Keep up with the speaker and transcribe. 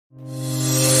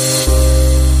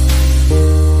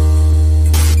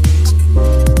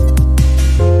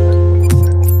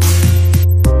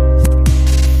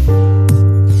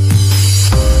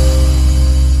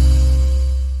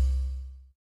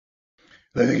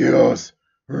Chaos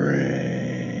Reign.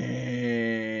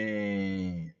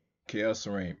 Chaos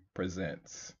Reign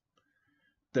presents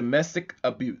Domestic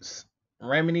Abuse,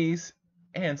 Remedies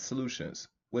and Solutions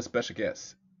with special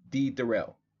guest D.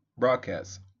 Durrell.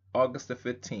 Broadcast August the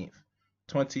 15th,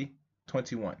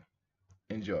 2021.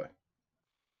 Enjoy.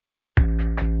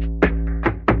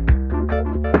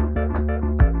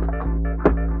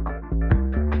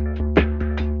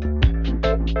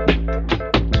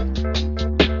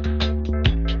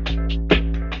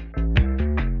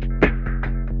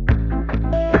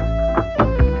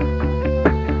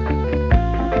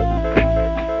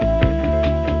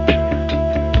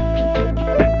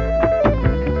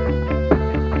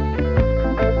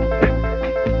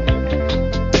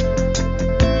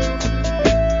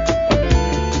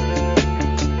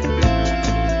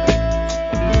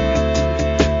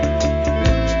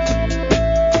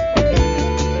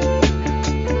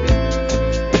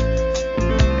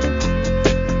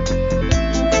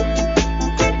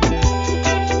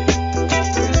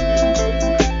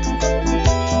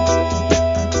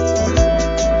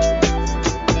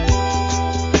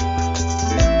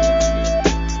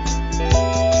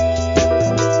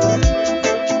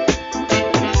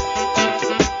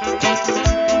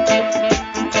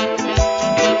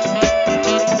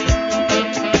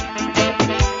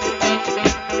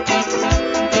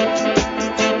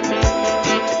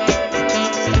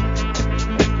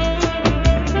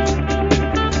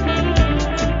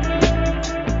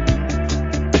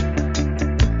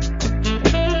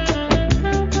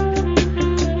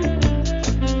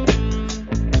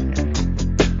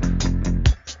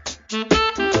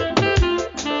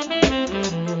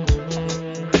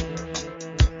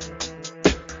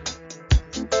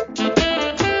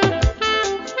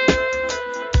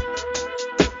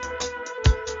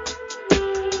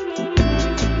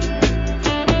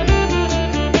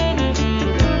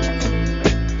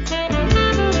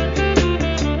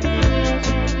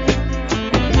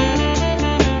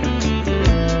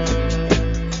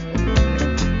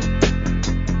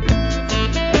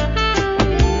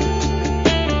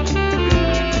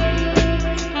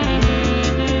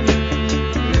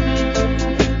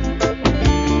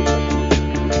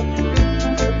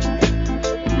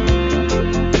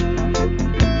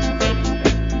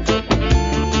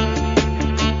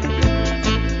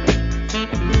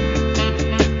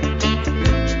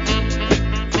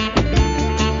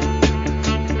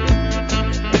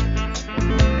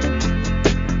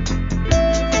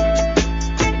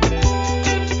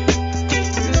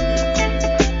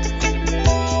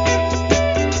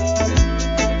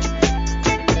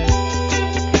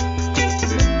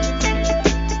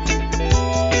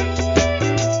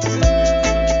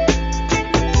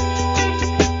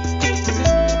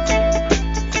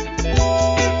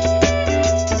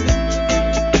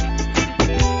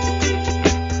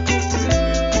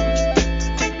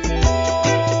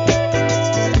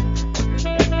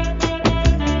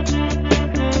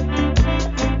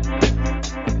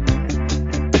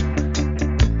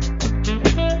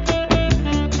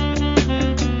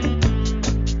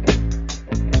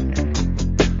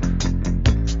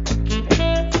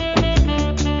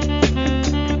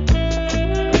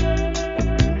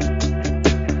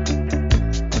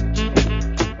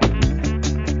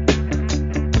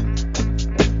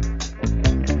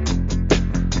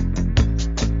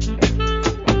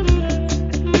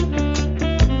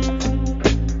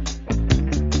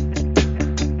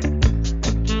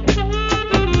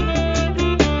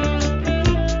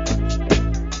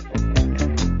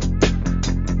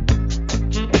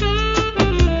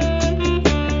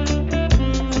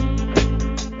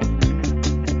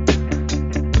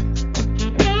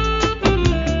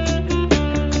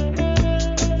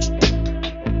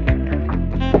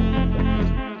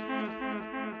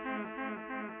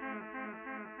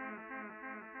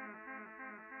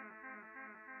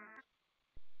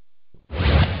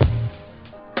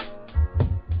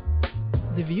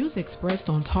 The views expressed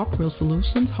on Talk Real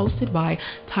Solutions, hosted by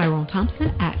Tyrone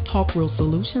Thompson at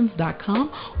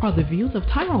TalkRealSolutions.com, are the views of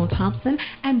Tyrone Thompson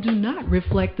and do not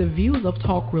reflect the views of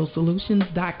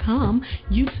TalkRealSolutions.com,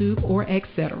 YouTube, or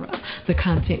etc. The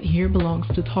content here belongs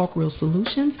to Talk Real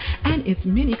Solutions and its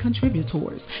many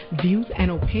contributors. Views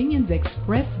and opinions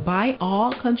expressed by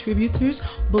all contributors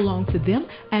belong to them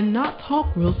and not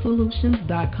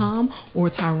TalkRealSolutions.com or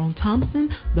Tyrone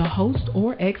Thompson, the host,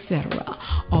 or etc.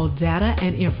 All data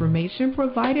and information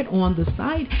provided on the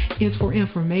site is for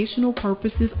informational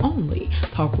purposes only.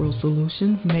 Talk Real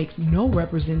Solutions makes no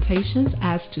representations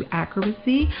as to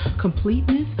accuracy,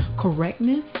 completeness,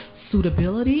 correctness,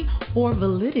 suitability, or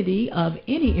validity of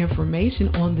any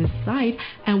information on this site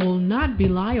and will not be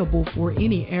liable for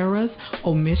any errors,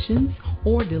 omissions,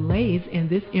 or delays in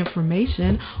this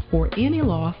information or any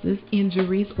losses,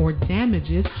 injuries, or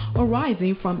damages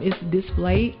arising from its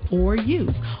display or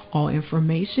use. All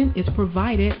information is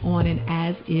provided on an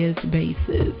as-is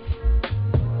basis.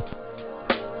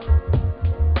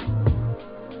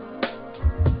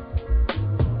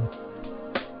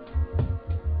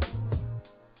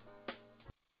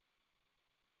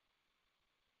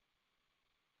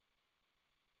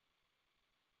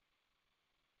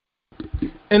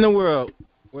 In a world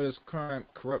where there's crime,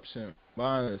 corruption,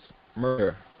 violence,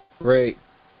 murder, rape,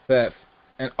 theft,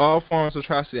 and all forms of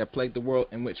atrocity that plague the world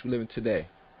in which we live in today,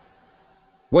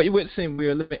 what you're witnessing, we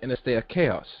are living in a state of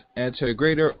chaos, and to a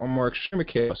greater or more extreme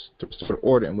chaos to restore the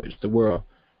order in which the world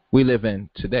we live in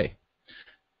today.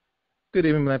 Good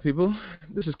evening, black people.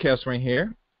 This is Chaos Reign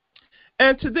here,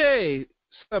 and today's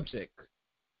subject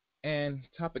and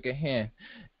topic at hand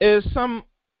is some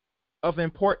of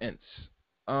importance.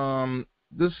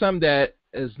 This is something that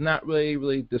is not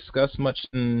really discussed much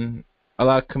in a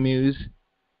lot of communities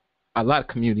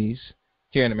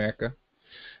here in America.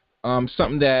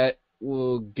 Something that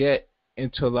will get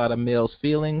into a lot of males'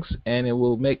 feelings, and it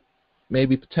will make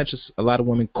maybe potentially a lot of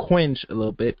women cringe a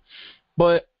little bit.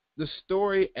 But the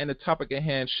story and the topic at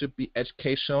hand should be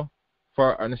educational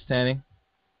for our understanding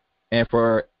and for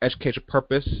our educational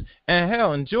purpose, and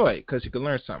hell, enjoy it because you can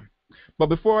learn something. But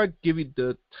before I give you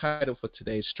the title for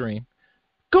today's stream,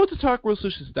 go to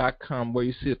talkrealsolutions.com where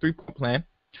you see a 3-point plan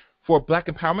for black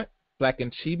empowerment, black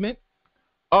achievement.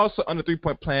 Also, on the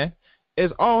 3-point plan,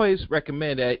 it's always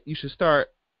recommended that you should start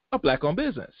a black-owned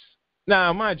business.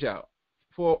 Now, mind y'all,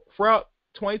 throughout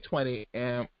 2020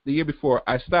 and the year before,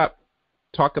 I stopped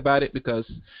talking about it because,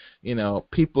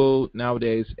 people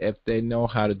nowadays, if they know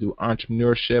how to do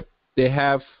entrepreneurship, they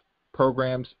have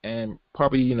programs and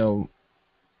probably,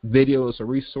 videos or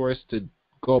resource to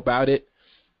go about it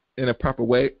in a proper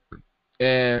way,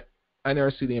 and I never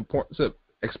see the importance of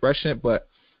expression. But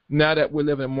now that we're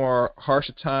living in more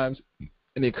harsher times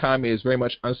and the economy is very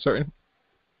much uncertain,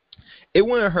 it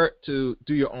wouldn't hurt to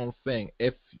do your own thing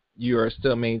if you are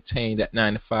still maintaining that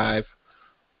 9-to-5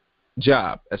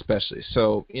 job, especially.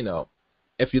 So,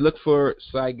 if you look for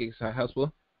side gigs, side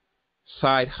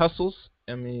hustles,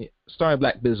 starting a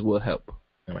black business will help.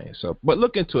 But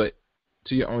look into it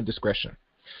to your own discretion.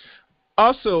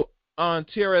 Also, on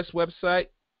TRS website,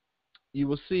 you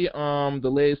will see the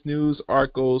latest news,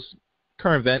 articles,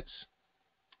 current events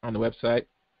on the website.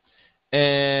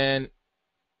 And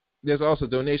there's also a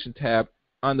donation tab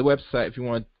on the website if you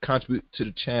want to contribute to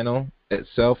the channel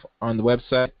itself on the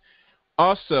website.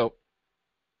 Also,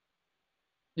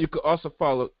 you could also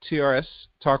follow TRS,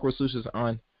 Talk Real Solutions,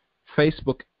 on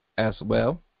Facebook as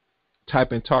well.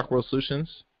 Type in Talk Real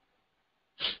Solutions.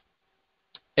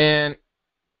 And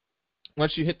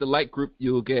once you hit the like group,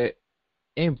 you'll get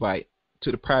invite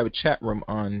to the private chat room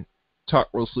on Talk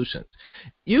Real Solutions.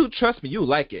 You trust me, you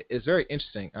like it. It's very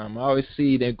interesting. I always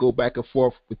see them go back and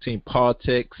forth between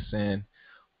politics and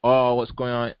all what's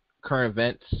going on, current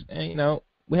events, and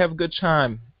we have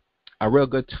a real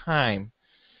good time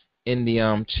in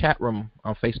the chat room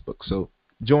on Facebook. So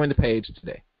join the page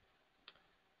today.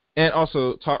 And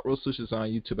also Talk Real Solutions on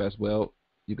YouTube as well.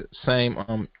 You get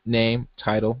same name,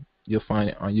 title. You'll find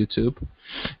it on YouTube.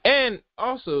 And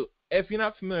also, if you're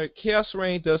not familiar, Chaos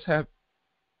Reign does have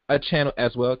a channel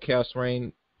as well. Chaos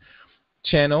Reign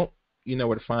channel. You know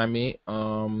where to find me.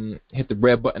 Hit the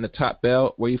red button, the top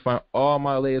bell, where you find all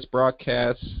my latest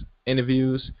broadcasts,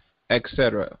 interviews,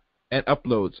 etc., and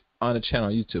uploads on the channel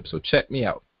on YouTube. So check me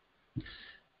out.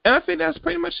 And I think that's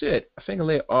pretty much it. I think I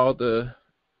laid all the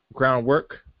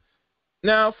groundwork.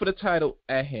 Now for the title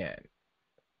at hand.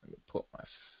 Let me pull my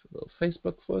little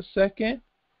Facebook for a second.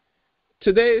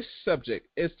 Today's subject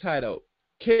is titled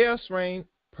Chaos Reign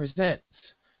Presents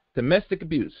Domestic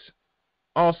Abuse,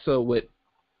 also with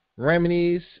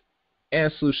remedies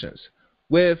and solutions,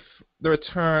 with the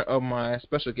return of my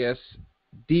special guest,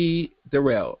 D.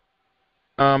 Darrell.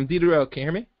 D. Darrell, can you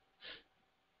hear me?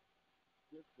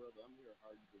 Yes, brother, I'm here. How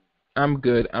are you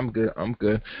doing? I'm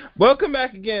good. Welcome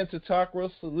back again to Talk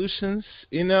Real Solutions.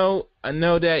 I know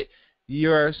that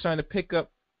you're starting to pick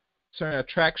up certain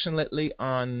attraction lately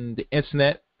on the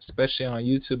internet, especially on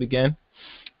YouTube again.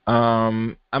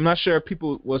 I'm not sure if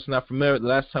people was not familiar the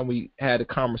last time we had a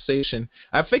conversation.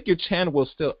 I think your channel was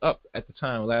still up at the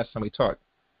time last time we talked,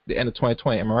 the end of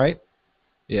 2020. Am I right?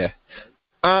 Yeah.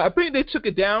 I think they took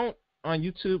it down on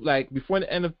YouTube like before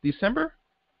the end of December,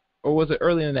 or was it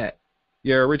earlier than that?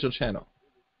 Your original channel.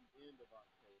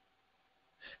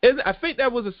 I think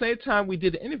that was the same time we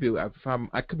did the interview.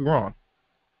 I could be wrong.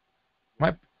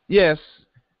 Yes.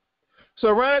 So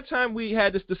around that time we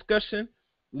had this discussion,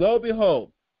 lo and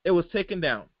behold, it was taken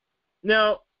down.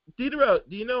 Now, Darrell,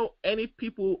 do you know any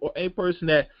people or any person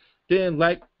that didn't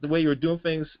like the way you were doing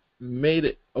things, made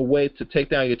it a way to take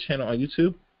down your channel on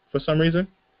YouTube for some reason?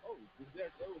 Oh, there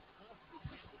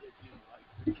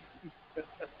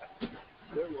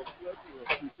was there were plenty of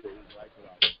people who liked what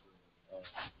I was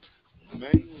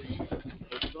doing. Mainly,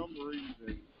 for some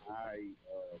reason,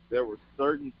 there were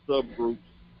certain subgroups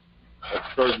of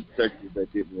certain sectors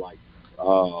that didn't like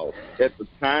it. At the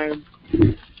time,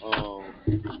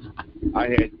 I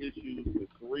had issues with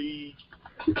 3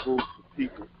 groups of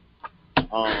people.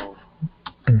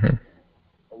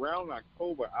 Around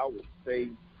October, I would say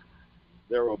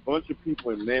there were a bunch of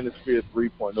people in Manosphere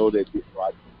 3.0 that didn't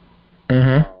like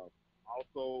it.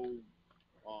 Also,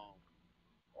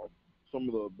 some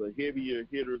of the heavier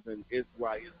hitters in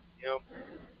SYSM.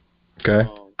 Okay.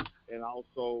 And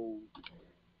also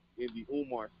in the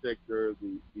Umar sector,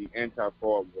 the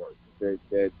anti-fraud wars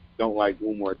that don't like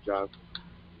Umar Johnson.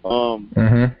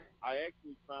 I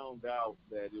actually found out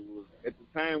that it was at the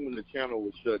time when the channel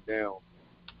was shut down.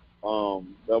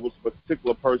 There was a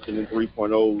particular person in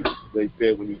 3.0. They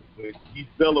said when he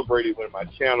celebrated when my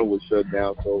channel was shut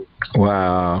down. So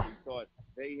wow, he thought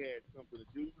they had something to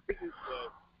do with it.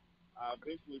 But I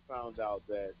eventually found out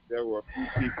that there were a few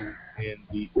people in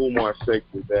the Umar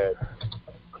sector that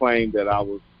claimed that I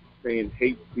was saying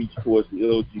hate speech towards the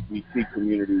LGBT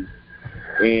community.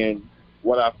 And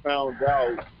what I found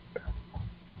out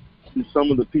to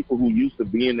some of the people who used to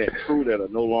be in that crew that are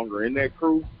no longer in that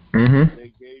crew,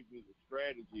 they gave me the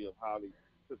strategy of how they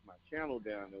took my channel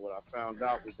down. And what I found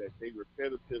out was that they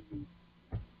repetitively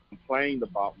complained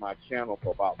about my channel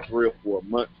for about 3 or 4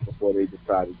 months before they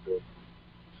decided to.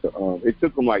 It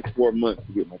took them like 4 months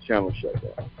to get my channel shut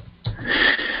down.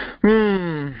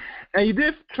 And you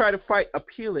did try to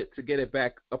appeal it to get it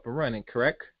back up and running,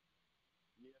 correct?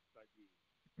 Yes, I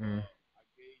did.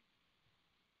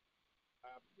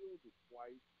 I appealed it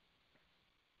twice.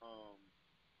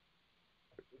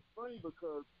 It's funny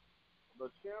because the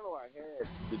channel I had,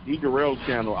 the D. Darrell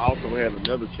channel, I also had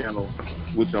another channel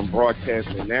which I'm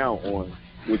broadcasting now on,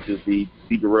 which is the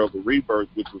D. Darrell The Rebirth,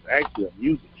 which was actually a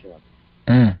music channel.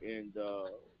 And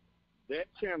that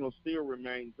channel still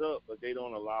remains up, but they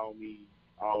don't allow me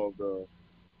all of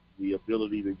the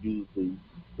ability to use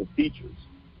the features.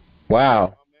 Wow.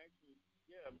 I'm actually,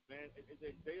 yeah, man.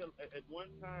 They at one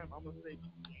time, I'm gonna say,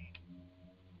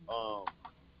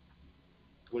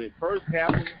 when it first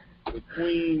happened,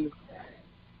 between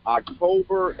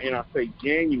October and I say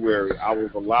January, I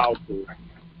was allowed to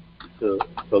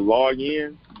log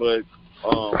in, but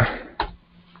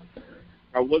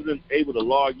I wasn't able to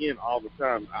log in all the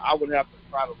time. I would have to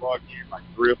try to log in like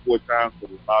 3 or 4 times to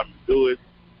allow me to do it.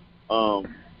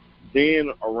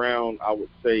 Then around, I would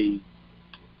say,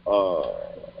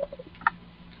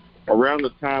 around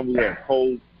the time we had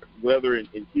cold weather in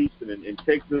Houston and in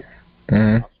Texas,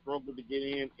 I struggled to get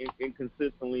in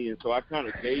inconsistently, and so I kind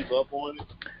of gave up on it.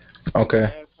 Okay. The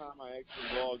last time I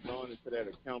actually logged on into that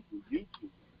account through YouTube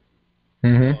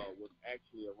was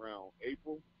actually around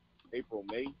April,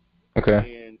 May.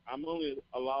 Okay. And I'm only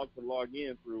allowed to log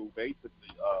in through basically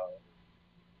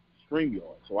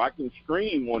StreamYard. So I can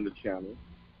stream on the channel,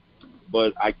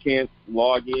 but I can't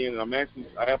log in. And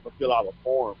I have to fill out a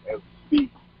form as we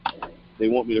speak. They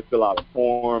want me to fill out a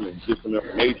form and give some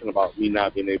information about me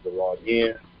not being able to log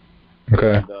in.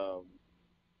 Okay.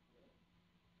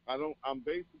 And I'm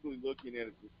basically looking at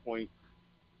this point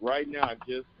right now. I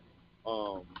just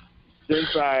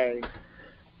since I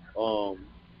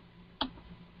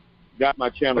got my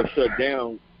channel shut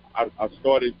down, I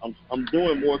started. I'm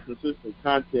doing more consistent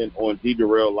content on D.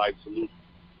 Darrell Life Solutions.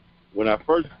 When I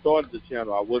first started the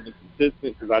channel, I wasn't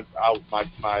consistent because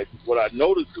what I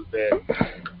noticed was that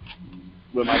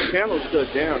when my channel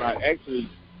shut down, I actually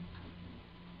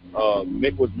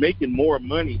was making more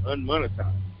money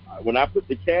unmonetized. When I put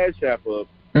the Cash App up,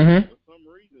 for some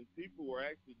reason, people were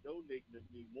actually donating to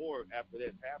me more after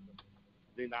that happened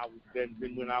than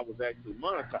when I was actually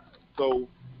monetized. So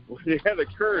when it had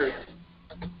occurred,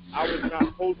 I was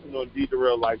not posting on D.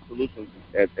 Darrell Life Solutions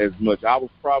as much. I was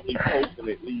probably posting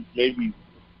at least maybe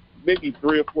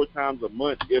 3 or 4 times a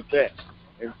month, if that.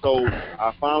 And so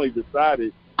I finally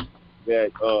decided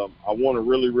that I want to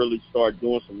really, really start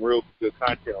doing some real good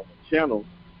content on the channel.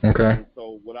 Okay. And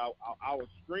so what I was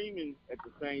streaming at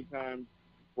the same time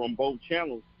from both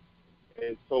channels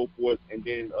and so forth. And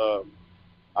then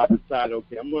I decided,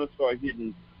 okay, I'm going to start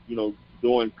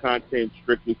doing content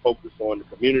strictly focused on the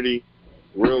community,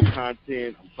 real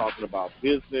content. I'm talking about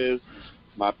business.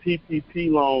 My PPP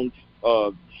loan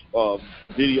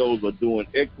videos are doing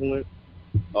excellent.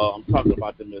 I'm talking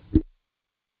about them as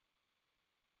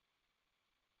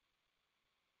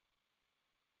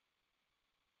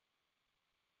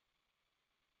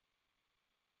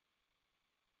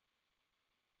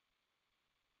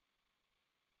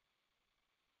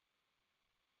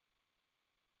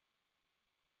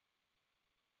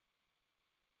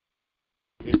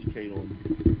educate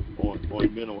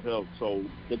on mental health. So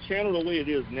the channel, the way it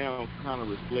is now, kind of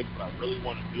reflects what I really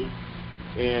want to do.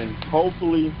 And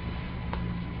hopefully,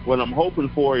 what I'm hoping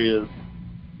for is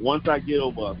once I get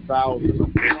over 1,000,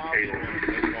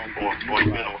 on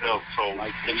mental health. So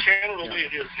like the channel, the way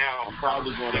it is now, I'm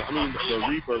probably going to, the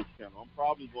Rebirth channel, I'm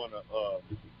probably going to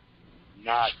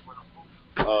not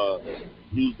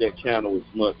use that channel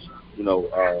as much.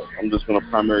 I'm just going to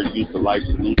primarily use the Life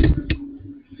Solutions.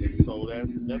 So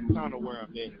that's kind of where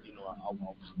I'm at.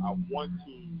 I want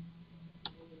to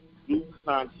do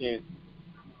content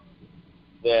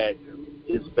that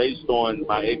is based on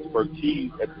my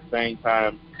expertise, at the same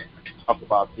time talk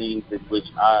about things in which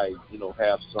I,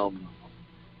 have some,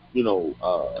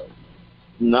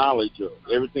 knowledge of.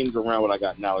 Everything's around what I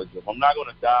got knowledge of. I'm not going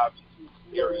to dive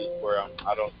into areas where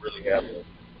I don't really have a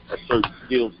certain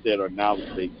skill set or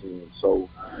knowledge base in. So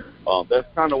that's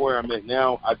kind of where I'm at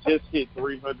now. I just hit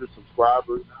 300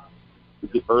 subscribers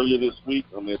earlier this week.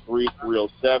 I'm at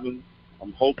 307.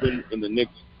 I'm hoping in the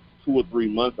next 2 or 3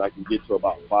 months I can get to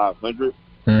about 500.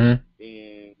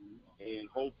 And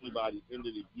hopefully by the end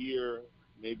of the year,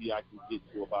 maybe I can get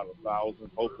to about 1,000.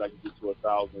 Hopefully I can get to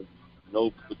 1,000.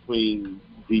 Between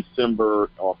December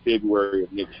or February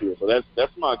of next year. So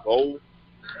that's my goal.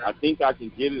 I think I can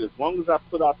get it as long as I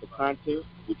put out the content,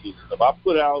 which is if I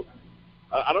put out.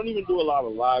 I don't even do a lot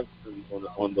of live streams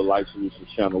on the Life Solutions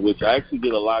channel, which I actually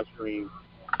did a live stream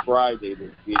Friday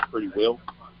that did pretty well.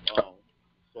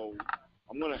 So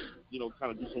I'm gonna,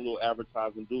 kind of do some little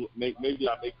advertising. Maybe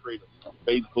I may create a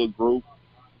Facebook group.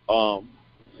 Some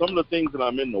of the things that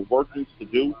I'm in the workings to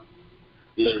do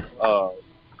is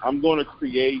I'm going to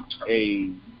create a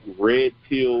red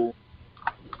pill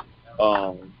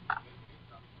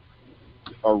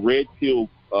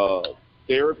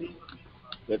therapy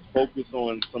that's focused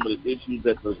on some of the issues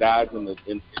that the guys in this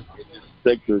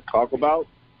sector talk about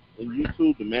in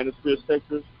YouTube, the manosphere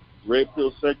sectors, red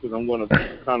pill sectors. I'm going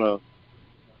to kind of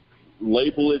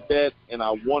label it that, and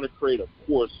I want to create a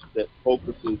course that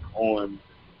focuses on,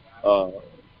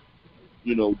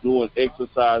 doing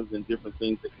exercise and different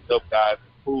things that can help guys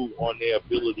improve on their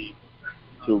ability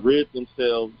to rid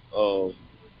themselves of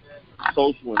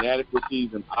social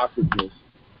inadequacies and awkwardness,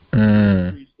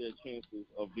 increase their chances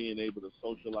of being able to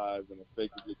socialize and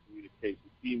effectively communicate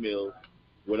with females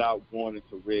without going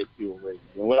into red pill race.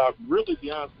 And what I really,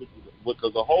 be honest with you,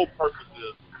 because the whole purpose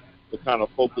is to kind of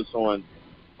focus on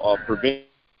preventing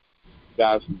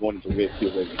guys from going into red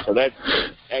pill race. So that's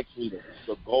actually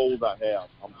the goals I have.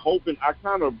 I'm hoping I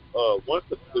kind of once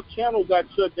the channel got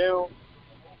shut down,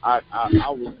 I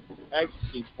was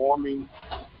actually forming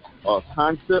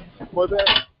concepts for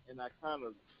that, and I kind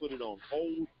of put it on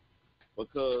hold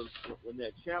because when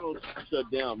that channel shut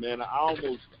down, man, I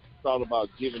almost thought about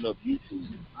giving up YouTube.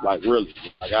 Like really,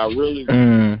 like I really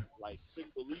couldn't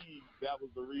believe that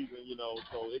was the reason,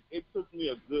 So it took me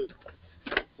a good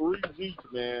 3 weeks,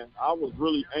 man. I was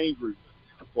really angry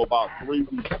for about 3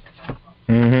 weeks,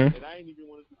 and I didn't even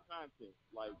want to do content.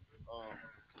 Like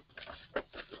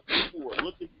people were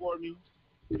looking for me,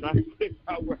 trying to figure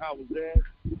out where I was at,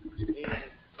 and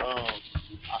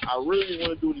I really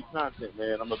want to do this content,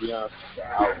 man. I'm gonna be honest with you.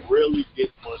 I really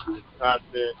didn't want to do this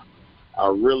content. I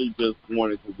really just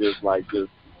wanted to just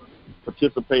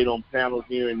participate on panels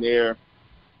here and there.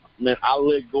 Man, I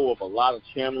let go of a lot of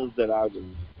channels that I was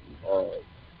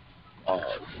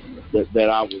that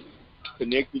I was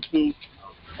connected to.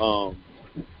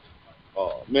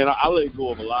 Man, I let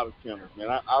go of a lot of channels. Man,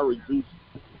 I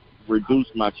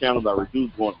reduced my channels. I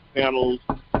reduced going to panels.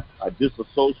 I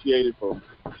disassociated from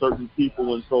certain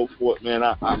people and so forth. Man,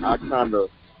 I kind of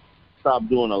stopped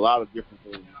doing a lot of different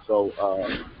things. So,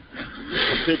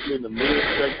 particularly in the men's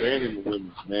sector and in the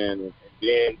women's, man. And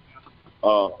then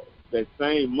that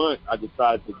same month, I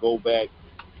decided to go back,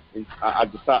 and I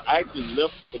actually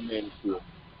left the manosphere.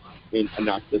 And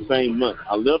the same month,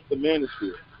 I left the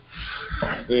manosphere,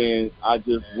 and I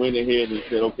just went ahead and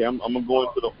said, okay, I'm going to go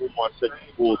into the Umar sector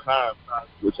full time,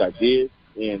 which I did,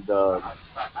 and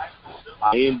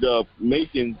I ended up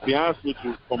making, to be honest with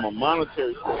you, from a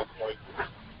monetary standpoint,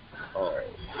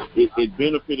 it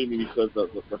benefited me because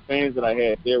the fans that I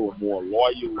had there were more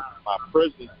loyal. My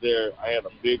presence there, I had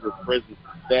a bigger presence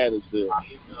status there,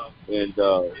 and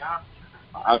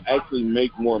I actually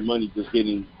make more money just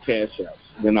getting cash outs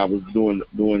than I was doing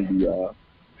the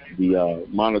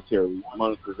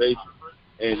monetization,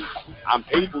 and I'm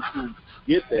able to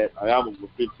get that. I have over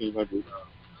 1,500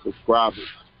 subscribers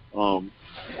on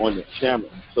the channel,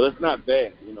 so that's not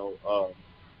bad, And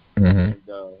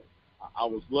I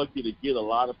was lucky to get a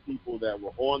lot of people that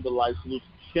were on the Life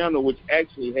Solutions channel, which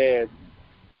actually had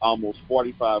almost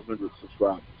 4,500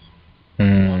 subscribers.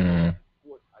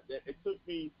 it took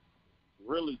me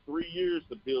really 3 years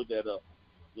to build that up,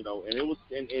 and it was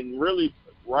and really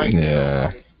right now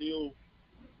I was still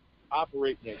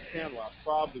operating that channel. I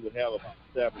probably would have about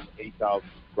 7,000 to 8,000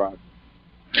 subscribers.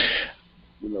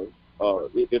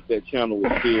 If that channel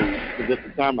was still, because at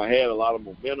the time I had a lot of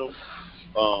momentum.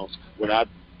 When I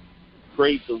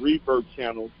create the Rebirth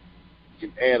channel, you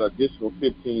can add additional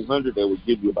 1,500. That would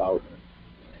give you about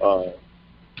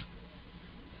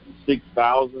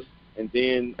 6,000, and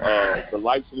then the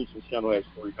Life Solutions channel has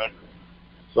 300.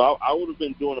 So I would have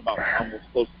been doing about almost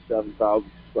close to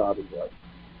 7,000 subscribers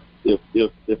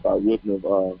if I wouldn't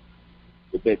have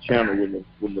if that channel wouldn't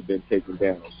have been taken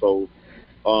down. So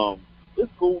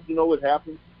it's cool, it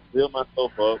happens. Build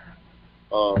myself up.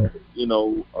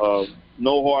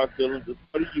 No hard feelings. It's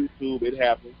part of YouTube. It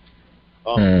happens.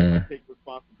 I take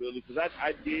responsibility because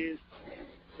I did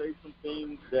say some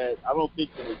things that I don't think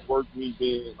that it's worth me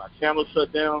being my channel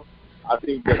shut down. I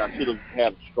think that I should have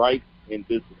had a strike and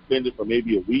been suspended for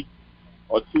maybe a week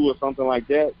or two or something like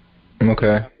that.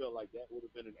 Okay. I felt like that would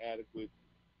have been an adequate,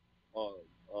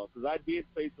 because I did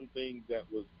say some things that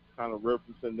was kind of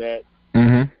referencing that.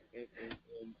 Mm-hmm.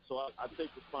 And so I take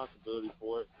responsibility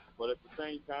for it. But at the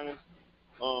same time,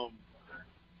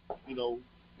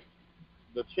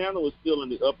 the channel is still in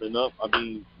the up and up. I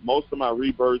mean, most of my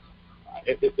rebirths,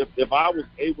 if I was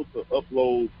able to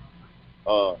upload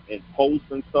and post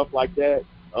and stuff like that,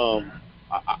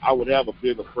 I would have a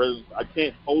bigger presence. I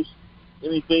can't post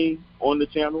anything on the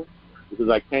channel because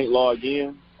I can't log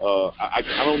in. I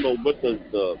don't know what the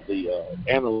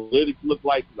analytics look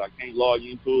like because I can't log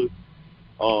into it.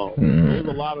 There's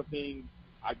a lot of things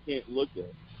I can't look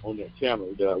at on that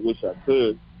channel that I wish I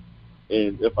could,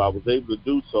 and if I was able to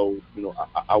do so,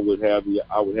 I would have the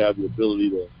ability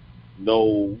to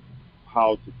know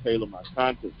how to tailor my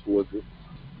content towards it.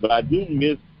 But I do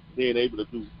miss being able to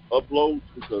do uploads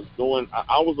because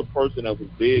I was a person that was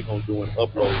big on doing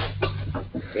uploads,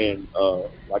 and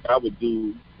like I would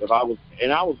do I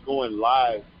was going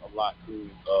live a lot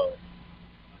doing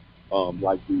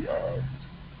like the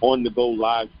on-the-go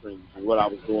live streams and what I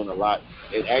was doing a lot.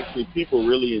 And actually, people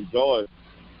really enjoyed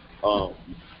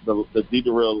the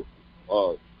D-Darrell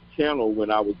channel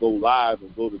when I would go live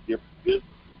and go to different businesses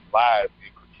live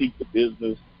and critique the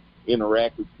business,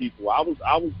 interact with people. I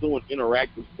was doing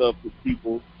interactive stuff with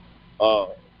people. I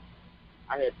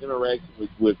had interactions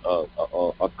with a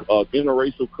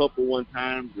interracial couple one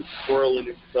time, with twirling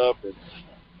and stuff, and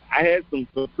I had some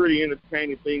pretty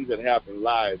entertaining things that happened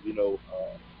live.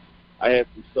 I had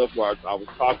some stuff where I was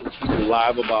talking to people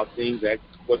live about things,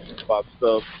 asking questions about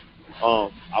stuff.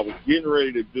 I was getting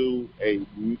ready to do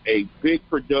a big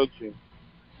production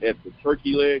at the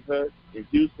Turkey Leg Hut in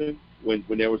Houston. When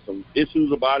there were some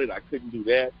issues about it, I couldn't do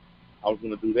that. I was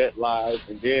going to do that live.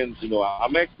 And then,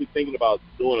 I'm actually thinking about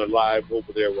doing a live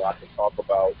over there where I can talk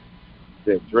about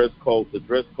the dress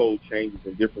code changes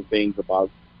and different things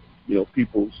about,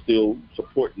 people still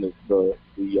supporting the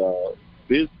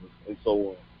business and so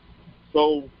on.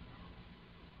 So,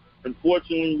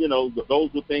 unfortunately,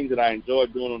 those were things that I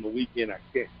enjoyed doing on the weekend. I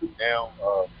can't do now.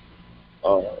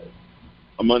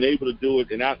 I'm unable to do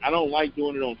it, and I don't like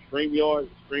doing it on StreamYard.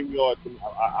 StreamYard,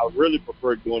 I really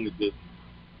prefer doing it just,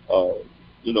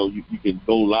 you can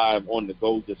go live on the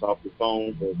go just off your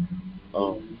phone, but,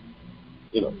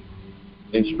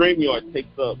 and StreamYard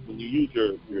takes up, when you use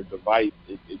your device,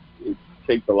 it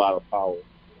takes a lot of power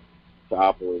to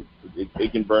operate.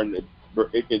 It can burn it.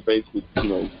 It can basically,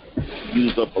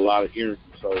 use up a lot of energy.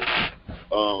 So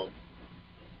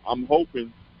I'm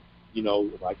hoping,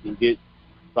 if I can get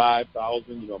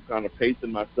 5,000, I'm kind of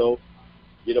pacing myself,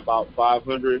 get about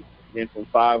 500, then from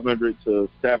 500 to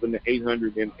 700 to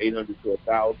 800, then 800 to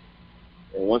 1,000.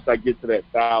 And once I get to that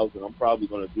 1,000, I'm probably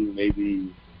going to do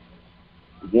maybe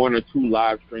 1 or 2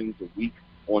 live streams a week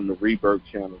on the Rebirth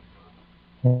channel.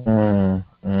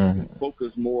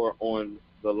 Focus more on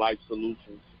the Life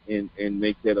Solutions and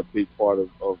make that a big part of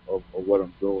what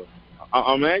I'm doing.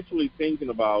 I'm actually thinking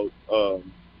about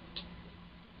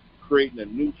creating a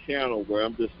new channel where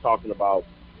I'm just talking about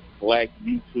Black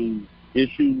YouTube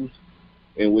issues,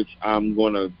 in which I'm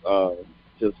going to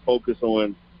just focus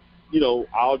on,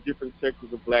 all different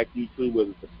sectors of Black YouTube,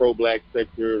 whether it's the pro-Black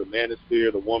sector, the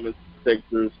manosphere, the women's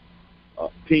sectors,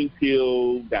 pink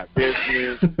pill,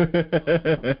 divestment. I'm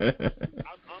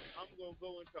going to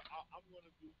go into, I'm going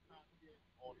to do content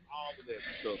on all of that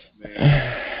stuff, man.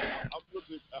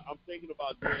 I'm thinking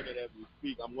about doing it as we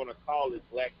speak. I'm going to call it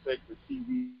Black Sector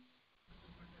TV.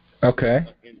 Okay.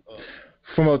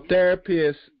 From a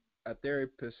therapist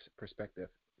perspective,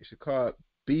 you should call it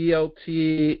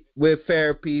BLT with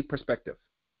therapy perspective.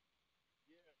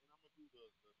 Yeah, and I'm going to do the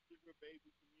the sugar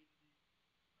baby community,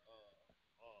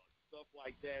 stuff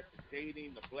like that, the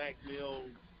dating, the blackmail,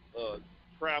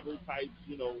 travel types,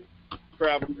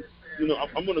 travel.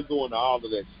 I'm going to go into all of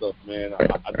that stuff, man.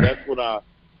 That's what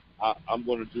I'm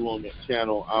going to do on that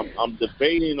channel. I'm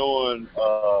debating on,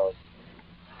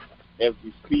 as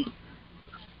we speak,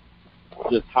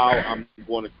 just how I'm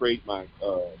going to create my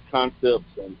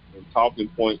concepts and talking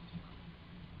points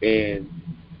and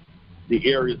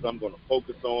the areas I'm going to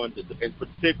focus on, and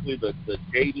particularly the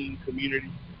dating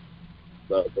community,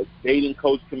 the dating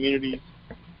coach communities,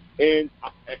 and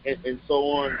so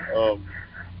on.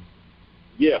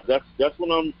 Yeah, that's what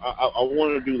I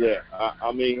want to do that.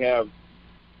 I may have.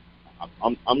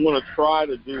 I'm going to try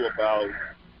to do about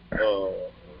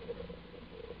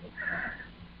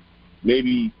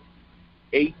maybe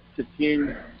 8 to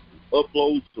 10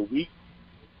 uploads a week.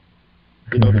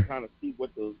 To kind of see what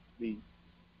the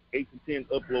 8 to 10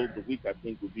 uploads a week I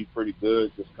think would be pretty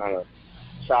good. Just kind of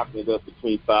chopping it up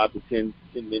between 5 to 10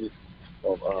 minutes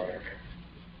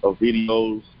of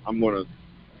videos. I'm going to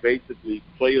basically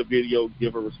play a video,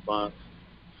 give a response,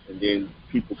 and then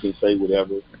people can say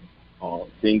whatever,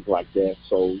 things like that.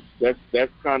 So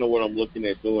that's kind of what I'm looking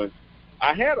at doing.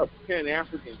 I had a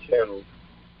Pan-African channel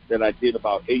that I did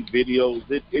about 8 videos.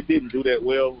 It didn't do that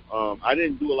well. I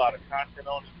didn't do a lot of content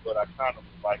on it, but I kind of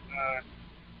was like,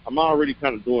 I'm already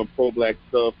kind of doing pro-black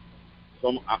stuff,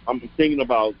 so I'm thinking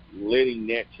about letting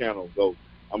that channel go.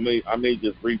 I may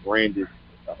just rebrand it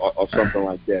or something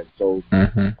like that. So,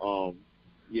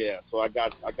 yeah. So I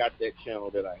got that channel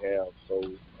that I have. So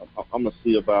I'm gonna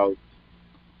see about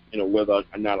whether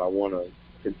or not I want to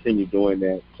continue doing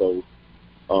that. So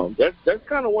that's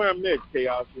kind of where I'm at,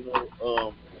 Chaos.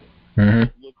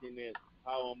 Looking at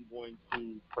how I'm going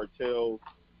to curtail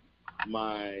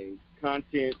my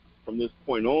content from this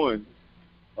point on,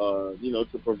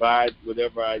 to provide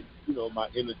whatever my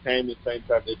entertainment, same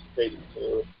type of education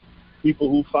to people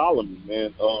who follow me,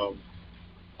 man.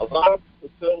 A lot of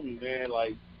people tell me, man,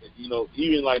 like,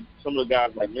 even like some of the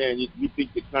guys, like, man, you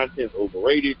think the content's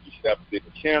overrated, you should have a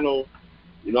bigger channel.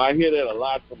 I hear that a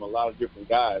lot from a lot of different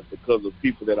guys because of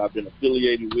people that I've been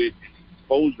affiliated with and the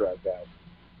exposure I've got.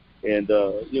 And,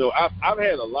 I've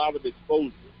had a lot of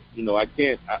exposure.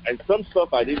 And some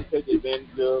stuff I didn't take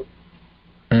advantage of.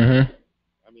 I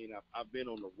mean, I've been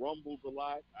on the Rumbles a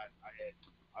lot.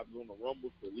 I've been on the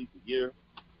Rumbles for at least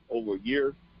over a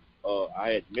year. I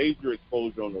had major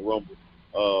exposure on the Rumble.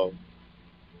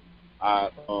 I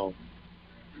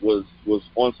was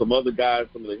on some other guys,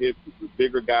 some of the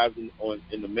bigger guys in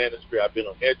the ministry. I've been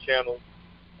on their channel.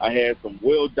 I had some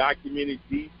well-documented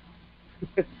beats.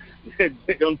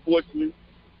 Unfortunately,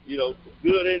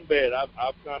 good and bad.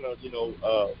 I've kind of,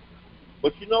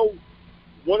 but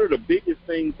one of the biggest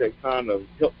things that kind of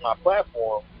helped my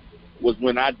platform was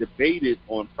when I debated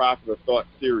on Prophet of Thought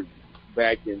series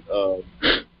back in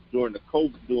during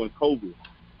COVID,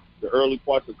 the early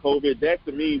parts of COVID. That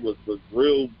to me was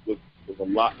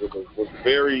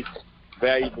very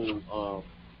valuable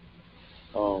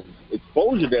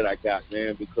exposure that I got,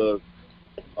 man, because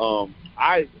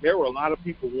there were a lot of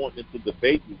people wanting to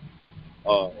debate me.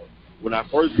 When I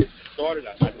first started,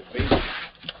 I debated.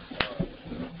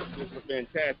 It was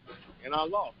fantastic, and I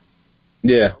lost.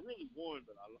 Yeah. I really won,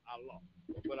 but I lost.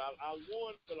 But I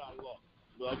won, but I lost.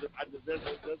 Well, that's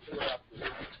the way I feel.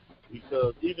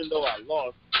 Because even though I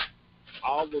lost,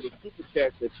 all of the super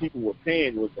chats that people were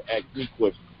paying was to ask me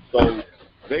questions. So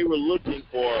they were looking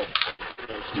for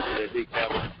people that they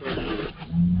have a personal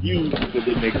use because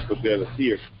it makes for better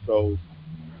theater. So,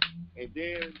 and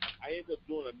then I ended up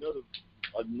doing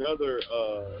another.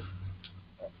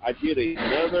 I did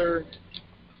another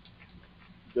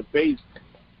debate.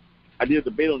 I did a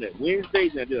debate on that Wednesday,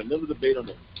 and I did another debate on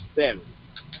that Saturday.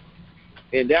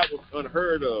 And that was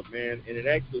unheard of, man. And it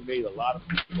actually made a lot of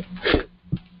people upset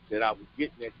that I was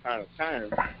getting that kind of time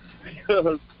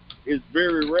because it's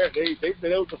very rare. They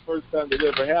said that was the first time that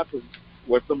ever happened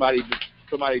where somebody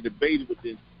debated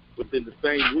within the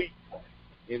same week.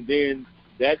 And then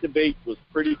that debate was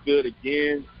pretty good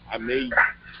again. I made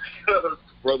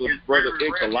brother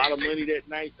X a lot of money that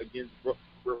night against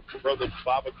brother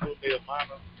Baba Tunde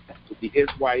Amana with the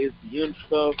SYSDM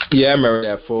stuff. Yeah, I remember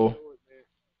that fool.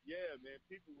 Yeah, man,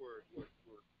 people were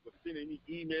sending me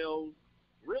emails.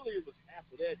 Really, it was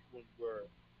after that where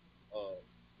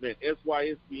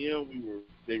SYSBM,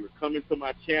 they were coming to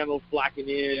my channel, flocking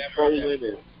in, trolling,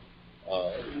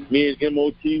 and me and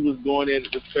MOT was going at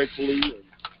it respectfully,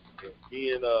 and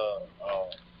me and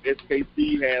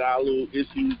SKC had our little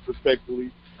issues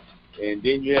respectfully, and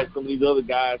then you had some of these other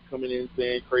guys coming in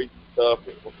saying crazy stuff,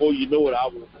 and before you know it, I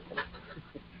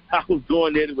was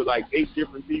going at it with like 8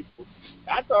 different people.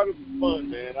 I thought it was fun,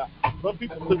 man. Some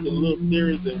people took it a little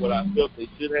serious than what I felt they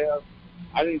should have.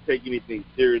 I didn't take anything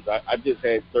serious. I just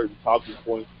had certain talking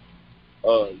points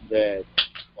that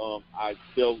I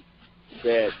felt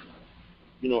that,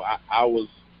 you know, I was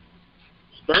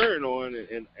stern on,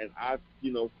 and I,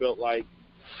 you know, felt like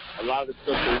a lot of the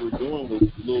stuff they were doing was a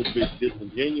little bit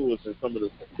disingenuous, and some of the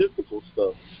statistical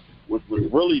stuff was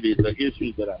really the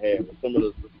issues that I had. With some of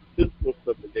the statistical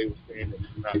stuff that they were saying that was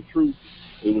not true,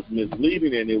 it was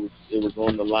misleading, and it was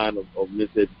on the line of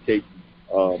miseducating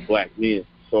black men.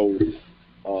 So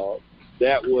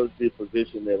that was the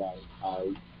position that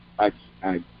I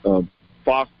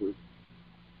fostered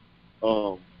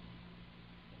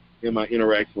in my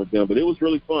interaction with them. But it was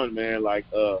really fun, man. Like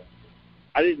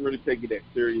I didn't really take it that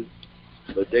serious,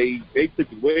 but they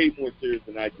took it way more serious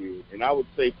than I did. And I would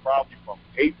say probably from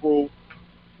April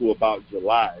to about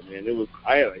July, man.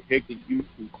 I had a hectic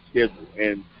YouTube schedule,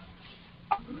 and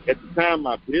at the time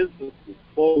my business was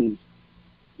closed.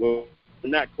 Well,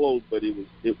 not closed, but it was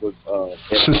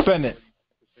suspended.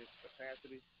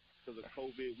 Capacity because of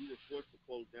COVID. We were forced to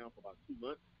close down for about 2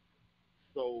 months.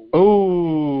 So.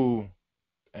 Oh,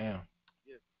 damn.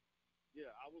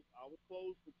 Yeah, I was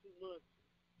closed for 2 months.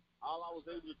 All I was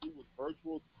able to do was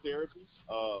virtual therapy.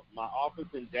 My office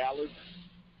in Dallas,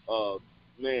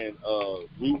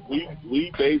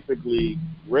 we basically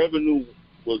revenue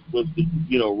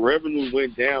revenue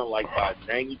went down like by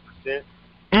 90%.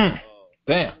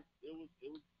 Damn.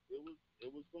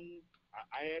 It was some.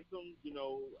 I had some,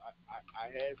 I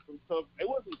had some tough. It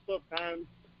wasn't tough times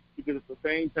because at the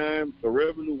same time the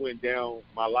revenue went down,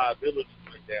 my liability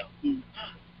went down too.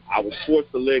 I was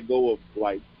forced to let go of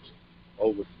like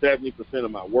over 70%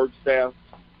 of my work staff,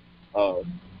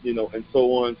 and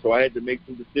so on. So I had to make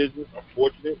some decisions.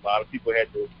 Unfortunately, a lot of people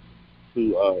had to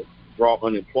draw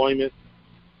unemployment.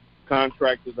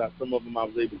 Contractors, some of them I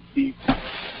was able to keep.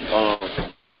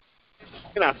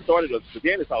 And I started a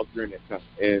Spaghetti house during that time.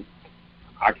 And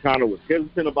I kind of was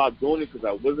hesitant about doing it because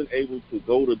I wasn't able to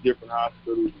go to different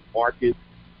hospitals and markets.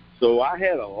 So I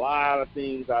had a lot of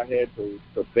things I had to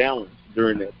balance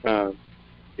during that time.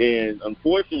 And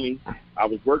unfortunately, I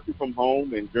was working from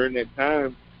home, and during that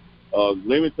time,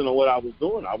 limited on what I was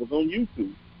doing, I was on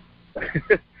YouTube.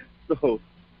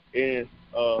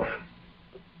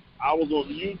 I was on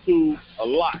YouTube a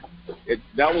lot.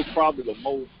 That was probably the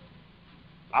most,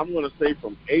 I'm going to say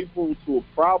from April to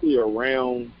probably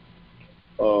around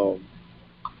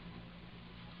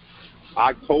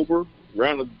October,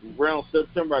 around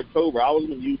September, October, I was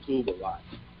on YouTube a lot.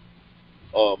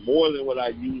 More than what I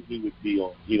usually would be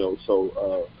on,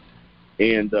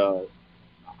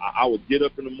 I would get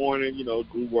up in the morning,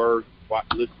 do work,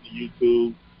 listen to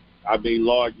YouTube. I may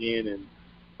log in, and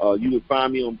you would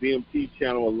find me on BMT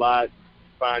channel a lot.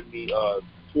 Find me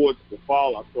towards the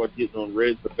fall, I started getting on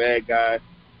Rez the Bad Guy,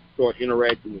 started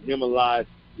interacting with him a lot,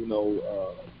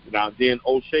 Now then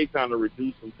O'Shea kind of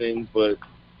reduced some things, but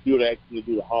he would actually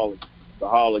do the Hall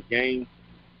of Game.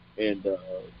 And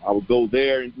I would go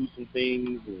there and do some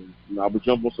things, and I would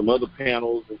jump on some other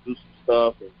panels and do some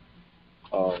stuff.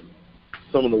 And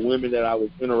some of the women that I was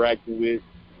interacting with,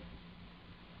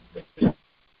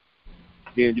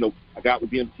 then I got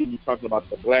with BMT talking about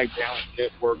the Black Balance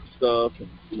Network stuff, and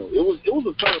it was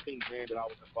a ton of things, man, that I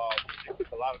was involved in. It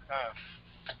took a lot of time.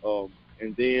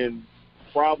 And then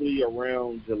probably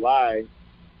around July,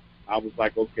 I was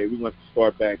like, okay, we're going to have to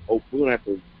start back. We're going to have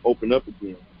to open up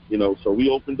again. So we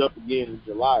opened up again in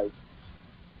July,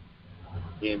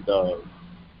 and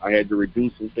I had to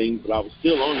reduce some things, but I was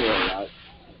still on there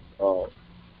a lot.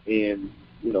 And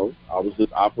I was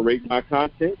just operating my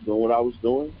content, doing what I was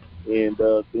doing, and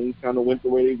things kind of went the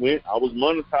way they went. I was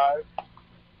monetized.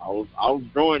 I was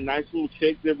drawing nice little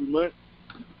checks every month.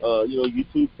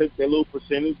 YouTube took that little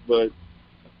percentage, but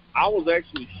I was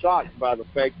actually shocked by the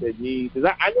fact that because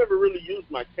I never really used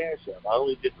my Cash App. I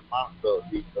only did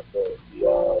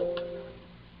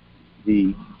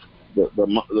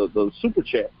the Super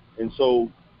Chat. And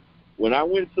so when I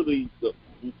went to the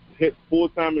full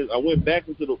time, I went back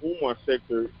into the Umar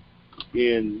sector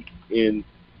in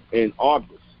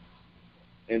August,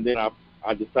 and then I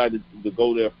decided to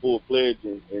go there full fledged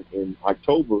in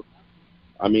October.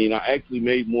 I mean, I actually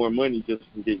made more money just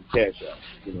from getting Cash App.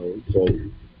 So.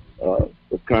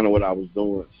 That's kind of what I was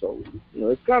doing. So,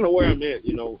 it's kind of where I'm at,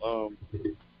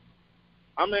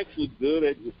 I'm actually good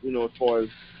at, as far as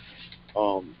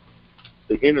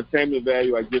the entertainment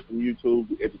value I get from YouTube,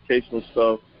 the educational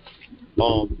stuff.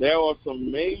 There are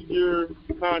some major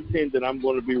content that I'm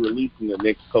going to be releasing the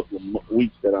next couple of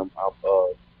weeks that I'm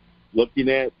looking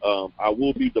at. I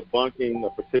will be debunking a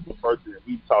particular person that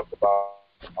we talked about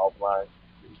offline.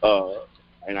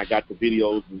 and I got the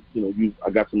videos, and I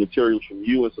got some materials from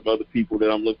you and some other people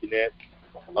that I'm looking at.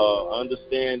 I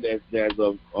understand that there's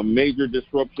a major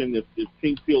disruption if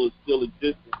Pink Pill is still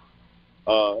existing.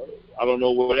 I don't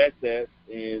know where that's at,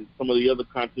 and some of the other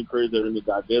content creators that are in the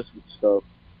divestment stuff.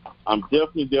 I'm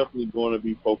definitely going to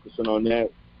be focusing on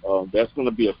that. That's going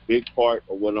to be a big part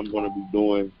of what I'm going to be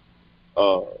doing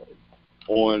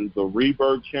on the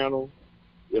Rebirth channel.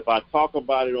 If I talk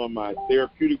about it on my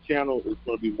therapeutic channel, it's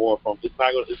going to be more from. It's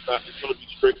going to be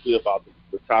strictly about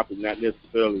the topic, not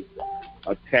necessarily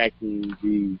attacking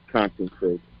the content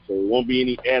creator. So it won't be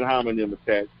any ad hominem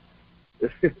attacks.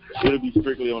 It'll be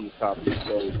strictly on the topic.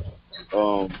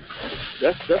 So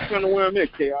that's kind of where I'm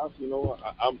at, Chaos.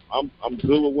 I'm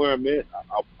good with where I'm at.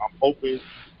 I'm hoping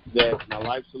that my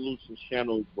Life Solutions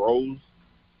channel grows,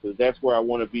 because that's where I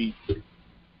want to be.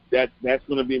 That's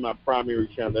going to be my primary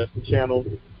channel. That's the channel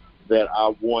that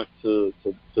I want to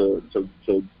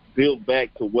build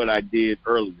back to what I did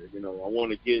earlier. I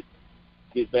want to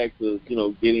get back to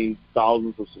getting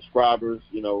thousands of subscribers.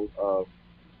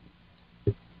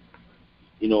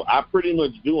 I pretty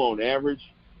much do on average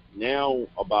now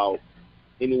about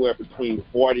anywhere between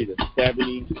 40 to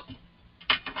 70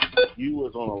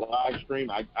 viewers on a live stream.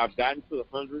 I've gotten to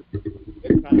 100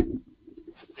 at times,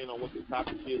 depending on what the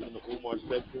topic is in the Umar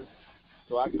sector.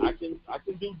 So I can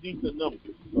do decent numbers.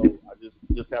 So I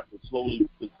just have to slowly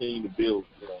continue to build.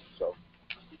 So.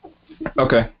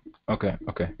 Okay.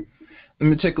 Let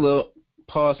me take a little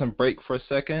pause and break for a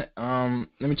second.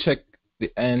 Let me check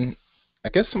the end. I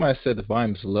guess somebody said the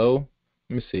volume's low.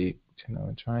 Let me see.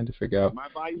 I'm trying to figure out. My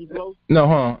volume's low? No,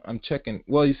 hold on. I'm checking.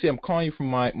 Well, you see, I'm calling you from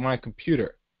my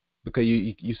computer, because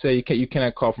you say you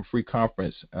cannot call from free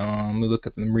conference. Let me look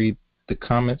at and read the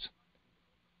comments.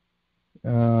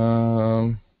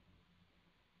 All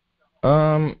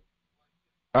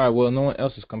right. Well, no one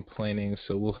else is complaining,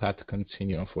 so we'll have to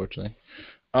continue, unfortunately.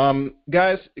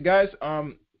 Guys,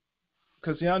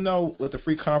 because y'all know with the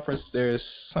free conference there's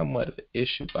somewhat of an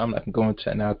issue, but I'm not going to go into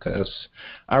that now because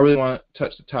I really want to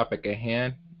touch the topic at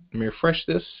hand. Let me refresh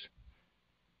this.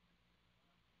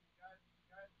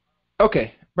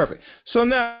 Okay, perfect. So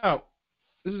now,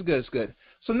 this is good, it's good.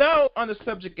 So now on the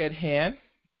subject at hand,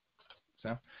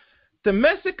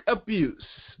 domestic abuse.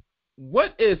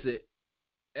 What is it,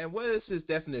 and what is its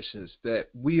definitions that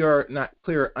we are not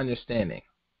clear understanding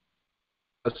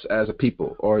as a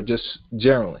people, or just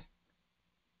generally,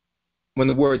 when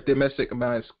the word domestic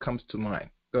violence comes to mind?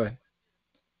 Go ahead.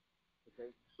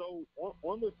 Okay, so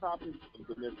on the topic of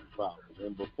domestic violence,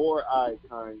 and before I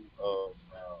kind of,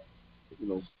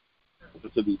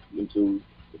 into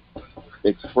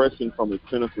expressing from a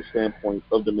clinical standpoint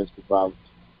of domestic violence,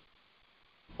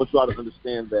 I want you all to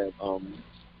understand that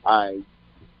I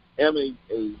am a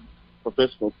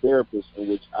professional therapist in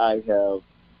which I have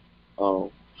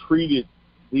treated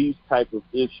these type of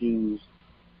issues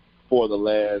for the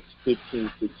last 15,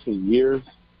 16 years,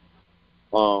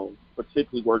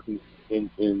 particularly working in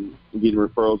getting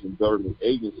referrals in government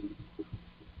agencies.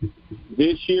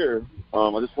 This year,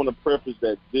 I just want to preface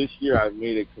that this year I've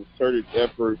made a concerted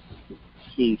effort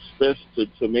to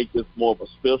make this more of a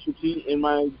specialty in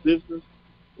my existence,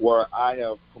 where I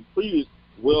have completed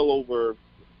well over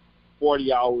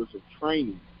 40 hours of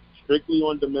training strictly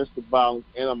on domestic violence,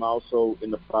 and I'm also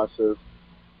in the process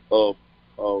of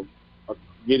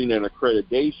getting an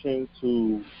accreditation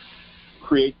to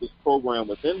create this program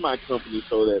within my company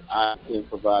so that I can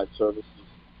provide services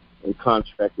and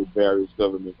contract with various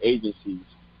government agencies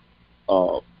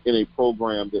in a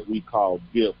program that we call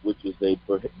BIP, which is a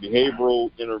behavioral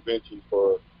intervention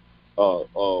for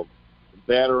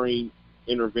battery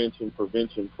intervention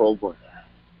prevention program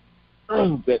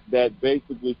that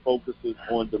basically focuses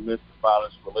on domestic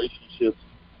violence relationships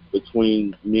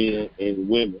between men and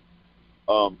women.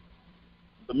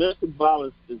 Domestic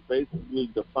violence is basically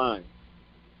defined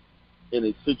in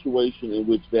a situation in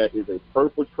which there is a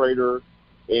perpetrator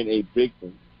and a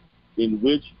victim, in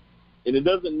which, and it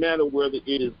doesn't matter whether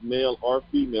it is male or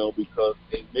female, because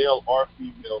a male or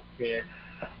female can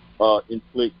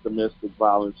inflict domestic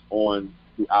violence on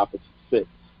the opposite sex.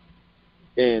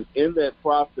 And in that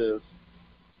process,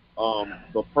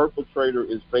 the perpetrator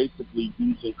is basically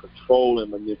using control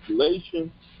and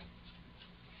manipulation,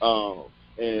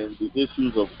 and the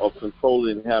issues of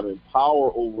controlling and having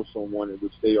power over someone, in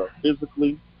which they are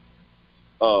physically,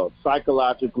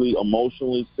 psychologically,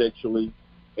 emotionally, sexually,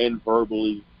 and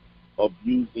verbally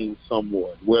abusing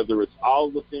someone, whether it's all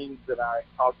the things that I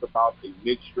talked about, a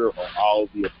mixture, or all of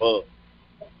the above.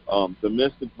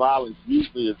 Domestic violence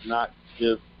usually is not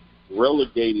just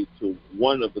relegated to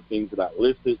one of the things that I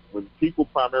listed. When people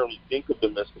primarily think of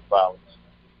domestic violence,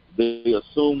 they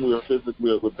assume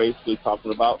we're basically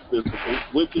talking about physical,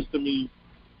 which is to me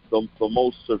the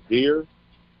most severe,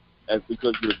 as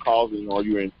because you're causing or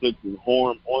you're inflicting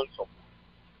harm on someone.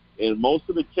 In most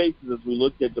of the cases, as we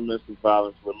look at domestic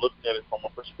violence, we're looking at it from a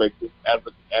perspective as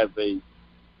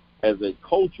a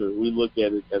culture. We look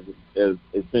at it as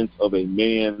a sense of a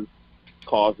man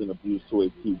causing abuse to a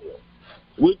female,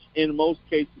 which in most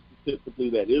cases, statistically,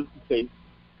 that is the case.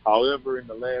 However, in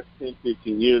the last 10,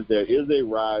 15 years, there is a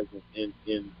rise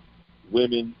in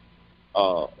women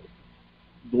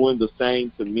doing the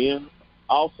same to men.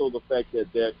 Also, the fact that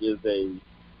there is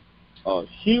a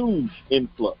huge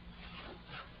influx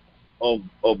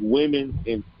of women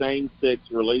in same-sex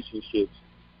relationships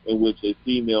in which a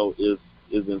female is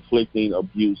inflicting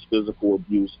abuse, physical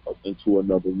abuse into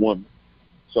another woman.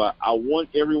 So I want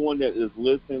everyone that is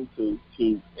listening to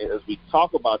as we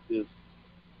talk about this,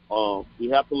 we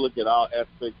have to look at all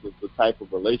aspects of the type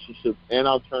of relationships and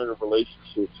alternative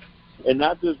relationships, and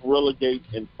not just relegate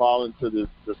and fall into the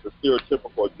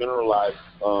stereotypical or generalized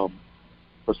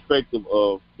perspective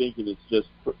of thinking it's just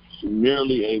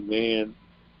merely a man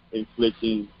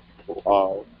inflicting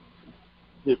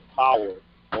his power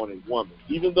on a woman,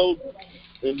 even though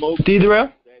in most cases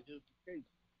that is the case.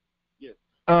 Yes.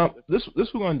 This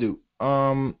we're gonna do.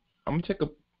 I'm gonna take a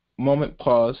moment,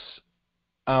 pause.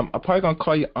 I'm probably gonna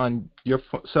call you on your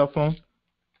cell phone.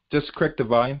 Just correct the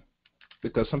volume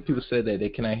because some people say that they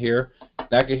cannot hear.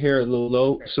 I can hear it a little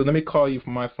low, so let me call you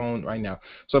from my phone right now.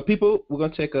 So, people, we're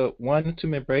gonna take a 1 to 2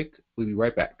 minute break. We'll be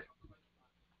right back.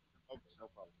 Okay, no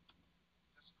problem.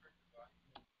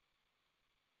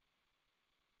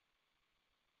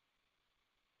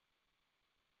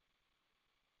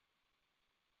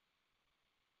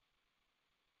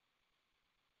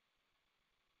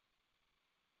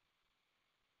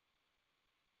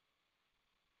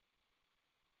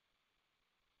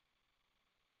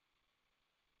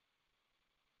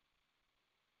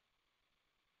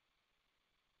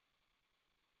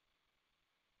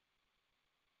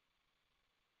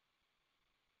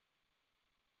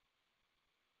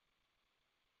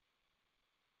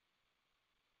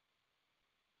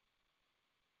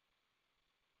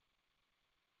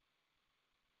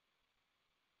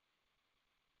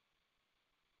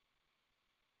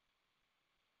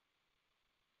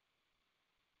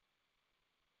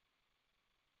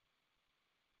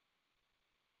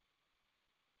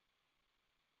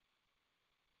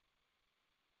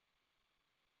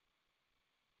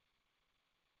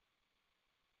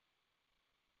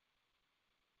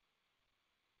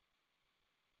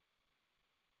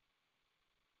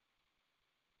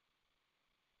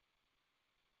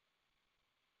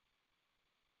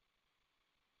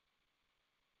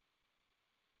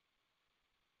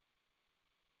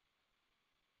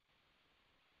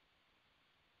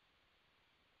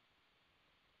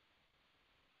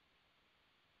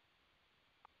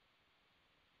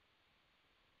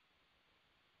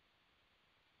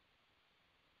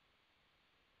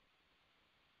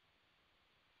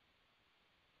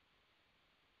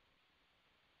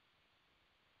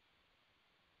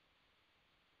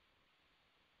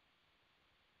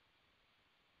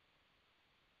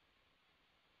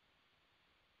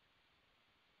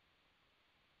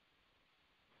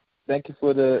 Thank you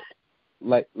for the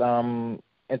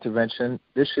intervention.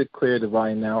 This should clear the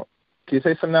volume now. Can you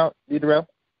say something now, Darrell?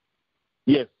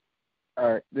 Yes.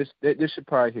 All right. This should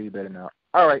probably hear you better now.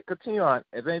 All right. Continue on.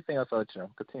 If anything else, I'll let you know.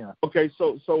 Continue on. Okay.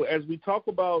 So as we talk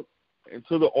about, and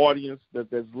to the audience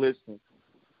that's listening,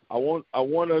 I want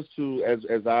us to,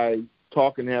 as I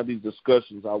talk and have these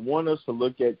discussions, I want us to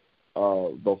look at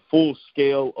the full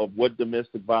scale of what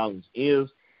domestic violence is,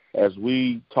 as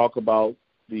we talk about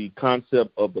the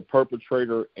concept of the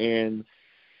perpetrator and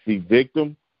the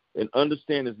victim, and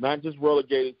understand it's not just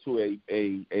relegated to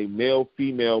a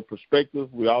male-female perspective.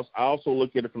 I also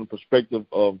look at it from the perspective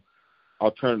of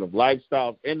alternative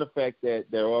lifestyles and the fact that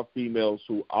there are females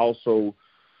who also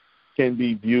can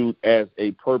be viewed as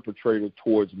a perpetrator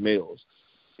towards males.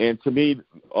 And to me,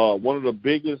 one of the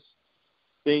biggest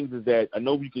things is that I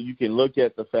know you can look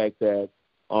at the fact that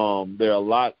there's a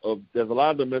lot of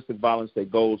domestic violence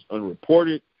that goes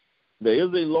unreported. There is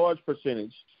a large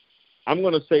percentage, I'm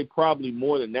going to say probably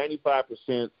more than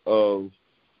 95% of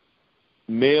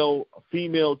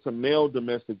female to male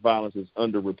domestic violence is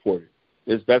underreported.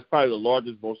 That's probably the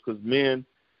largest most, because men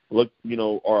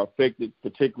are affected,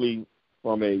 particularly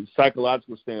from a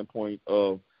psychological standpoint,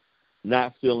 of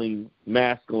not feeling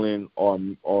masculine or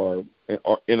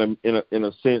in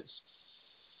a sense,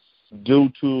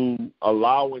 due to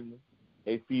allowing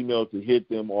a female to hit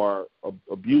them or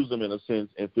abuse them in a sense,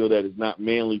 and feel that it's not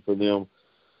manly for them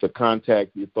to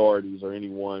contact the authorities or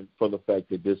anyone for the fact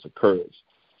that this occurs.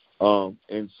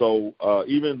 And so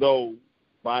even though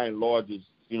by and large, is,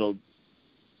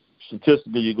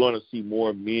 statistically you're going to see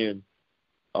more men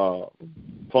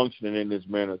functioning in this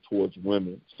manner towards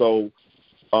women. So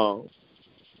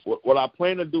what I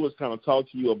plan to do is kind of talk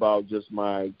to you about just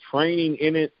my training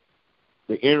in it,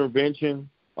 the intervention,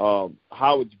 how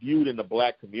it's viewed in the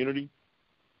black community,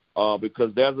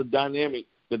 because there's a dynamic.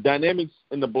 The dynamics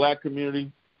in the black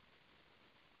community,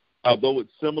 although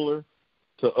it's similar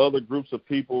to other groups of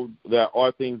people, there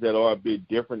are things that are a bit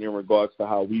different in regards to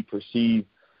how we perceive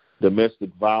domestic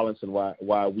violence and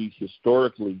why we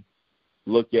historically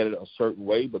look at it a certain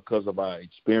way because of our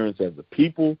experience as a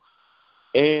people,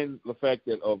 and the fact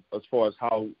that as far as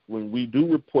how when we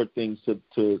do report things to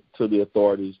the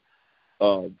authorities,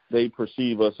 they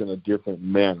perceive us in a different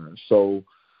manner. So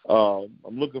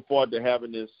I'm looking forward to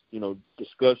having this,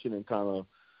 discussion and kind of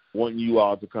wanting you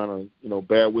all to kind of,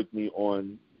 bear with me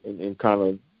on and kind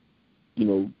of,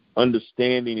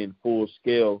 understanding in full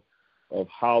scale of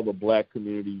how the black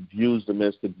community views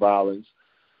domestic violence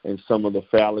and some of the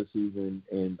fallacies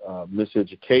and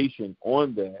miseducation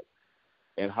on that,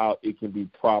 and how it can be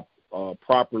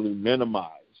properly minimized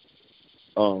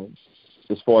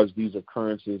as far as these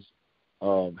occurrences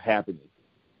happening.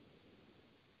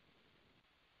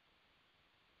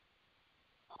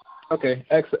 Okay,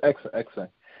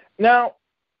 excellent. Now,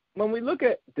 when we look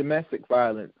at domestic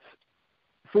violence,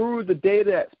 through the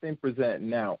data that's been presented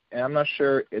now, and I'm not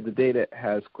sure if the data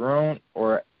has grown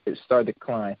or it started to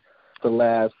decline the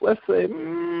last, let's say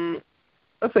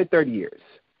 30 years.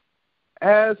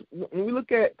 When we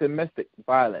look at domestic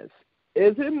violence,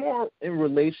 is it more in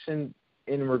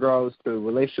regards to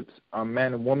relationships on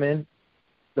man and woman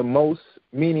the most,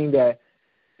 meaning that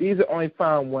these are only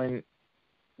found when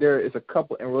there is a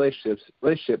couple in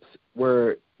relationships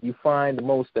where you find the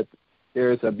most that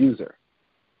there is an abuser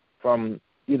from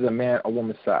either the man or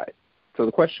woman's side? So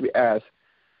the question we ask,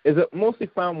 is it mostly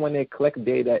found when they collect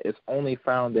data, it's only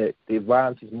found that the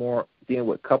violence is more dealing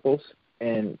with couples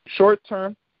in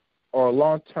short-term or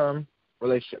long-term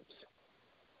relationships?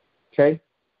 Okay.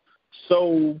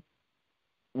 So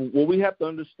what we have to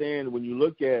understand when you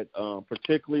look at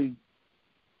particularly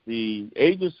the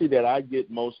agency that I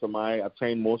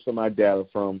obtain most of my data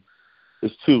from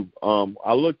is two.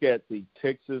 I look at the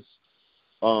Texas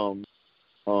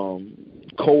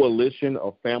Coalition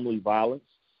of Family Violence.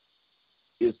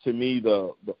 Is to me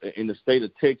in the state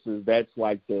of Texas, that's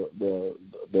like the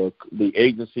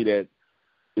agency that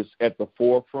is at the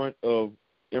forefront of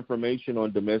information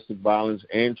on domestic violence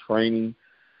and training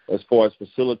as far as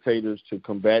facilitators to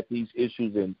combat these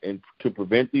issues and to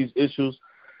prevent these issues.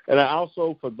 And I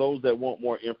also, for those that want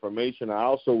more information, I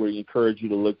also would encourage you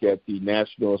to look at the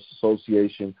National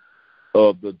Association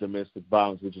of the Domestic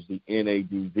Violence, which is the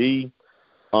NADV.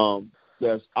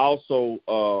 There's also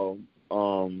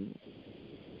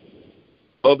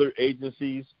other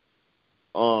agencies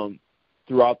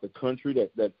throughout the country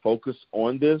that focus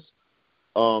on this.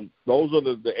 Those are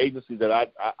the agencies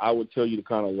that I would tell you to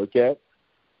kind of look at.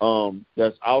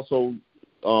 That's also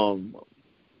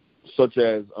such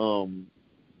as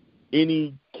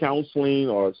any counseling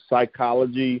or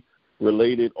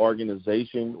psychology-related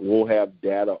organization will have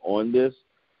data on this,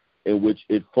 in which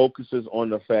it focuses on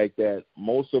the fact that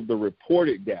most of the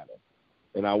reported data,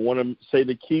 and I want to say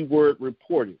the key word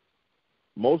reported,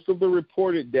 most of the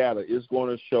reported data is going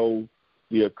to show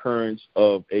the occurrence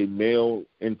of a male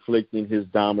inflicting his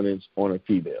dominance on a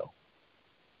female.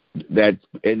 That's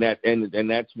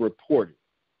reported.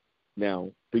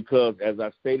 Now, because as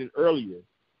I stated earlier,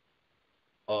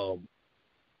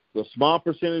 the small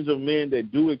percentage of men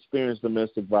that do experience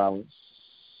domestic violence,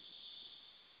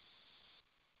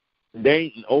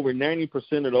 over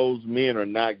 90% of those men are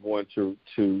not going to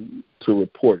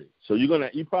report it. So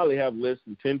you probably have less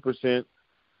than 10%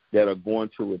 that are going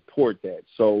to report that.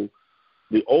 So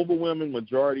the overwhelming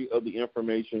majority of the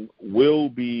information will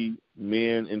be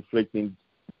men inflicting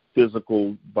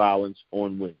physical violence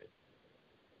on women.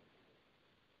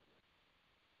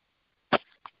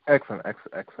 Excellent.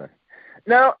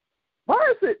 Now, why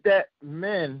is it that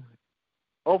men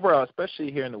overall,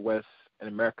 especially here in the West in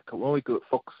America, when we could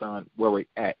focus on where we're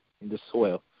at in the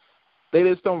soil, they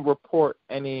just don't report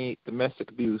any domestic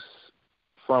abuse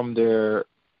from their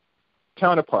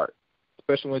counterpart,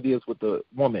 especially when it deals with the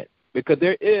woman? Because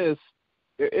there is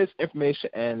information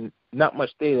and not much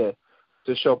data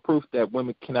to show proof that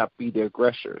women cannot be the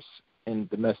aggressors in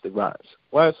domestic violence.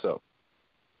 Why so?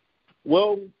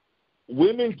 Well,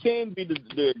 women can be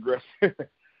the aggressor.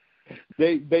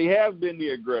 They have been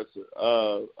the aggressor.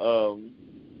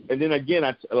 And then again,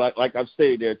 like I've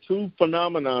stated, there are two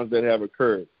phenomena that have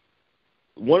occurred.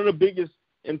 One of the biggest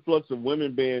influx of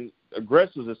women being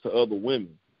aggressors is to other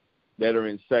women that are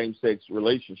in same-sex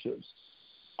relationships.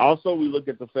 Also, we look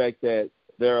at the fact that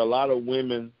there are a lot of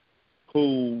women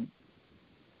who,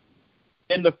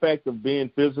 in the fact of being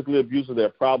physically abusive, they're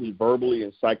probably verbally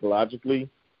and psychologically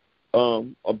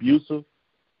abusive.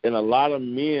 And a lot of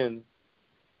men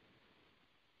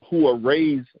who are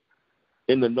raised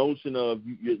in the notion of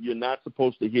you're not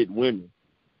supposed to hit women.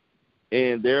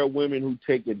 And there are women who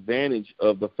take advantage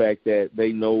of the fact that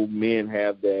they know men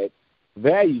have that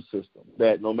value system,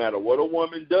 that no matter what a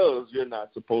woman does, you're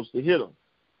not supposed to hit them.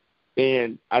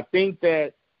 And I think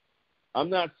that I'm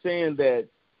not saying that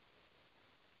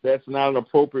that's not an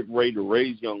appropriate way to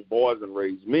raise young boys and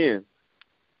raise men.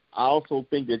 I also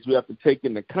think that you have to take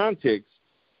into context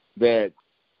that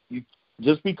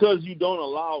just because you don't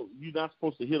allow, you're not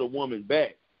supposed to hit a woman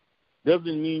back,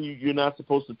 doesn't mean you're not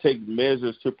supposed to take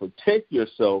measures to protect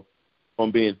yourself from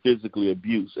being physically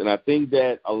abused. And I think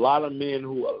that a lot of men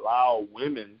who allow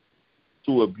women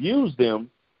to abuse them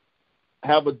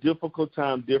have a difficult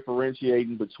time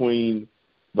differentiating between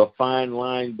the fine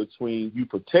line between you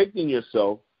protecting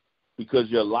yourself because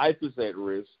your life is at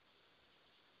risk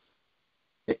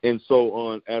and so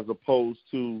on, as opposed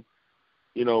to,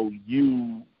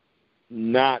 you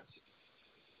not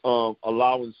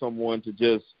allowing someone to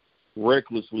just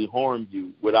recklessly harm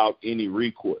you without any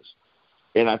recourse.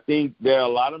 And I think there are a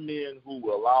lot of men who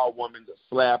will allow women to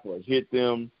slap or hit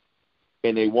them,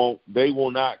 and they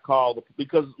will not call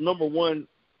because number one,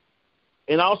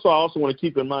 and also I also want to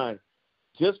keep in mind,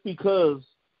 just because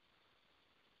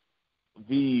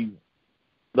the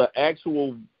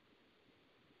actual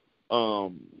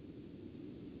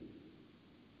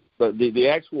the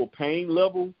actual pain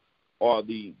level or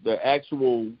the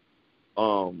actual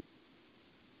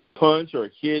punch or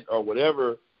hit or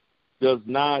whatever does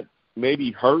not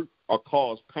maybe hurt or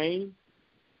cause pain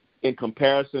in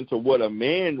comparison to what a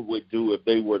man would do if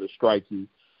they were to strike you,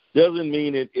 doesn't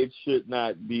mean it should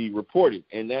not be reported.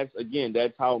 And that's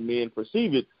how men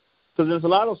perceive it. Because there's a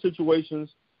lot of situations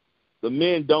the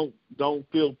men don't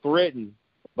feel threatened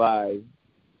by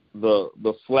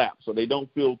the slap. So they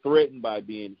don't feel threatened by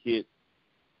being hit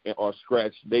or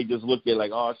scratched. They just look at it like,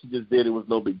 oh, she just did it. It was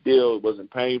no big deal. It wasn't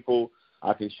painful.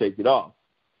 I can shake it off.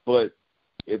 But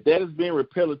if that is being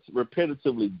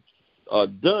repetitively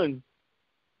done,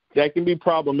 that can be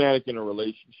problematic in a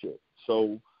relationship.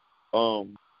 So I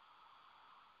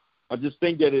just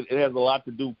think that it has a lot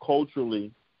to do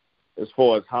culturally as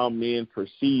far as how men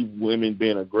perceive women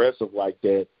being aggressive like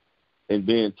that and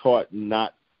being taught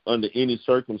not under any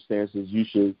circumstances you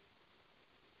should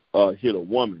hit a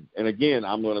woman. And again,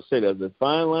 I'm going to say there's a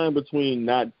fine line between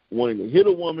not wanting to hit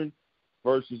a woman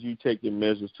versus you taking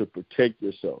measures to protect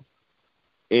yourself.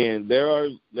 And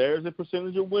there's a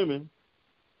percentage of women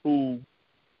who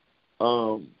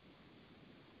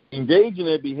engage in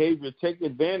that behavior, take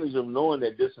advantage of knowing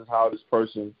that this is how this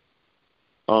person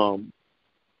kind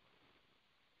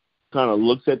of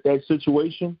looks at that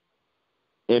situation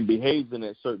and behaves in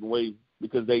that certain way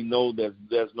because they know that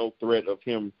there's no threat of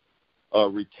him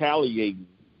retaliating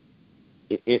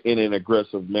in an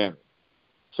aggressive manner.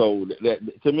 So that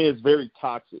to me, it's very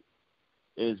toxic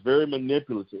and it's very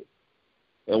manipulative.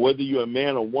 And whether you're a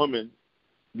man or woman,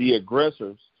 the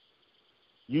aggressors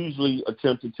usually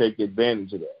attempt to take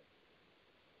advantage of that.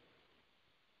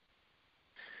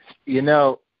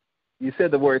 You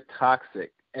said the word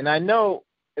toxic, and I know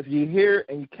if you hear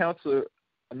and you counsel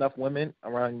enough women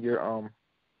around your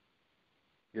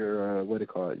what do you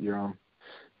call it, your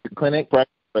clinic, or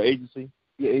agency,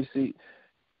 your agency,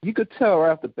 you could tell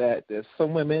right off the bat that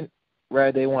some women,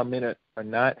 whether they want men or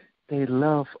not, they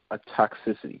love a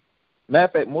toxicity. Matter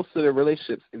of fact, most of the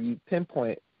relationships, if you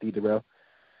pinpoint D. Darrell,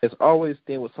 it's always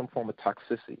dealing with some form of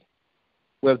toxicity.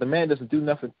 Where if the man doesn't do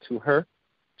nothing to her,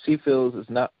 she feels it's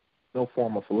not no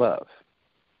form of love.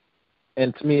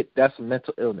 And to me, that's a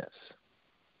mental illness.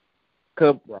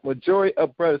 Because majority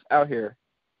of brothers out here,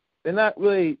 they're not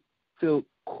really feel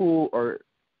cool or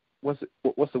what's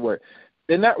the word?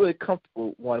 They're not really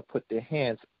comfortable wanting to put their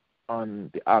hands on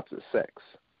the opposite sex.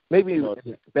 Maybe in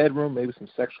the bedroom, maybe some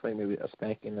sexual, maybe a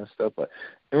spanking and stuff. But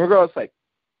in regards to like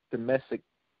domestic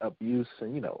abuse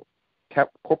and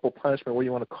corporal punishment, what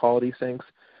you want to call these things,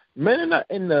 men are not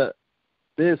in the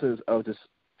business of just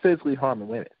physically harming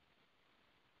women.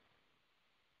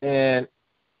 And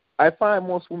I find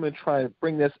most women try to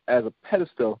bring this as a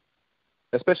pedestal,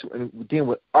 especially when dealing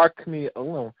with our community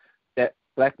alone, that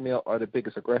black male are the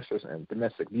biggest aggressors in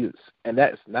domestic abuse. And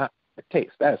that is not the case.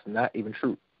 That is not even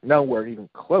true. Nowhere even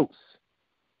close.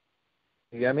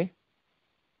 You get me?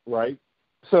 Right.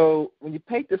 So when you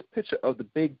paint this picture of the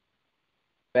big,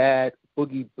 bad,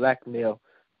 boogie black male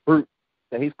brute,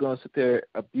 that he's going to sit there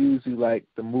abuse you like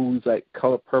the movies like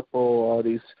Color Purple, all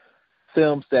these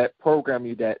films that program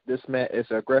you that this man is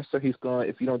an aggressor. He's going,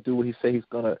 if you don't do what he say, he's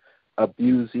going to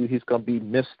abuse you. He's going to be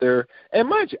Mr. And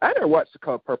mind you, I never watched The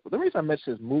Color Purple. The reason I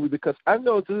mention this movie because I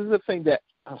know this is a thing that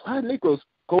a lot of Negroes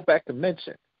go back to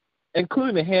mention,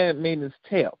 including The Handmaid's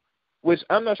Tale, which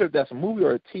I'm not sure if that's a movie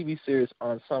or a TV series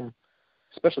on some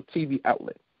special TV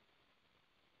outlet.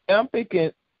 And I'm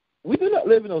thinking, we do not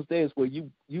live in those days where you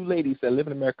ladies that live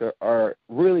in America are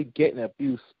really getting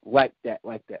abuse like that.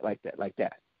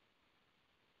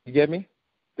 You get me?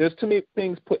 There's too many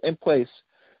things put in place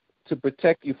to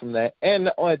protect you from that. And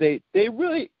not only they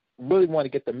really, really want to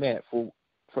get the man for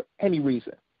any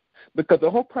reason. Because the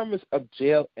whole premise of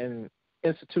jail and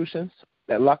institutions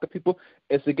that lock up people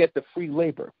is to get the free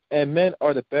labor. And men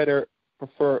are the better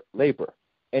preferred labor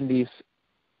in these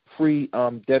free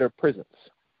debtor prisons.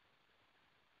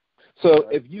 So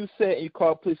if you say you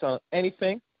call police on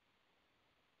anything,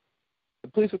 the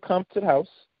police will come to the house,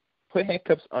 put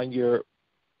handcuffs on your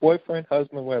boyfriend,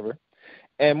 husband, whatever,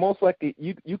 and most likely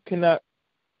you cannot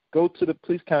go to the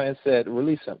police counter and say,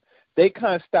 release him. They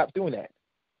kind of stopped doing that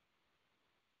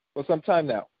for some time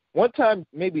now. One time,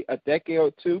 maybe a decade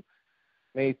or two,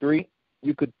 maybe 3,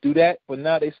 you could do that, but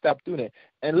now they stopped doing it.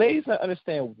 And ladies don't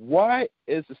understand why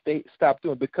is the state stopped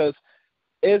doing it, because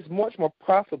it's much more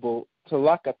profitable to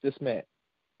lock up this man.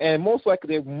 And most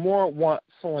likely they more want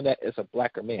someone that is a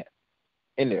blacker man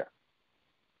in there.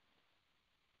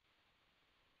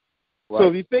 Right. So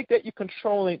if you think that you're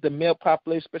controlling the male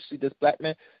population, especially this black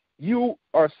man, you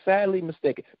are sadly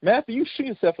mistaken. Matthew, you shoot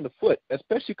yourself in the foot,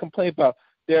 especially complain about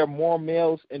there are more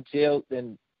males in jail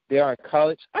than there are in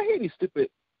college. I hear these stupid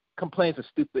complaints and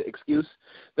stupid excuse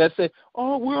that say,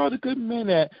 oh, where are the good men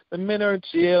at? The men are in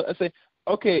jail. I say,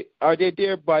 okay, are they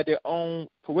there by their own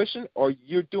fruition, or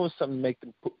you're doing something to make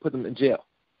them put them in jail?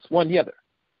 It's one or the other.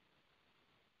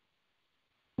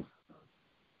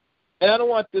 And I don't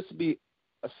want this to be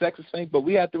a sexist thing, but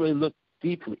we have to really look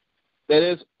deeply. That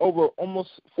is over almost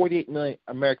 48 million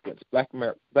Americans, black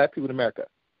people in America.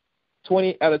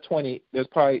 20 out of 20, there's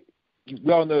probably,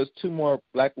 we all know there's 2 more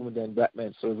black women than black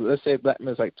men. So let's say black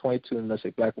men is like 22, and let's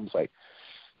say black women's like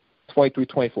 23,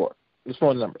 24. Let's throw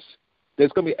in the numbers.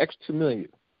 There's going to be extra 2 million.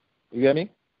 You get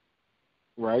me?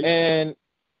 Right. And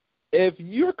if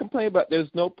you're complaining about there's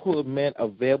no pool of men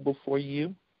available for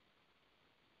you,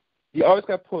 you always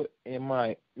got to put in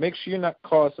mind, make sure you're not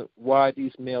causing why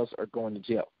these males are going to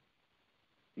jail.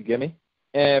 You get me?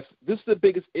 And if this is the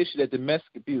biggest issue, that domestic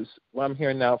abuse, what I'm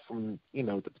hearing now from,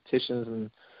 the petitions and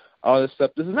all this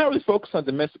stuff, this is not really focused on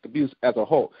domestic abuse as a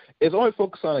whole. It's only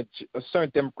focused on a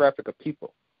certain demographic of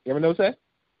people. You ever notice that?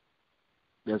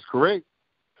 That's correct.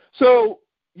 So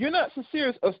you're not so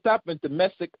serious of stopping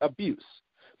domestic abuse,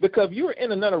 because if you're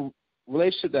in another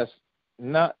relationship that's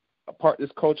not a part of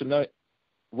this culture, not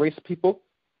race of people,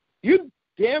 you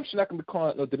damn sure not going to be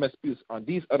calling no domestic abuse on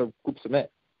these other groups of men.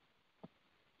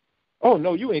 Oh,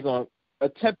 no, you ain't going to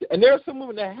attempt it. And there are some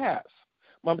women that have.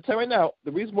 But I'm going to tell you right now,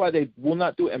 the reason why they will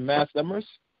not do it in mass numbers,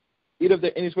 either if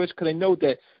they're in this race, because they know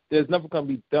that there's nothing going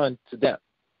to be done to them.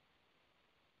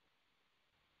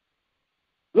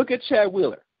 Look at Chad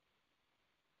Wheeler.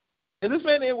 If this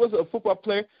man was a football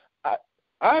player,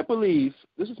 I believe,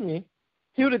 this is me,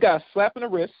 he would have got a slap in the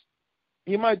wrist.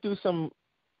 He might do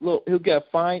he'll get a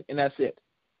fine, and that's it.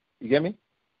 You get me?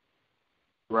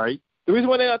 Right. The reason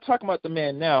why they're not talking about the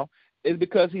man now is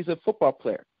because he's a football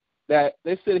player. That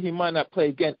they said he might not play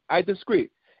again. I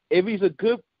disagree. If he's a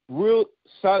good, real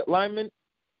solid lineman,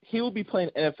 he will be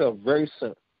playing NFL very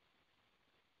soon.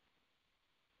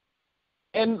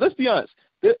 And let's be honest,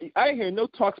 I hear no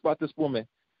talks about this woman,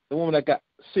 the woman that got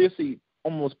seriously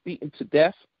almost beaten to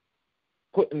death,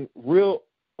 putting real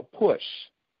a push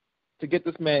to get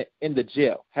this man into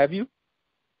jail. Have you?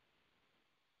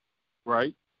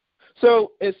 Right.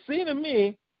 So it seems to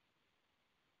me,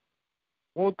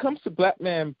 when it comes to black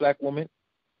man, black woman,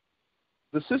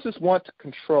 the sisters want to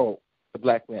control the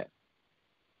black man.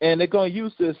 And they're going to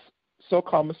use this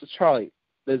so-called Mr. Charlie,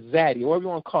 the zaddy, whatever you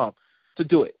want to call him, to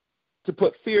do it, to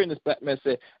put fear in this black man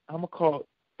and say, I'm going to call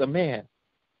the man.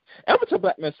 And I'm going to tell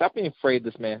black men, stop being afraid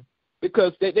of this man,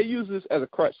 because they use this as a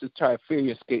crutch to try to fear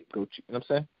you and scapegoat you. You know what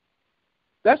I'm saying?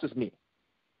 That's just me.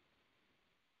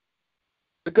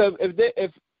 Because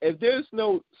if there's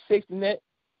no safety net,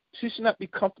 she should not be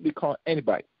comfortably calling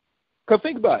anybody. Because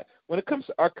think about it. When it comes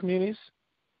to our communities,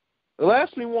 the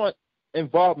last thing we want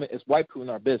involvement is white people in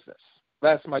our business.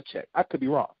 Last time I checked. I could be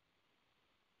wrong.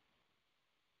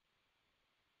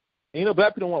 And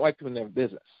black people don't want white people in their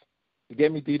business. You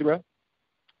get me, Deidre?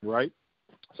 Right.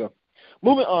 So,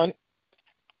 moving on.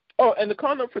 Oh, and the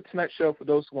call number for tonight's show, for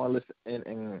those who want to listen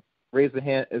and raise their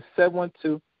hand, is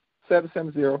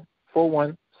 712-770-4160.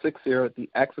 The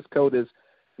access code is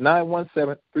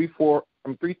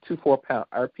 917-324-pound.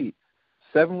 I repeat,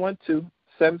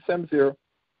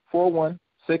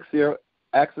 712-770-4160.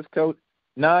 Access code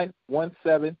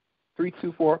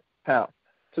 917-324-pound.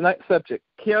 Tonight's subject,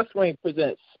 Chaos Reign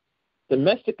presents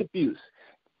Domestic Abuse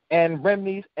and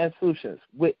Remedies and Solutions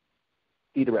with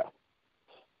Deidre.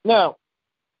 Now,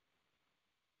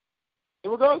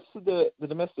 in regards to the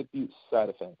domestic abuse side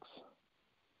of things,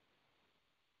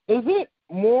 is it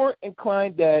more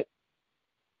inclined that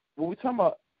when we talk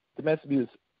about domestic abuse,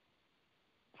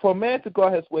 for a man to go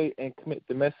out his way and commit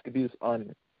domestic abuse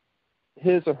on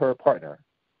his or her partner,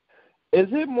 is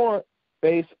it more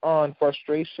based on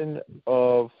frustration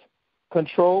of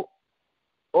control,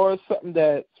 or something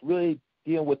that's really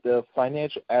dealing with the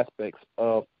financial aspects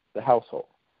of the household?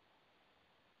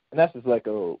 And that's just like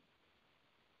a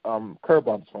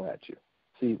curveball thrown at you.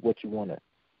 See what you want to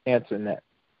answer in that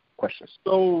question.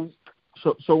 So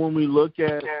when we look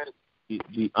at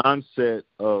the onset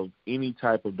of any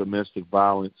type of domestic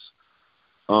violence,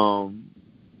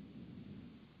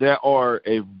 there are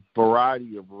a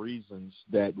variety of reasons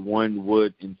that one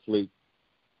would inflict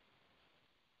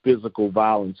physical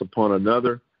violence upon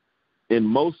another. In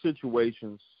most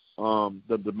situations,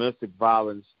 the domestic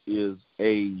violence is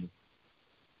a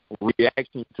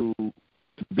reaction to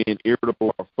being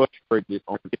irritable or frustrated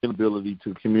on the inability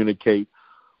to communicate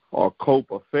or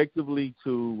cope effectively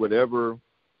to whatever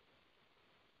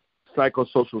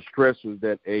psychosocial stressors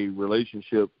that a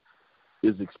relationship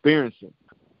is experiencing.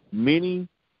 Many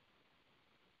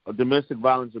domestic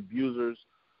violence abusers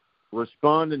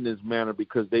respond in this manner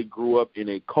because they grew up in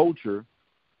a culture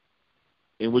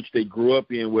in which they grew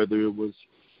up in, whether it was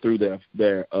through their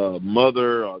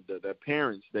mother or their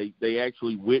parents. They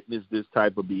actually witnessed this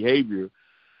type of behavior,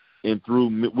 and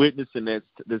through witnessing this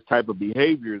type of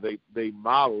behavior, they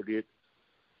modeled it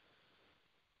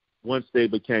once they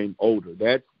became older.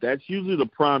 That's usually the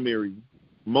primary.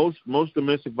 Most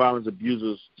domestic violence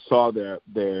abusers saw their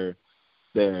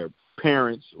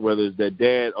parents, whether it's their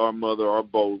dad or mother or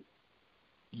both,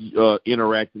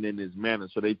 interacting in this manner.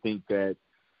 So they think that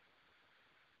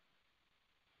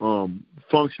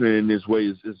functioning in this way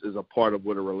is a part of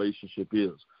what a relationship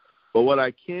is. But what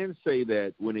I can say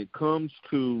that when it comes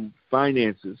to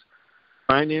finances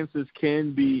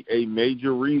can be a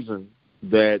major reason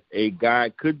that a guy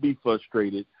could be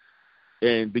frustrated,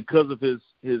 and because of his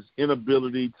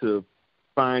inability to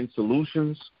find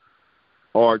solutions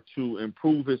or to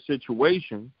improve his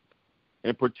situation,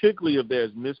 and particularly if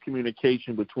there's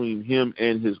miscommunication between him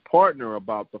and his partner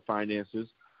about the finances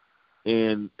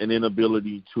and an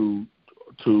inability to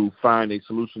find a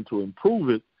solution to improve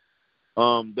it,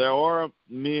 there are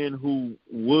men who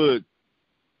would,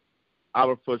 out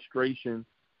of frustration,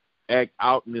 act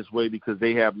out in this way because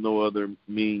they have no other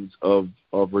means of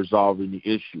resolving the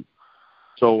issue.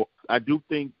 So I do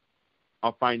think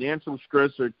a financial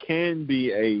stressor can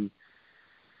be a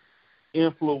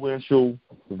influential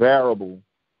variable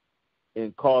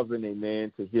in causing a man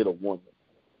to hit a woman,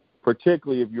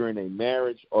 particularly if you're in a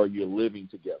marriage or you're living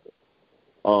together.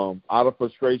 Out of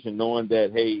frustration, knowing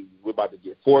that, hey, we're about to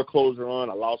get foreclosure on,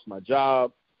 I lost my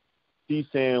job. He's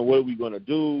saying, what are we going to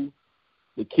do?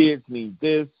 The kids need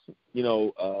this. We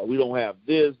don't have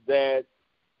this, that.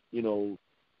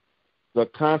 The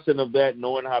concept of that,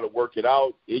 knowing how to work it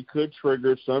out, it could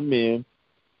trigger some men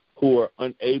who are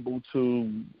unable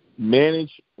to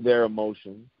manage their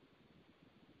emotions.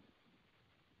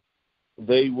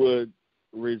 They would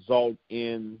result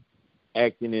in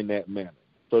acting in that manner.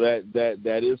 So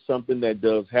that is something that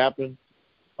does happen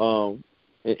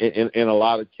in a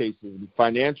lot of cases.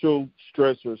 Financial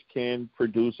stressors can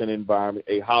produce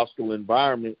a hostile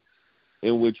environment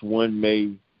in which one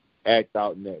may act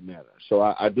out in that manner. So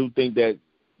I do think that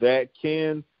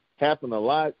can happen a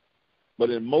lot, but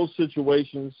in most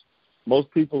situations, most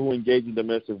people who engage in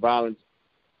domestic violence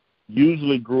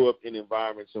usually grew up in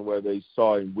environments in where they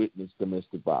saw and witnessed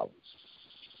domestic violence.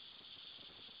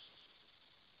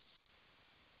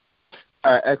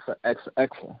 All right,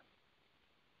 excellent.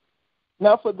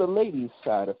 Now for the ladies'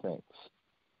 side of things,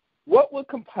 what would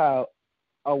compel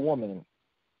a woman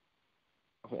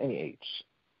of any age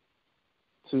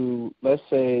to, let's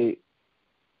say,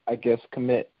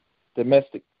 commit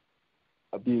domestic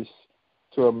abuse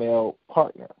to a male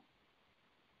partner?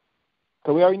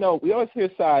 Because we always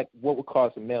hear side what would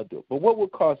cause a male to do it, but what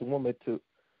would cause a woman to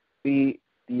be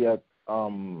the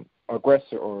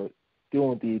aggressor or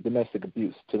doing the domestic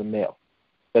abuse to the male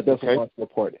that doesn't want to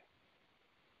report it?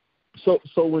 So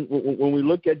when we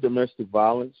look at domestic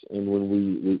violence and when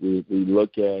we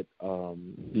look at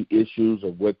the issues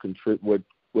of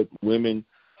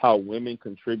how women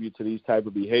contribute to these type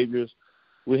of behaviors,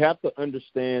 we have to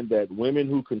understand that women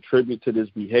who contribute to these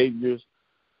behaviors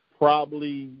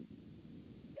probably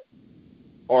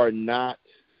are not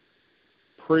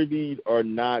privy or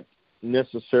not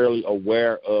necessarily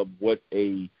aware of what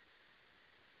the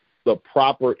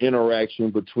proper interaction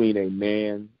between a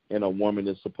man and a woman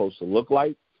is supposed to look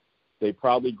like. They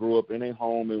probably grew up in a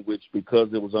home in which, because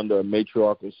it was under a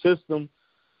matriarchal system,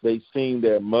 they've seen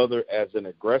their mother as an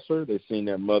aggressor. They've seen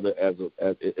their mother as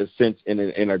a sense in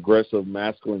an aggressive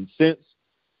masculine sense,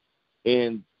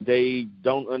 and they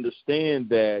don't understand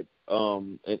that,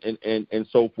 and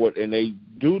so forth. And they,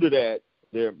 due to that,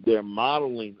 they're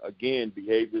modeling again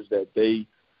behaviors that they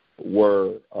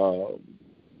were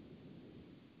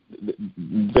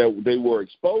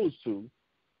exposed to,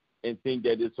 and think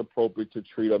that it's appropriate to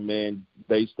treat a man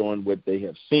based on what they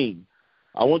have seen.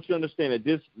 I want you to understand that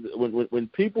this, when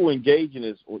people engage in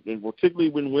this, and particularly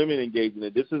when women engage in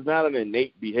it, this is not an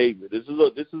innate behavior. This is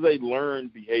a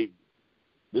learned behavior.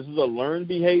 This is a learned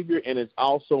behavior, and it's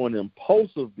also an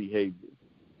impulsive behavior.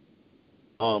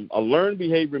 A learned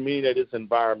behavior meaning that it's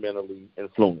environmentally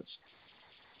influenced.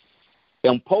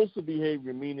 Impulsive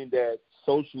behavior meaning that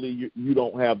socially you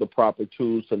don't have the proper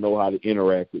tools to know how to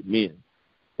interact with men.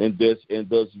 And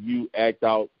thus you act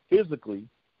out physically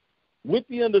with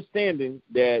the understanding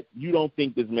that you don't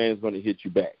think this man is going to hit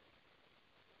you back.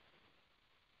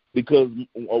 Because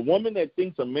a woman that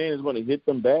thinks a man is going to hit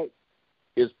them back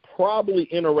is probably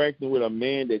interacting with a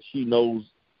man that she knows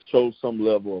shows some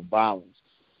level of violence,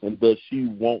 and thus she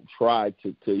won't try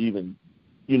to even,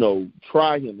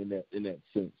 try him in that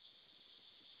sense.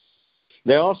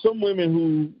 There are some women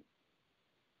who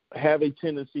have a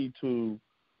tendency to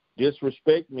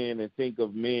disrespect men and think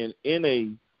of men in a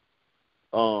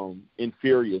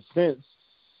inferior sense,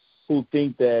 who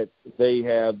think that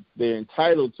they're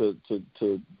entitled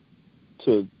to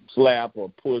slap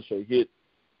or push or hit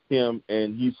him,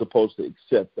 and he's supposed to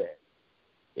accept that.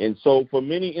 And so for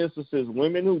many instances,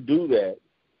 women who do that,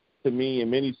 to me, in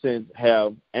many sense,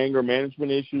 have anger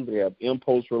management issues, they have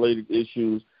impulse-related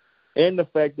issues, and the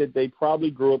fact that they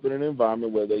probably grew up in an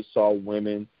environment where they saw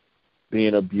women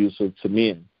being abusive to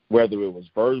men, whether it was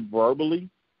verbally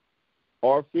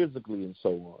or physically and so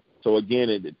on. So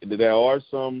again, there are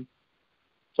some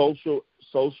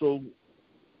social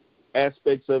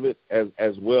aspects of it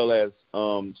as well as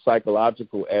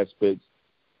psychological aspects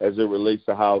as it relates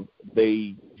to how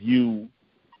they view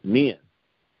men.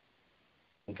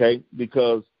 Okay?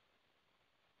 Because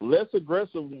less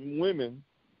aggressive women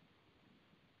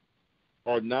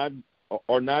are not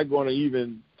going to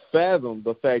even fathom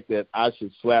the fact that I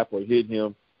should slap or hit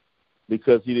him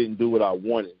because he didn't do what I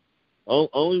wanted.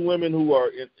 Only women who are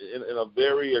in a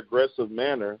very aggressive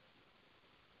manner,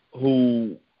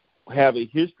 who have a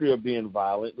history of being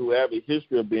violent, who have a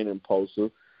history of being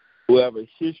impulsive, who have a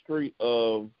history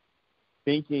of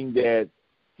thinking that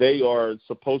they are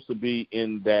supposed to be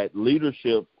in that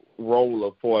leadership role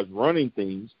as far as running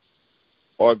things,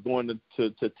 are going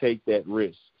to take that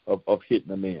risk of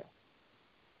hitting a man.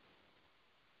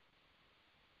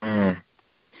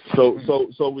 So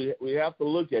we have to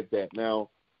look at that. Now,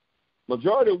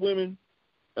 majority of women,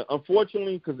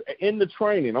 unfortunately, because in the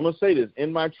training, I'm going to say this,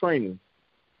 in my training,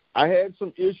 I had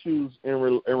some issues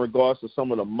in regards to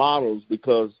some of the models,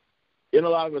 because in a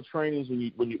lot of the trainings,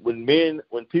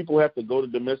 when people have to go to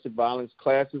domestic violence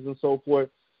classes and so forth,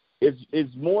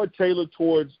 it's more tailored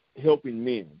towards helping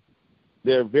men.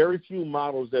 There are very few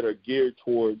models that are geared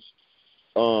towards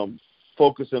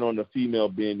focusing on the female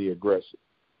being the aggressor.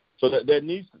 So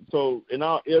in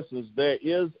our essence, there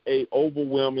is a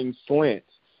overwhelming slant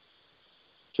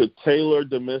to tailor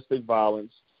domestic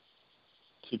violence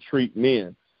to treat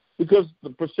men, because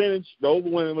the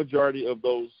overwhelming majority of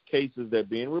those cases that are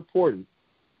being reported,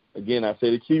 again, I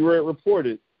say the key word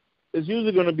reported, is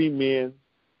usually going to be men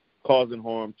causing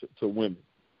harm to women.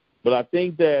 But I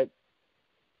think that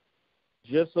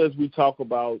just as we talk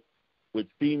about with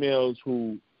females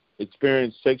who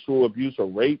experience sexual abuse or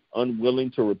rape, unwilling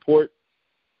to report,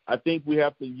 I think we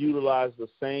have to utilize the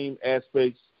same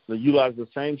aspects, utilize the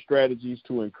same strategies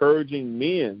to encouraging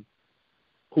men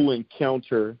who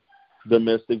encounter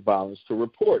domestic violence to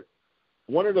report.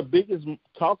 One of the biggest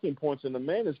talking points in the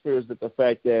manosphere is that the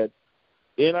fact that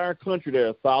in our country there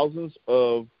are thousands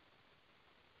of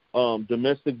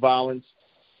domestic violence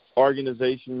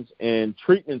organizations and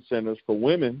treatment centers for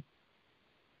women,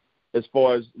 as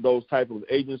far as those type of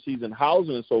agencies and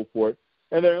housing and so forth,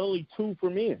 and there are only 2 for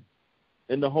men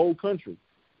in the whole country.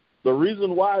 The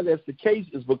reason why that's the case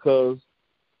is because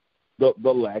the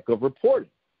lack of reporting.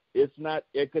 It's not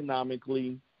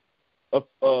economically,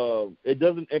 it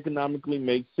doesn't economically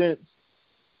make sense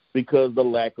because the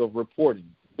lack of reporting.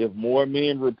 If more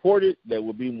men reported, there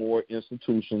will be more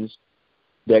institutions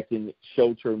that can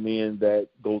shelter men that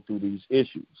go through these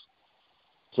issues.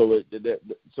 So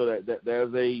that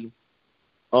there's a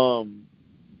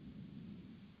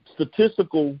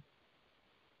statistical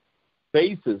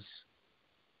basis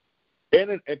and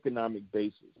an economic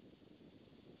basis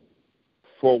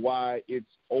for why it's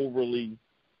overly,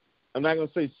 I'm not going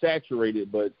to say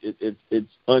saturated, but it's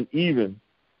uneven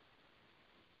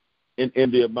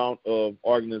in the amount of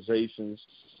organizations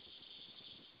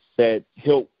that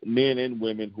help men and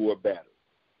women who are battered.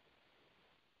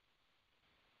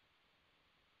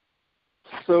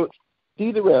 So,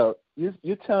 D. Darrell,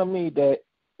 you tell me that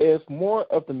if more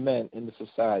of the men in the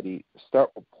society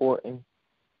start reporting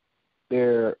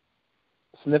their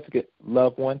significant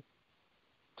loved one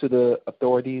to the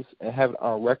authorities and have it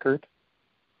on record,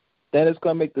 then it's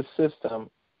going to make the system,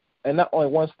 and not only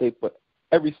one state, but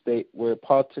every state where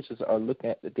politicians are looking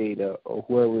at the data or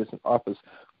whoever is in office,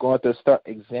 going to start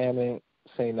examining,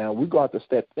 saying, now we're going to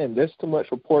step in. There's too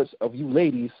much reports of you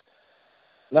ladies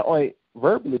not only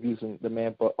verbally abusing the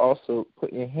man, but also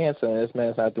putting your hands on this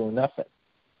man's not doing nothing.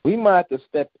 We might have to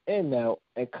step in now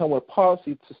and come with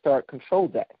policy to start control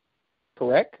that.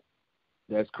 Correct?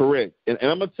 That's correct. And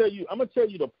I'm gonna tell you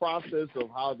the process of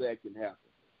how that can happen.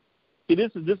 See,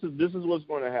 this is what's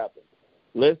going to happen.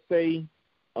 Let's say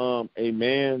a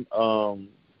man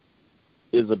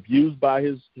is abused by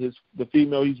the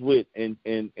female he's with, and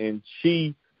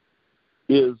she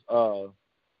is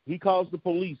he calls the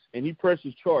police and he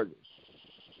presses charges.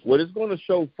 What it's going to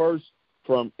show first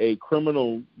from a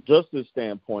criminal justice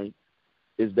standpoint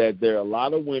is that there are a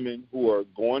lot of women who are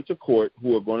going to court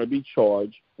who are going to be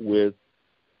charged with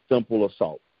simple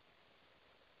assault.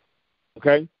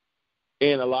 Okay?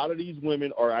 And a lot of these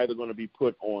women are either going to be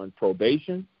put on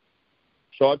probation,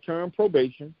 short-term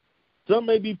probation. Some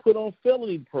may be put on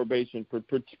felony probation,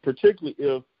 particularly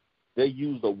if they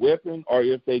used a weapon or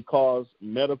if they caused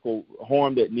medical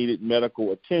harm that needed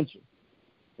medical attention.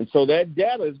 And so that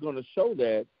data is going to show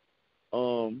that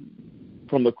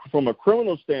from a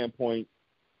criminal standpoint,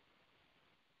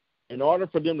 in order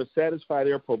for them to satisfy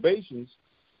their probations,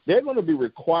 they're going to be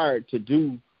required to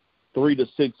do 3 to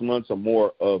 6 months or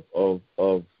more of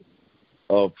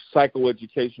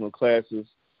psychoeducational classes,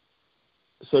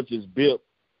 such as BIP,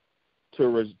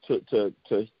 to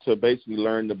basically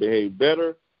learn to behave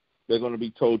better. They're going to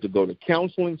be told to go to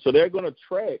counseling. So they're going to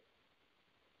track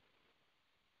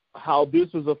how this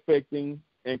is affecting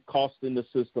and costing the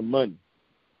system money.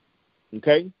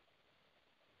 Okay?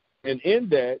 And in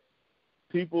that,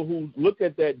 people who look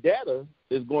at that data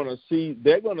they're going to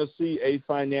see a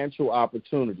financial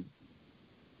opportunity.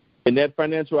 And that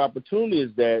financial opportunity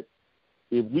is that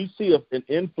if we see an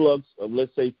influx of,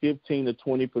 let's say, 15 to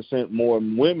 20% more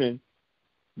women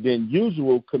than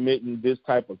usual committing this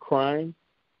type of crime,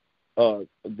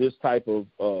 this type of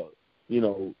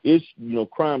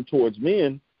crime towards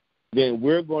men, then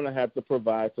we're going to have to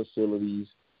provide facilities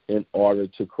in order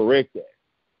to correct that.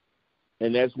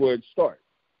 And that's where it starts.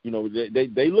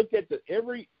 They look at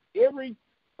every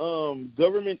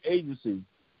government agency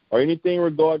or anything in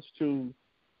regards to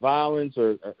violence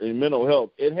or mental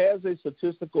health. It has a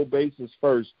statistical basis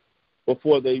first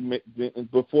before they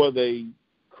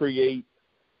create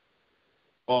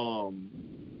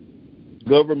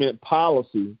government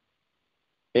policy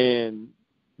and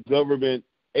government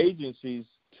agencies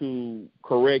to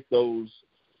correct those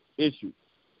issues.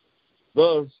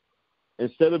 Thus,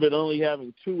 instead of it only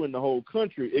having 2 in the whole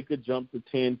country, it could jump to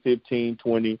 10, 15,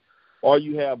 20, or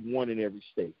you have 1 in every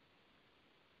state.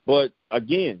 But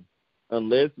again,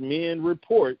 unless men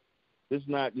report, it's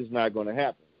not going to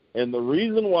happen. And the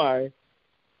reason why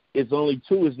it's only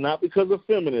 2 is not because of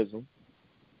feminism.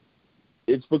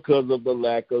 It's because of the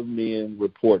lack of men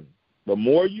reporting. The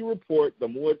more you report, the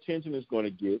more attention it's going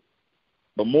to get,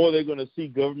 the more they're going to see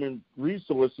government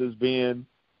resources being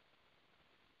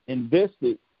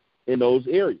invested in those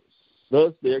areas.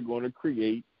 Thus, they're going to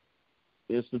create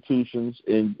institutions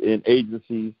and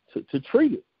agencies to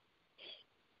treat it.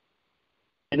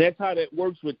 And that's how that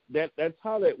works with that's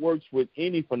how that works with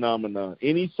any phenomenon.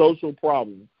 Any social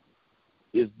problem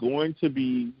is going to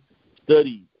be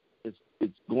studied. They're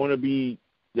going to be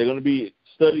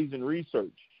studies and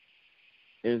research.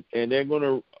 And they're going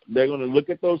to look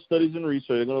at those studies and research.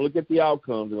 They're going to look at the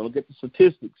outcomes. They're going to look at the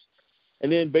statistics.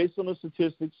 And then based on the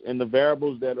statistics and the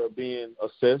variables that are being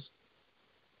assessed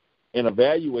and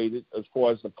evaluated as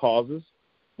far as the causes,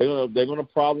 They're gonna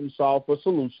problem solve for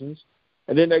solutions,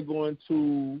 and then they're going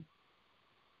to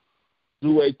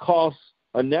do a cost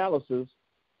analysis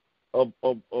of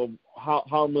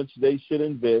how much they should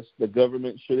invest, the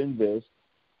government should invest,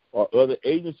 or other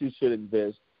agencies should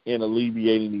invest in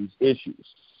alleviating these issues.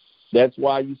 That's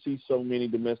why you see so many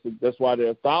domestic. That's why there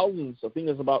are thousands. I think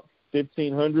there's about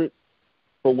 1,500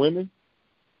 for women,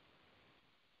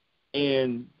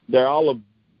 and they're all of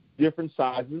different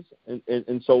sizes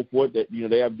and so forth. That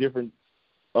they have different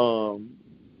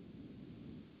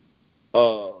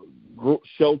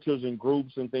shelters and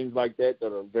groups and things like that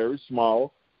are very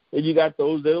small, and you got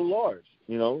those that are large.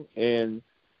 And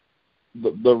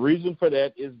the reason for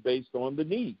that is based on the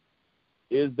need.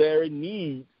 Is there a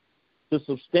need to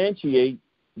substantiate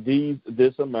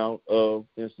this amount of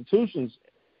institutions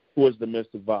towards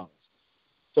domestic violence?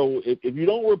 So if you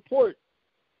don't report,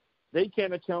 they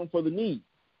can't account for the need.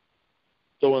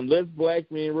 So unless black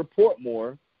men report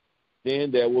more,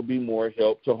 then there will be more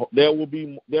help. There will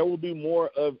be more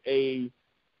of a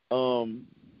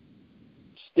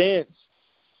stance.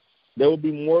 There will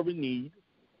be more of a need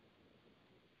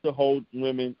to hold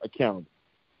women accountable.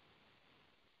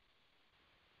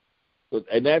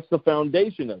 And that's the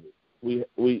foundation of it.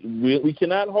 We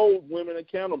cannot hold women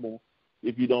accountable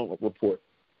if you don't report.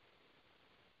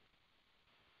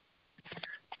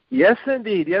 Yes,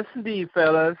 indeed,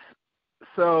 fellas.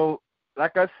 So,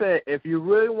 like I said, if you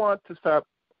really want to start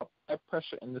that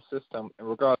pressure in the system in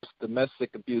regards to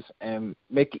domestic abuse and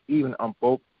make it even on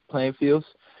both playing fields,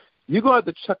 you're going to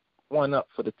have to chuck one up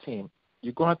for the team.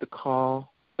 You're going to have to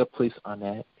call the police on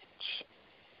that bitch.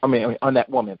 On that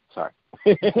woman. Sorry.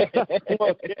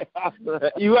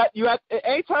 you at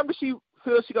anytime that she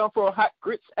feels she's gonna throw hot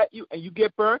grits at you and you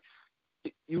get burned,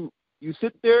 you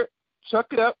sit there, chuck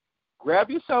it up, grab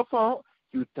your cell phone,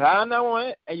 you dial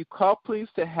 911, and you call police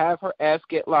to have her ass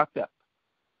get locked up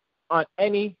on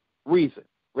any reason.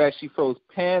 Whether she throws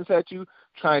pans at you,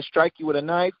 try and strike you with a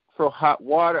knife, throw hot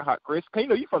water, hot grits. Cause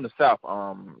you're from the South,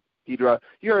 Pedro.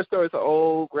 You heard stories of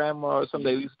old grandma or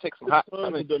something. They used to take some hot.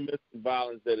 Domestic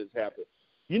violence that has happened.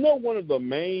 One of the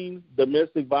main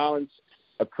domestic violence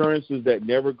occurrences that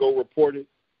never go reported,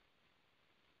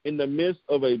 in the midst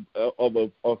of a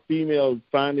female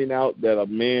finding out that a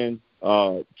man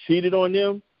cheated on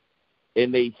them,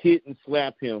 and they hit and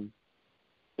slap him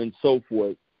and so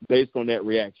forth based on that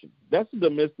reaction. That's a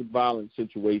domestic violence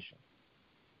situation.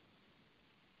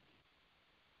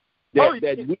 That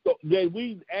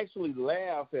we actually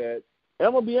laugh at. And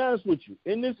I'm gonna be honest with you.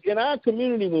 In our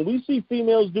community, when we see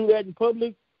females do that in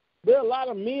public, there are a lot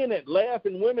of men that laugh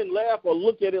and women laugh or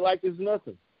look at it like it's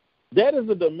nothing. That is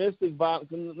a domestic violence.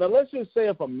 Now let's just say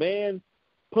if a man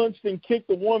punched and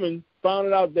kicked a woman,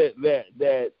 found out that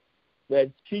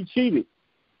she cheated,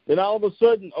 then all of a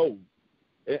sudden,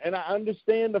 and I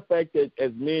understand the fact that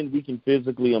as men we can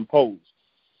physically impose,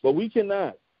 but we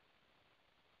cannot.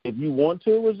 If you want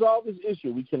to resolve this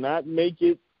issue, we cannot make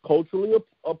it culturally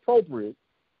appropriate.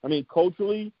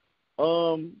 Culturally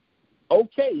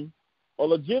okay or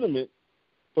legitimate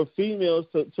for females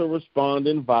to respond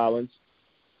in violence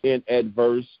in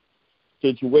adverse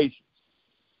situations.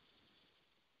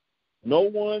 No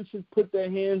one should put their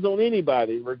hands on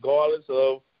anybody regardless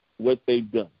of what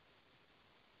they've done.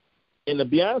 And to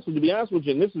be honest with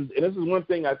you, and this is one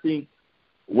thing I think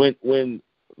when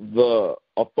the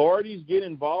authorities get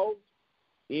involved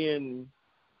in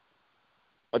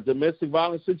a domestic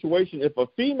violence situation, if a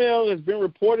female has been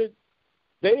reported,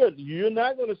 you're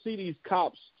not going to see these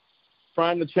cops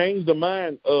trying to change the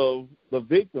mind of the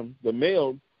victim, the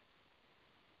male.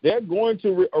 They're going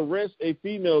to arrest a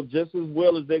female just as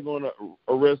well as they're going to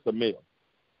arrest a male.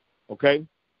 Okay?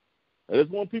 I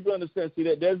just want people to understand. See,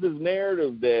 that there's this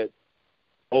narrative that,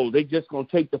 they just going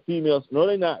to take the females. No,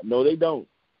 they're not. No, they don't.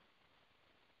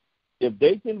 If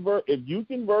you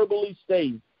can verbally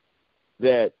state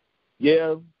that,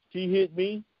 yeah, she hit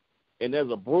me, and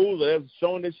there's a bruise that's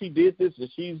showing that she did this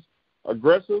and she's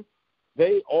aggressive,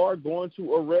 they are going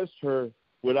to arrest her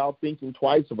without thinking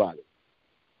twice about it.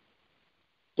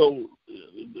 So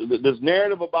this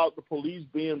narrative about the police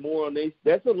being more on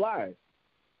that's a lie.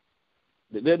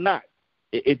 They're not.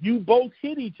 If you both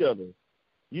hit each other,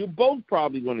 you're both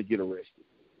probably going to get arrested.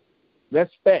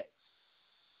 That's facts.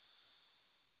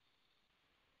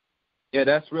 Yeah,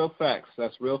 that's real facts.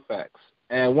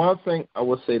 And one thing I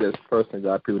will say this personally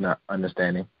that people not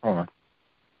understanding,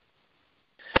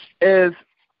 is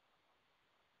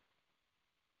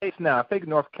now, I think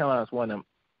North Carolina is one of them.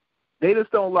 They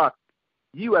just don't lock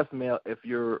you as a male if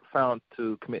you're found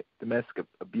to commit domestic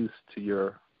abuse to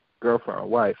your girlfriend or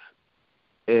wife.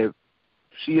 If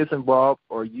she is involved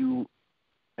or you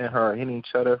and her are hitting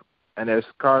each other and there's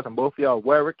scars on both of y'all,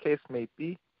 whatever case may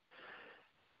be,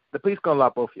 the police going to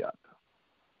lock both of y'all up.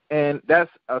 And that's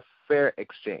a fair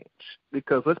exchange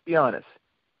because let's be honest,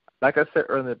 like I said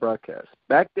earlier in the broadcast,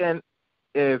 back then,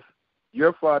 if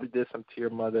your father did something to your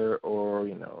mother or,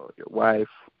 your wife,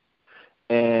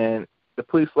 and the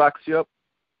police locks you up,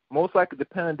 most likely,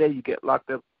 depending on the day you get locked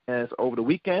up and it's over the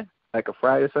weekend, like a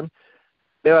Friday or something,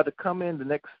 they'll have to come in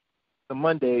the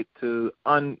Monday to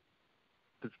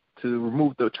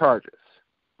remove the charges.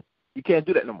 You can't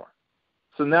do that no more.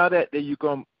 So now that you're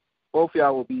going, both of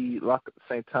y'all will be locked at the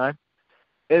same time,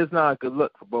 it is not a good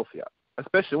look for both of y'all,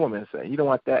 especially women. You don't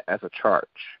want that as a charge,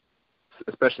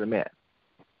 especially a man.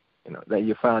 That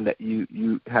you found that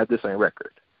you had this on your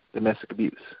record, domestic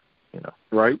abuse.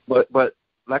 Right. But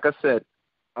like I said,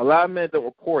 a lot of men don't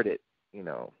report it,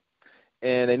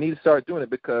 and they need to start doing it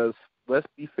because let's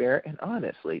be fair and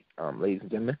honestly, ladies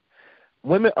and gentlemen,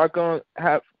 women are going to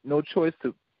have no choice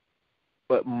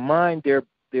but mind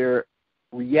their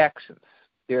reactions,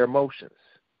 their emotions.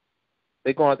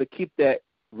 They're going to keep that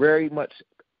very much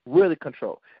really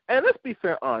controlled. And let's be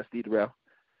fair and honest, Darrell.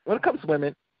 When it comes to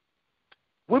women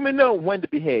know when to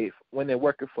behave when they're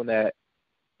working for that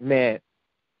man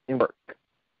in work.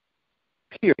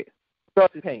 Period.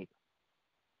 Starts to pain.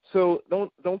 So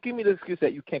don't give me the excuse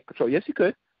that you can't control. Yes, you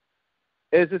could.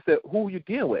 It's just that who you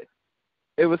deal with.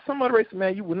 If it was some other race of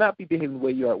man, you would not be behaving the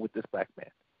way you are with this black man.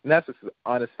 And that's just an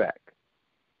honest fact.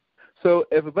 So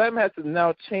if a black man has to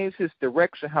now change his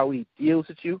direction, how he deals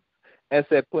with you,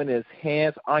 instead of putting his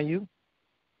hands on you,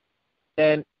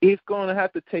 then he's going to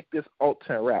have to take this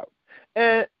alternate route.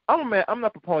 And I'm a man, I'm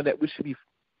not proposing that we should be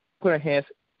putting our hands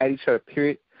at each other,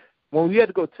 period. When we have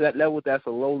to go to that level, that's a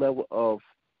low level of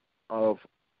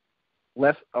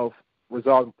less of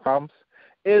resolving problems.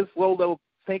 It's low-level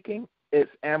thinking. It's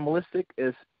animalistic.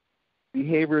 It's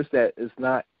behaviors that is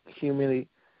not humanly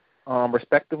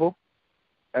respectable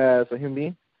as a human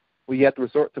being. Where you have to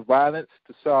resort to violence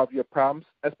to solve your problems,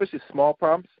 especially small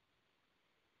problems.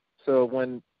 So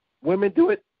when women do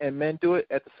it and men do it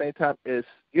at the same time,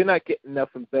 you're not getting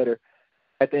nothing better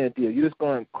at the end of the deal. You're just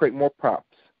going to create more problems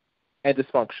and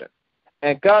dysfunction.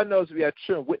 And God knows we have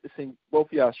children witnessing both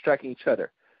of y'all striking each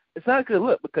other. It's not a good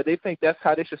look because they think that's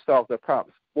how they should solve their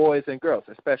problems, boys and girls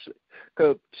especially.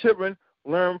 Because children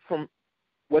learn from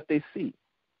what they see.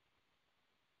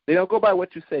 They don't go by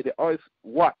what you say. They always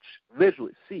watch,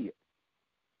 visually, see it.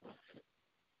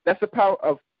 That's the power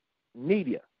of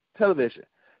media, television.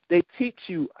 They teach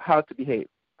you how to behave,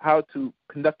 how to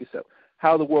conduct yourself,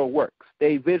 how the world works.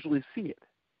 They visually see it.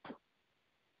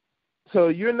 So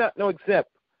you're not no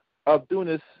exempt of doing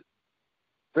this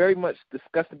very much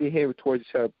disgusting behavior towards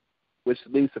each other, which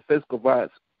leads to physical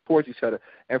violence towards each other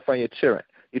in front of your children.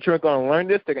 Your children are going to learn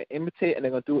this, they're going to imitate, and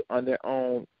they're going to do it on their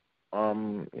own,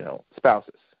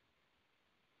 spouses.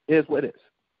 It is what it is.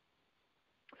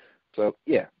 So,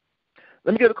 yeah.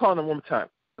 Let me get a call number one more time.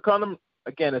 The call number,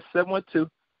 again, is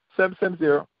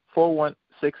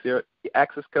 712-770-4160. The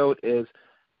access code is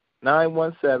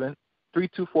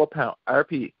 917-324-POUND. I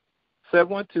repeat,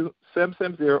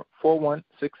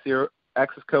 712-770-4160.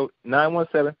 Access code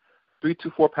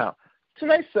 917-324-POUND.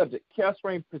 Tonight's subject, Chaos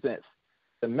Reign presents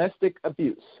domestic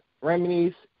abuse,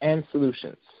 remedies, and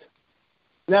solutions.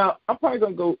 Now, I'm probably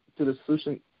going to go to the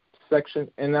solution section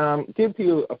and give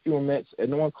you a few minutes, and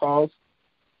no one calls.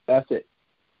 That's it.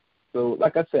 So,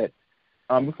 like I said,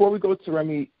 before we go to the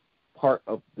remedy part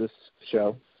of this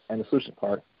show and the solution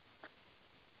part,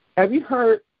 have you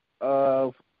heard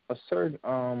of a certain,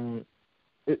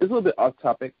 it's a little bit off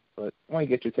topic, but I want to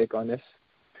get your take on this.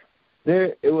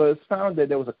 It was found that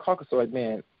there was a Caucasoid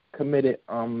man committed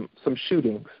some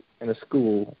shootings in a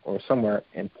school or somewhere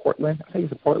in Portland. I think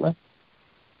it's in Portland.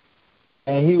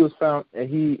 And he was found that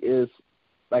he is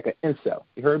like an incel.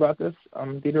 You heard about this,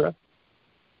 Deidre?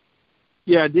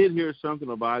 Yeah, I did hear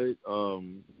something about it,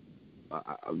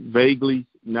 vaguely,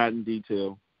 not in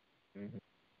detail. Mm-hmm.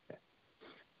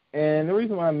 And the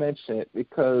reason why I mention it,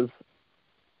 because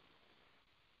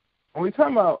when we talk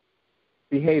about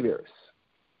behaviors,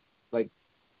 like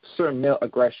certain male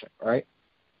aggression, right?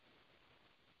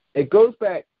 It goes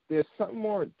back, there's something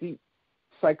more deep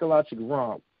psychologically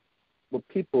wrong with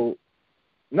people,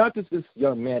 not just this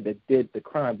young man that did the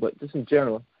crime, but just in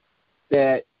general,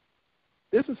 that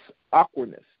this is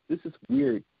awkwardness, this is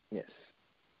weirdness.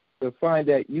 To find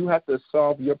that you have to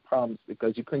solve your problems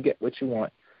because you couldn't get what you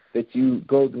want, that you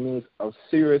go the means of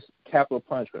serious capital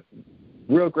punishment,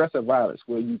 real aggressive violence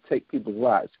where you take people's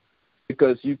lives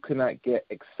because you could not get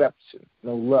acceptance,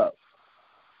 no love,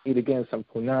 either getting some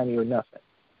punani or nothing.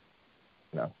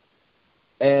 No.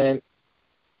 And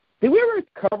did we ever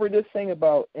cover this thing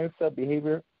about incel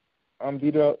behavior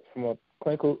Dieter, from a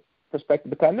clinical perspective?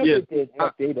 Because I know they did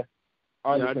have data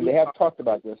on this, and they have talked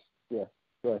about this. Yeah,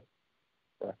 go ahead.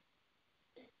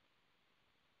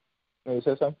 No, you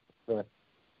said something? Go ahead.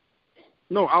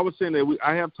 No, I was saying that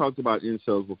I have talked about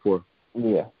incels before.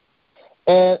 Yeah.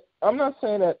 And I'm not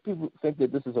saying that people think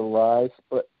that this is a rise,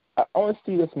 but I only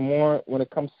see this more when it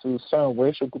comes to certain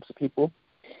racial groups of people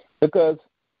because,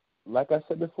 like I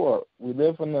said before, we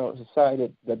live in a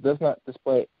society that does not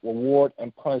display reward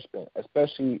and punishment,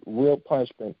 especially real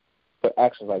punishment for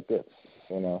actions like this,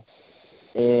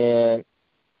 And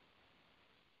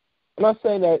I'm not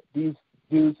saying that these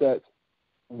dudes that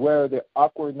where they're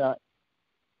awkward not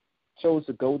chose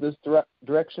to go this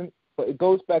direction, but it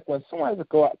goes back when someone has to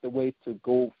go out the way to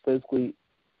go physically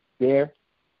there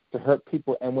to hurt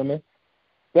people and women.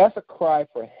 That's a cry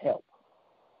for help.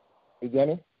 You get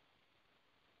me?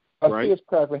 A serious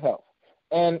cry for help.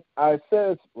 And I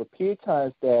said repeated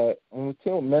times that when we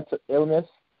deal with mental illness,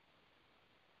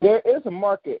 there is a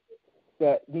market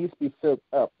that needs to be filled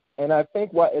up. And I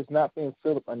think why it's not being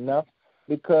filled up enough,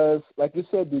 because, like you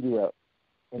said, DD,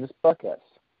 in this podcast,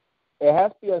 it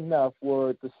has to be enough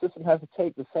where the system has to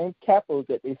take the same capital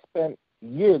that they spend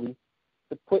yearly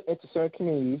to put into certain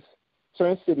communities,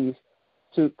 certain cities,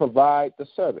 to provide the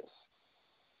service.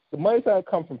 The money's not going to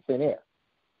come from thin air.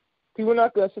 People are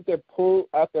not going to sit there, pull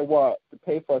out their wallet to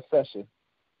pay for a session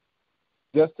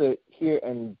just to hear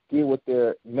and deal with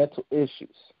their mental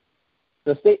issues.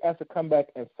 The state has to come back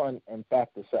and fund and back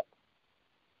this up.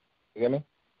 You get me?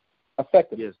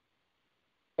 Effectively. Yes.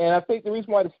 And I think the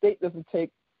reason why the state doesn't take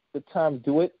the time to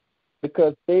do it,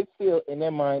 because they feel in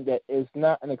their mind that it's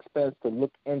not an expense to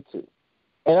look into.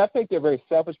 And I think they're very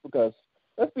selfish because,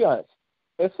 let's be honest,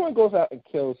 if someone goes out and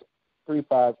kills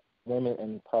 3-5 women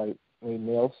and probably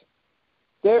males,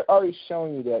 they're already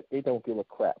showing you that they don't give a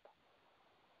crap.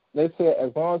 They say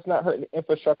as long as it's not hurting the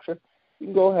infrastructure, you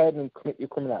can go ahead and commit your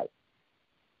criminality.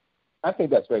 I think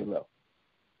that's very low.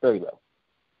 Very low.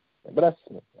 But that's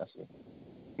me.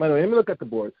 By the way, let me look at the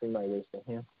board, see anybody raised their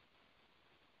hand.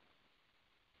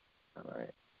 All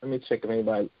right. Let me check if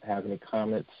anybody have any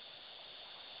comments.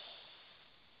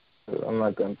 I'm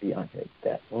not going to be on here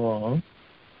that long.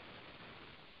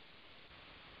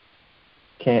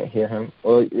 Can't hear him.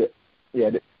 Well, yeah,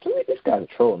 this guy's a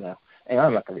troll now. And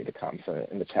I'm not going to read the comments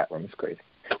in the chat room. It's crazy.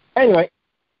 Anyway,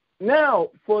 now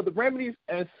for the remedies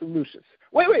and solutions.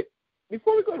 Wait.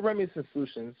 Before we go to remedies and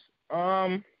solutions,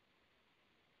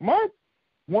 my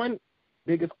one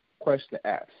biggest question to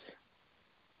ask.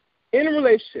 In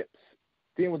relationships,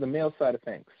 dealing with the male side of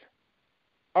things,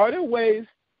 are there ways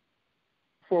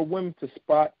for women to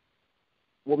spot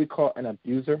what we call an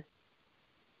abuser?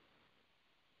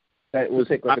 That will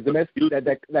take like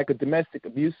a domestic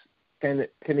abuse. Can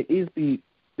it easily be?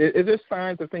 Is there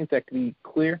signs of things that can be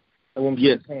clear? A woman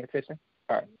should be paying attention.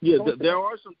 All right. Yeah, there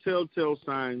are some telltale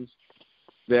signs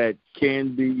that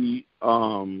can be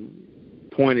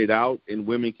pointed out and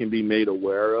women can be made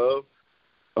aware of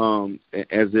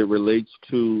as it relates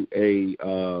to a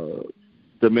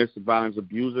domestic violence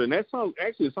abuser. And that sounds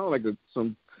like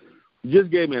some. You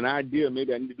just gave me an idea.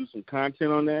 Maybe I need to do some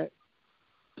content on that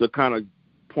to kind of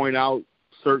point out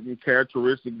certain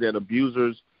characteristics that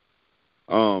abusers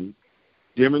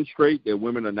demonstrate that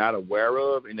women are not aware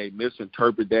of, and they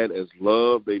misinterpret that as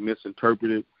love. They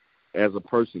misinterpret it as a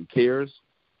person cares.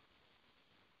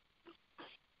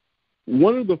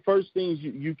 One of the first things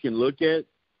you can look at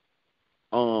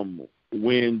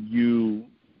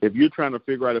if you're trying to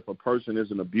figure out if a person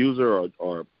is an abuser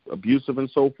or abusive and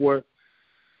so forth,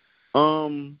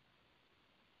 one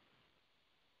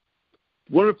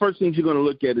of the first things you're going to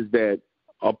look at is that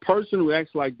a person who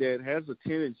acts like that has a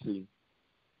tendency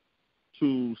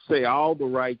to say all the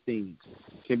right things,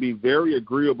 can be very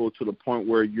agreeable to the point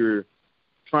where you're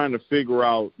trying to figure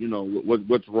out,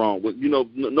 what's wrong. When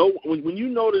you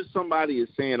notice somebody is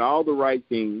saying all the right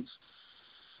things,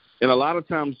 and a lot of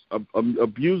times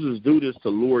abusers do this to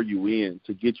lure you in,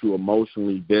 to get you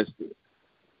emotionally vested.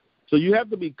 So you have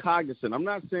to be cognizant. I'm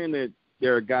not saying that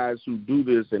there are guys who do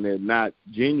this and they're not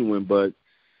genuine, but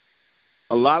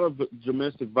a lot of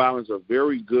domestic violence are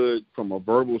very good from a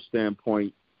verbal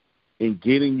standpoint in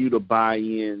getting you to buy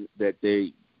in, that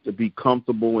to be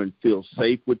comfortable and feel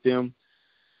safe with them.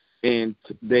 And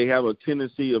they have a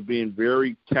tendency of being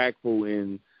very tactful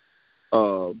in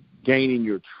gaining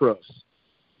your trust,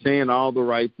 saying all the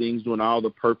right things, doing all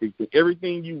the perfect things,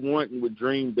 everything you want and would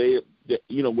dream,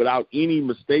 without any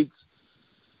mistakes.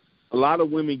 A lot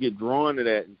of women get drawn to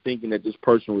that and thinking that this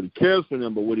person really cares for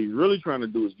them, but what he's really trying to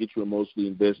do is get you emotionally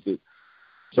invested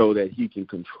so that he can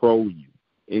control you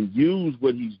and use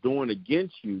what he's doing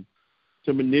against you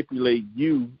to manipulate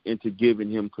you into giving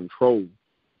him control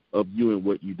of you and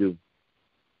what you do.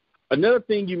 Another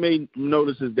thing you may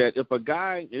notice is that if a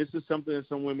guy, and this is something that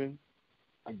some women,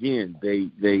 again, they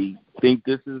think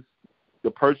this is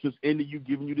the person's into you,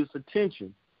 giving you this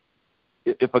attention.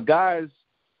 If a guy's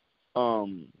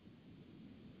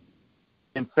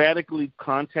emphatically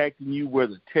contacting you,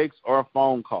 whether text or a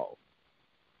phone call,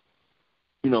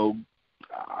 now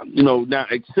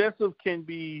excessive can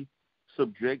be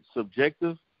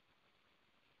subjective.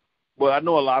 Well, I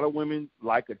know a lot of women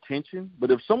like attention,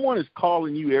 but if someone is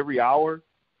calling you every hour,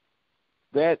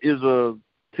 that is a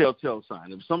telltale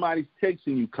sign. If somebody's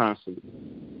texting you constantly,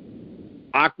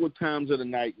 awkward times of the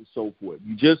night and so forth,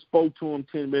 you just spoke to them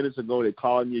 10 minutes ago, they're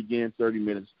calling you again 30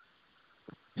 minutes,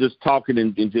 just talking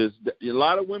and just – a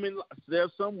lot of women – there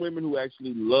are some women who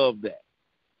actually love that.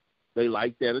 They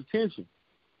like that attention.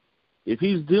 If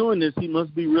he's doing this, he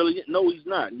must be really – no, he's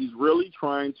not. He's really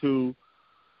trying to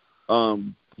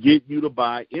get you to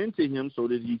buy into him so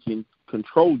that he can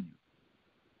control you.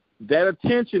 That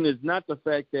attention is not the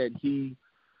fact that he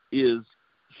is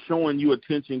showing you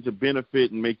attention to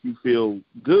benefit and make you feel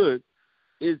good.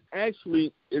 It's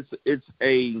actually it's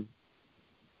a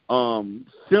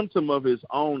symptom of his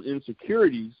own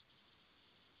insecurities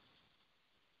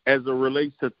as it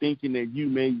relates to thinking that you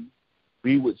may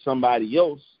be with somebody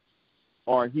else,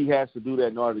 or he has to do that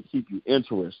in order to keep you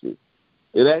interested.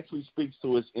 It actually speaks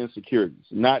to his insecurities,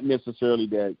 not necessarily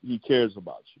that he cares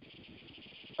about you.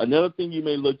 Another thing you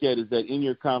may look at is that in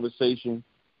your conversation,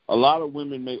 a lot of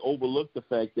women may overlook the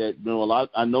fact that,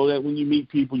 I know that when you meet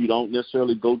people, you don't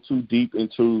necessarily go too deep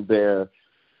into their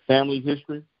family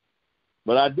history.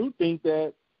 But I do think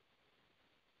that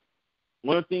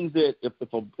one of the things that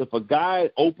if a guy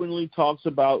openly talks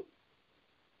about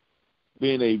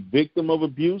being a victim of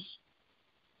abuse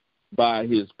by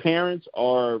his parents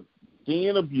or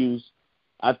being abused,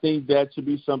 I think that should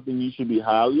be something you should be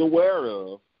highly aware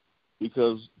of,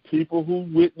 because people who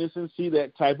witness and see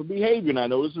that type of behavior, and I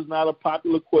know this is not a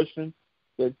popular question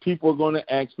that people are going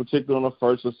to ask, particularly on a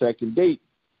first or second date,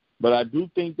 but I do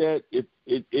think that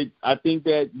I think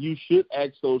that you should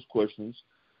ask those questions,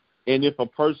 and if a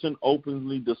person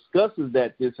openly discusses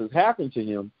that this has happened to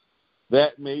him,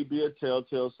 that may be a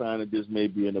telltale sign that this may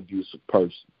be an abusive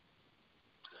person.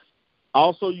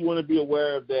 Also, you want to be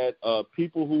aware of that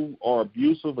people who are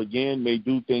abusive, again, may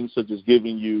do things such as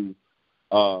giving you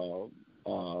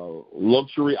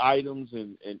luxury items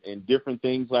and different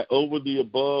things like over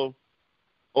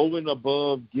and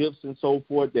above gifts and so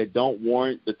forth that don't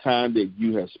warrant the time that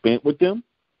you have spent with them.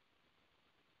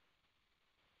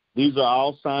 These are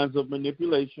all signs of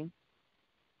manipulation.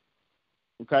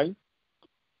 Okay?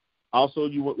 Also,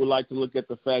 you would like to look at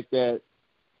the fact that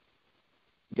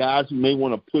guys who may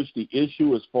want to push the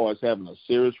issue as far as having a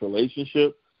serious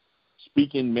relationship,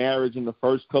 speaking marriage in the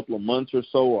first couple of months or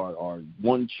so, or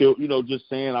one child, just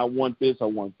saying, I want this, I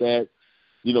want that.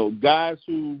 Guys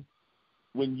who,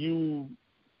 when you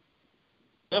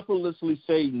effortlessly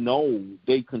say no,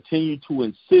 they continue to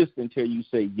insist until you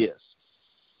say yes.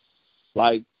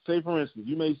 Like, say, for instance,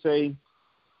 you may say,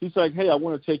 he's like, hey, I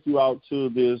want to take you out to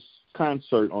this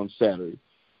concert on Saturday.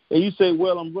 And you say,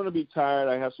 well, I'm going to be tired.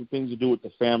 I have some things to do with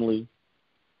the family.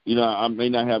 I may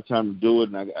not have time to do it,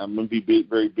 and I'm going to be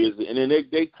very busy. And then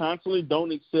they constantly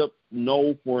don't accept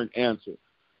no for an answer.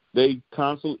 They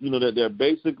constantly, that they're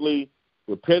basically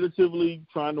repetitively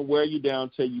trying to wear you down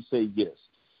until you say yes.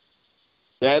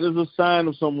 That is a sign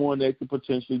of someone that could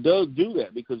potentially do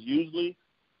that, because usually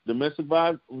domestic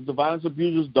violence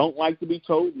abusers don't like to be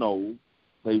told no.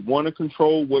 They want to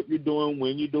control what you're doing,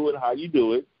 when you do it, how you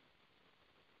do it.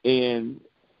 And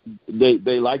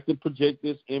they like to project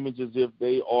this image as if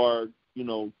they are,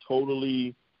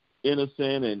 totally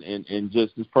innocent and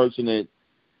just this person that,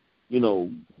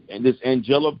 and this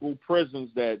angelical presence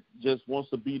that just wants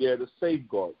to be there to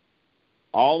safeguard.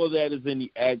 All of that is in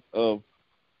the act of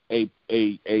a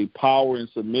power and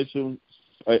submission,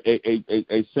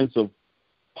 a sense of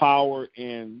power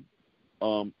and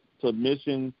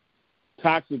submission,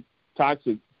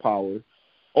 toxic power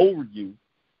over you,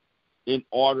 in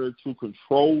order to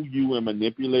control you and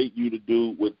manipulate you to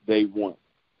do what they want.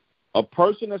 A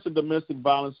person that's a domestic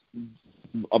violence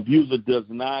abuser does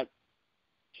not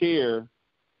care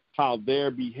how their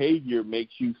behavior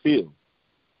makes you feel.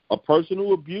 A person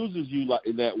who abuses you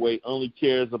in that way only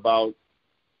cares about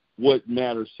what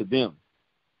matters to them,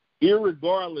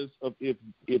 irregardless of if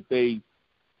they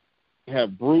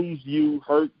have bruised you,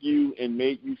 hurt you, and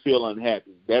made you feel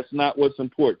unhappy. That's not what's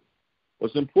important.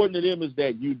 What's important to them is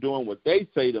that you're doing what they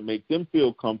say to make them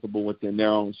feel comfortable within their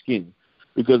own skin.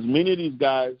 Because many of these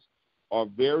guys are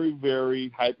very,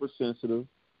 very hypersensitive,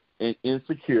 and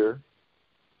insecure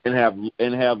and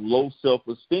have low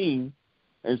self-esteem.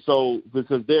 And so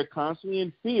because they're constantly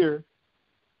in fear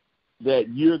that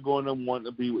you're going to want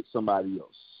to be with somebody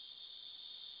else.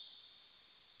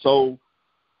 So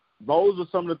those are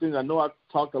some of the things. I know I've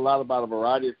talked a lot about a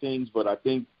variety of things, but I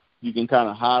think you can kind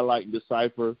of highlight and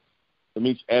decipher from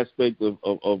each aspect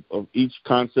of each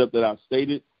concept that I've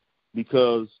stated,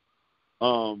 because there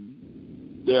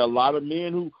are a lot of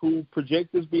men who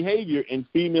project this behavior, and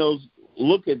females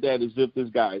look at that as if this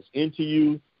guy is into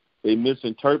you. They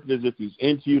misinterpret it as if he's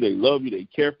into you. They love you. They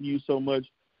care for you so much.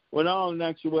 When all in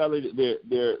actuality,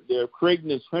 they're creating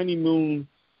this honeymoon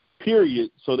period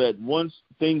so that once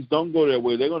things don't go their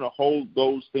way, they're going to hold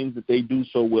those things that they do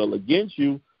so well against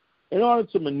you in order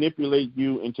to manipulate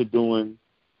you into doing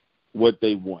what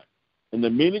they want. And the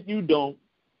minute you don't,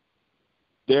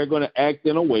 they're going to act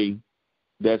in a way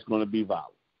that's going to be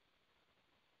violent.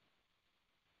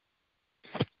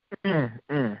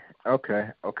 Okay.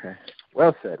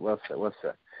 Well said.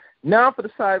 Now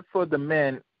for the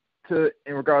men,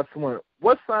 in regards to women,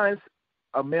 what signs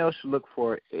a male should look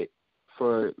for,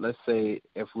 let's say,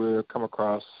 if we come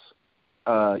across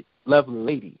a lovely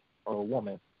lady or a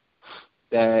woman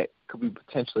that could be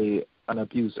potentially an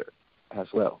abuser as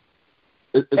well.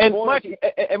 And mind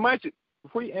you,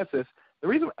 before you answer this, the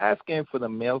reason I'm asking for the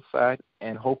male side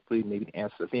and hopefully maybe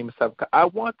answer the female side, because I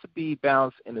want to be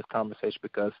balanced in this conversation,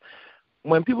 because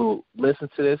when people listen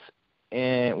to this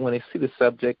and when they see the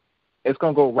subject, it's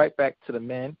going to go right back to the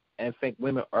men and think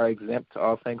women are exempt to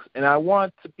all things. And I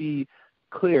want to be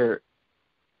clear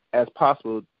as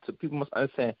possible so people must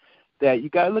understand that you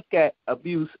got to look at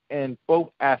abuse in both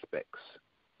aspects,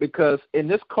 because in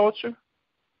this culture,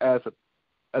 as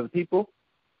a people,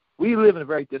 we live in a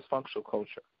very dysfunctional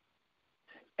culture.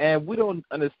 And we don't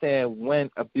understand when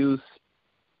abuse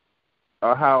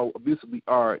or how abusive we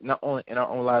are, not only in our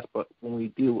own lives, but when we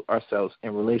deal with ourselves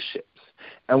in relationships.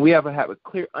 And we have to have a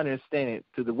clear understanding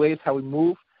to the ways how we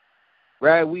move,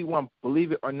 whether we want to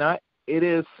believe it or not, it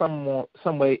is some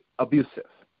way abusive.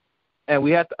 And we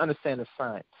have to understand the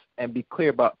signs and be clear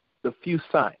about the few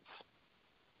signs.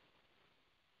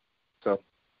 So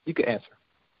you can answer.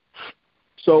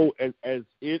 So as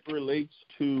it relates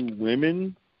to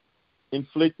women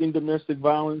inflicting domestic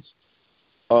violence,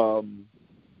 I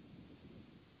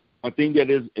think that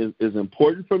is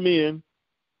important for men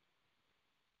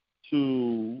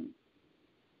to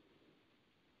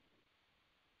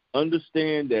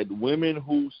understand that women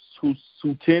who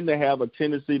tend to have a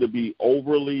tendency to be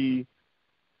overly,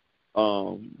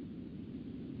 who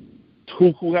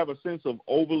have a sense of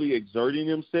overly exerting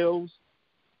themselves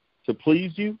to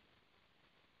please you,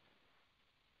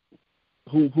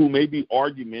 who may be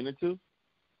argumentative.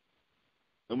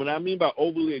 And what I mean by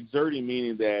overly exerting,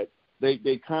 meaning that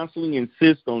they constantly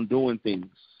insist on doing things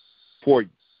for you.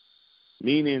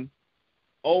 Meaning,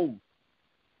 oh,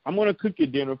 I'm going to cook your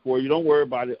dinner for you. Don't worry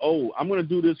about it. Oh, I'm going to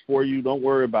do this for you. Don't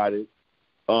worry about it.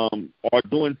 Or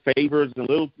doing favors and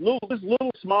little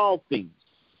small things.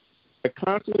 They're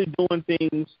constantly doing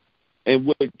things, and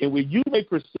when you may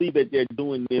perceive that they're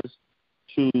doing this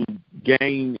to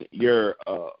gain your,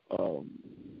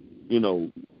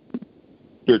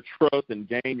 your trust and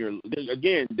gain your.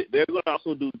 Again, they're going to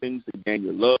also do things to gain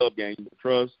your love, gain your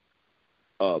trust.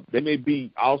 They may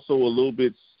be also a little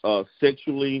bit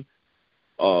sexually,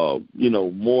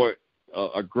 more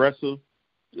aggressive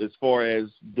as far as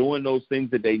doing those things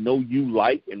that they know you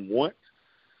like and want.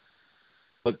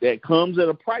 But that comes at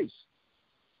a price,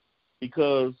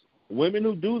 because women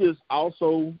who do this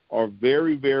also are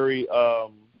very, very,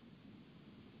 I'm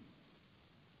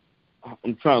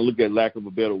trying to look at lack of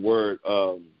a better word.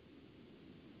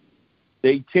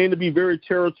 They tend to be very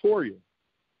territorial.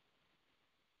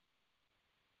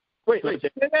 Wait, say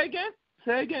that again?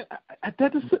 Say that again. I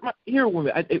had to slip my ear with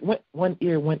it. One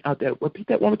ear went out there. Repeat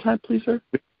that one more time, please, sir.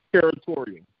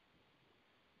 Territorial.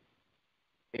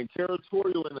 And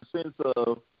territorial in the sense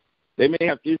of they may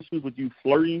have issues with you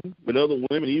flirting with other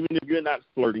women, even if you're not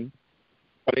flirting.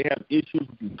 Or they have issues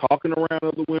with you talking around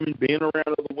other women, being around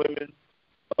other women.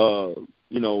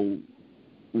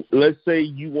 Let's say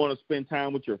you want to spend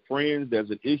time with your friends. There's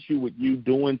an issue with you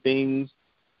doing things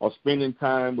or spending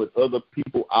time with other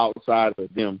people outside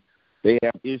of them. They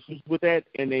have issues with that,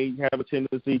 and they have a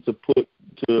tendency to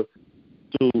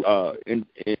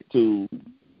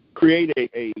create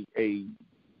a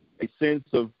sense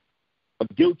of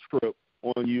guilt trip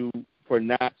on you for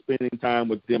not spending time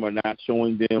with them or not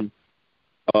showing them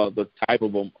the type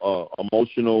of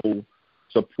emotional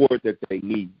support that they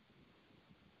need.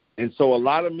 And so a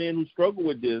lot of men who struggle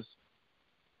with this,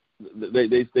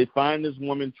 they find this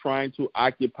woman trying to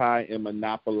occupy and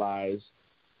monopolize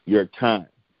your time.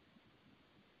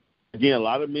 Again, a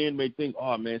lot of men may think,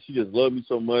 oh, man, she just loved me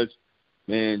so much.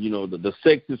 Man, the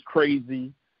sex is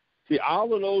crazy. See,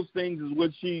 all of those things is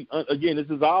what again, this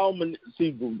is all,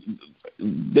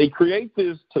 they create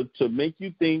this to make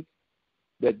you think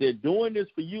that they're doing this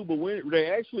for you, but when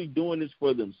they're actually doing this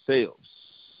for themselves.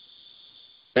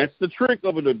 That's the trick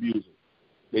of an abuser.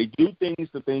 They do things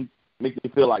to make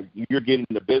you feel like you're getting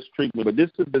the best treatment, but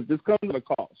this comes at a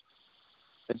cost.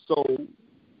 And so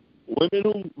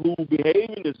women who behave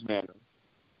in this manner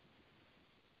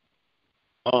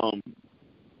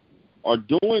are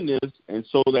doing this, and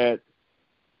so that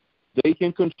they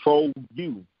can control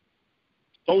you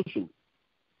socially.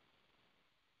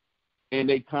 And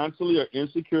they constantly are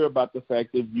insecure about the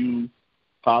fact of you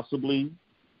possibly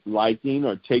liking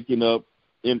or taking up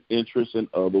an interest in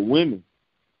other women.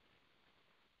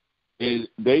 And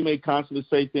they may constantly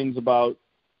say things about,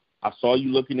 I saw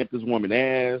you looking at this woman's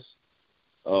ass.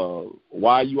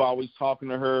 Why are you always talking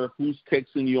to her? Who's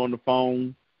texting you on the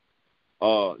phone? Who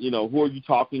are you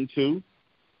talking to?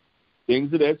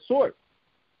 Things of that sort.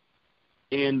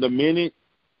 And the minute,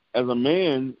 as a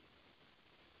man,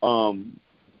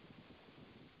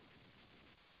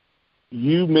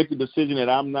 you make a decision that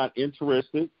I'm not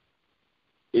interested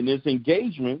in this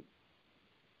engagement,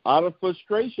 out of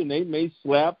frustration, they may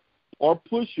slap or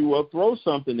push you or throw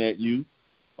something at you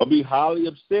or be highly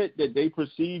upset that they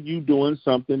perceive you doing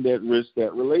something that risks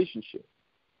that relationship.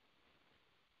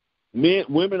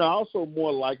 Women are also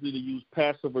more likely to use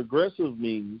passive-aggressive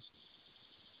means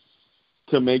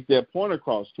to make their point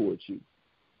across towards you.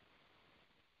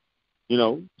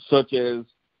 Such as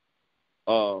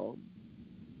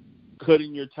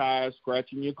cutting your tires,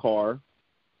 scratching your car,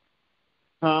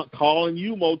 calling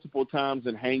you multiple times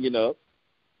and hanging up,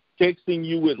 texting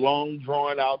you with long,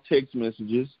 drawn-out text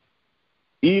messages,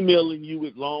 emailing you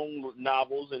with long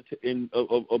novels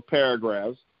of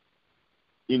paragraphs,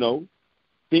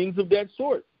 things of that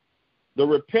sort. The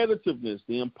repetitiveness,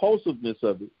 the impulsiveness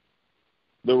of it,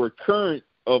 the recurrent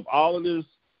of all of this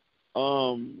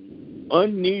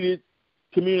unneeded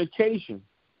communication.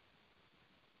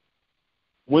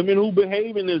 Women who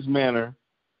behave in this manner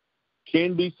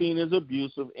can be seen as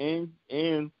abusive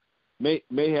and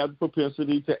may have the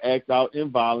propensity to act out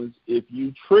in violence if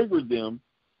you trigger them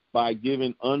by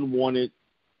giving unwanted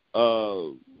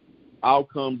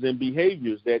outcomes and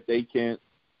behaviors that they can't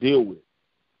deal with.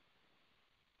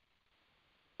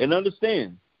 And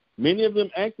understand, many of them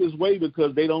act this way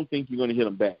because they don't think you're going to hit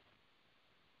them back.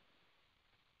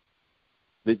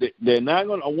 They're not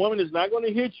going. A woman is not going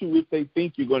to hit you if they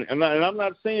think you're going to. And I'm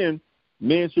not saying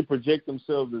men should project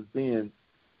themselves as being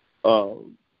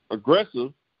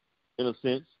aggressive, in a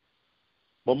sense,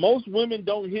 but most women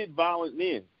don't hit violent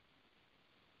men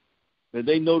that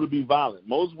they know to be violent.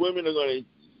 Most women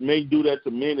may do that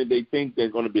to men that they think they're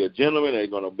going to be a gentleman, they're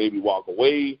going to maybe walk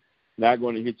away, not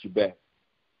going to hit you back.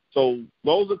 So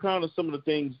those are kind of some of the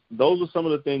things. Those are some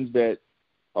of the things that,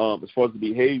 as far as the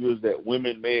behaviors that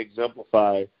women may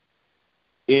exemplify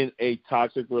in a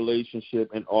toxic relationship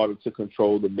in order to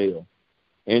control the male,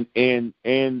 and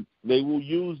they will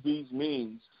use these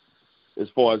means as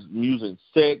far as using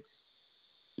sex,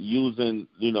 using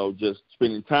just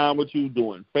spending time with you,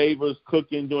 doing favors,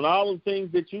 cooking, doing all the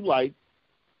things that you like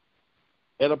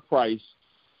at a price.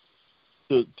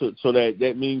 So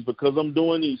that means because I'm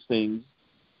doing these things,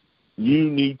 you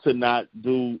need to not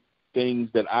do things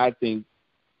that I think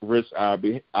risk our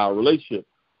relationship.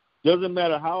 Doesn't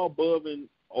matter how above and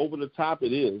over the top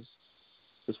it is,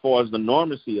 as far as the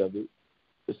normacy of it.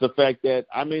 It's the fact that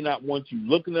I may not want you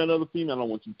looking at another female. I don't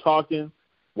want you talking.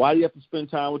 Why do you have to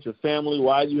spend time with your family?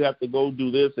 Why do you have to go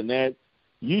do this and that?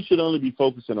 You should only be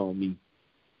focusing on me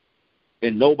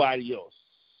and nobody else.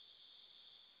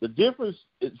 The difference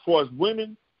as far as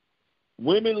women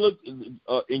look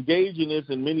engage in this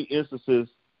in many instances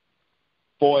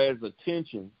for as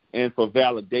attention and for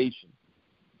validation.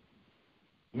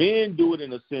 Men do it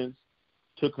in a sense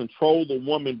to control the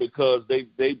woman because they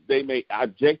may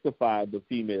objectify the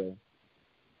female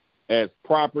as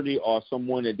property or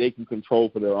someone that they can control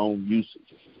for their own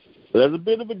usage. So there's a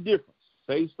bit of a difference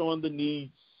based on the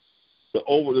needs,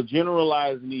 the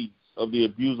generalized needs of the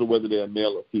abuser, whether they're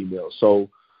male or female. So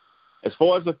as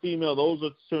far as the female, those are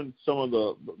some of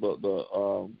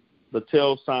the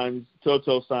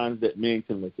telltale signs that men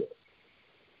can look at.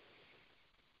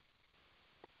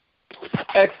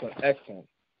 Excellent.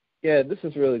 Yeah, this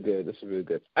is really good.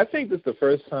 I think this is the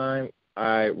first time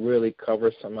I really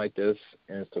cover something like this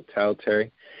in its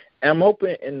totality. And I'm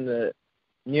hoping in the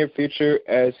near future,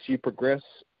 as you progress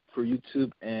for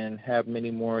YouTube and have many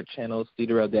more channels,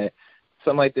 D-Darrell, that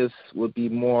something like this would be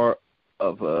more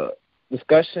of a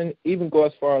discussion, even go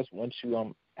as far as once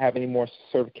you have any more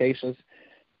certifications,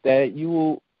 that you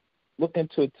will look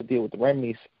into it to deal with the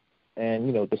remedies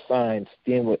and, the signs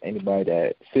dealing with anybody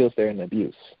that feels they're in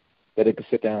abuse, that they can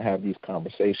sit down and have these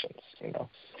conversations,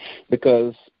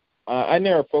 Because I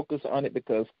never focus on it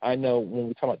because I know when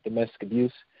we talk about domestic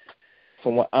abuse,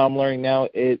 from what I'm learning now,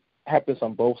 it happens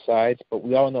on both sides, but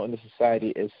we all know in the society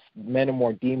is men are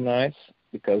more demonized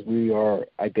because we are,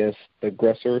 I guess, the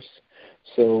aggressors.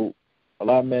 So a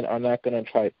lot of men are not going to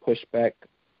try to push back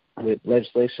with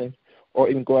legislation or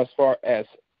even go as far as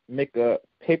make a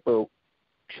paper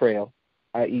trail,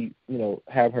 i.e.,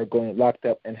 have her going locked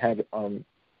up and have it on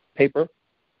paper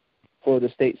for the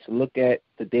states to look at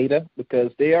the data,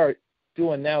 because they are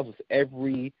doing analysis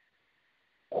every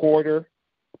quarter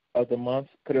of the month,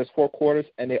 because there's 4 quarters,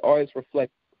 and they always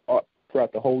reflect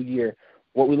throughout the whole year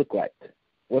what we look like.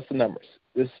 What's the numbers?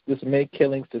 There's many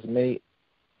killings, there's many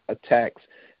attacks.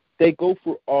 They go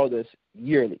through all this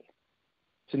yearly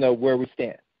to know where we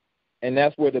stand. And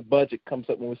that's where the budget comes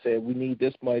up when we say we need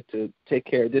this money to take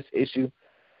care of this issue,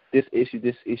 this issue,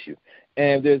 this issue.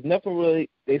 And there's nothing really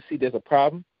they see there's a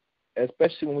problem,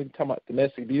 especially when we talk about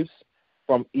domestic abuse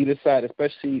from either side,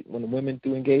 especially when the women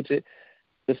do engage it.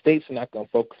 The states are not going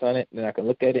to focus on it. They're not going to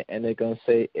look at it, and they're going to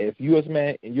say, if you as a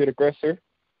man and you're the aggressor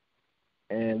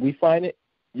and we find it,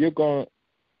 you're going to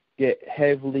get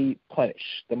heavily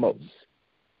punished the most,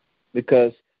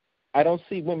 because I don't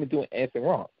see women doing anything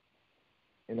wrong,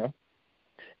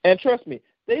 And trust me,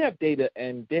 they have data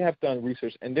and they have done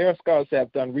research, and there are scholars that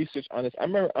have done research on this. I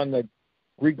remember on the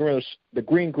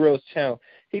Green Grills channel,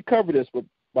 he covered this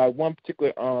by one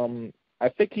particular, I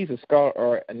think he's a scholar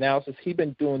or analysis. He's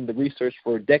been doing the research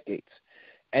for decades,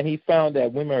 and he found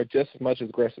that women are just as much as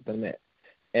aggressive than men.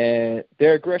 And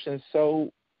their aggression is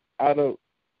so out of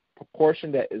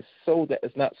proportion that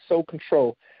it's not so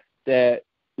controlled that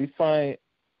we find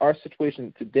our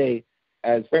situation today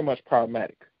as very much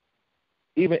problematic,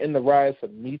 even in the rise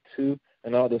of Me Too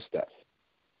and all this stuff.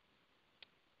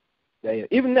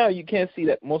 Even now, you can't see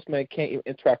that most men can't even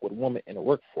interact with a woman in the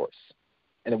workforce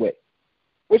in a way,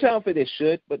 which I don't think they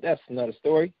should, but that's another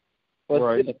story. But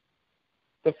right.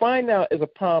 To find out is a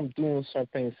problem doing certain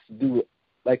things to do with,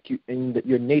 like you in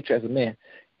your nature as a man,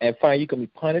 and find you can be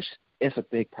punished, it's a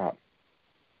big problem.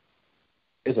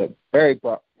 It's a very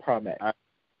problematic.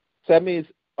 So that means,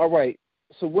 all right,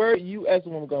 so where are you as a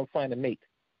woman going to find a mate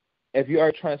if you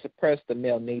are trying to suppress the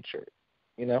male nature,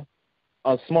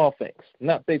 on small things,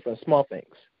 not big, on small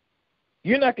things?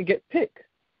 You're not going to get picked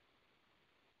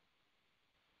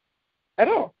at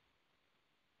all.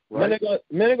 Right.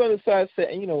 Men are going to decide to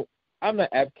say, and I'm not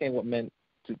advocating what men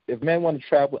to. If men want to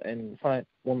travel and find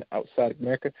women outside of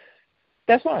America,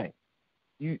 that's fine.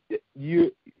 You're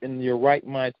in your right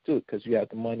mind to do it because you have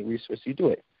the money, resources, you do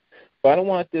it. But I don't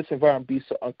want this environment to be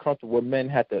so uncomfortable where men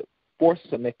have to force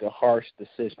us to make a harsh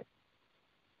decision.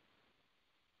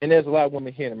 And there's a lot of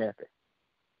women here in America.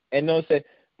 And notice that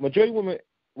majority of women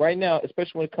right now,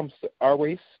 especially when it comes to our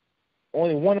race,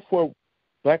 only 1 in 4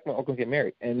 black men are going to get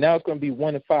married. And now it's going to be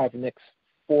 1 in 5 in the next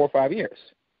 4 or 5 years.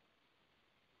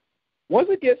 Once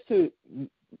it gets to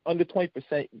under 20%,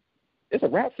 it's a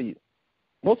wrap for you.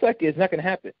 Most likely it's not going to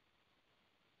happen.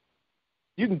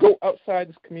 You can go outside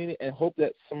this community and hope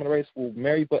that some of the race will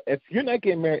marry, but if you're not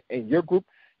getting married in your group,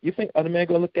 you think other men are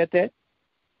going to look at that?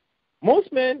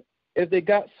 Most men, if they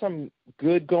got some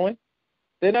good going,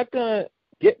 they're not going to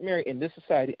get married in this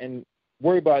society and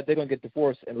worry about they're going to get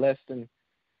divorced in less than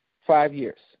 5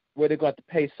 years, where they're going to have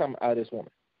to pay something out of this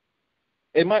woman.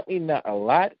 It might mean not a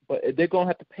lot, but they're going to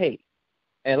have to pay.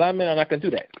 And a lot of men are not going to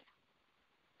do that.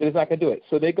 They're not going to do it.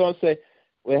 So they're going to say,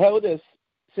 well, hell with this.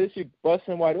 Since you're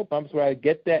busting wide open, I'm just going to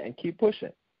get that and keep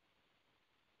pushing.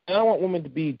 And I want women to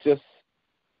be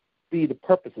the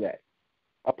purpose of that,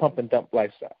 a pump and dump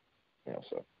lifestyle.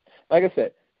 So like I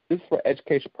said, this is for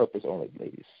education purpose only,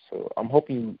 ladies. So I'm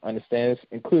hoping you understand this,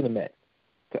 including the men,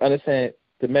 to understand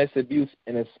domestic abuse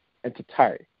in its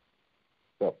entirety.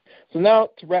 So now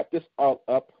to wrap this all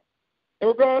up, in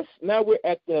regards, now we're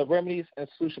at the remedies and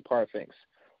solution part of things.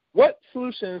 What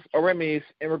solutions or remedies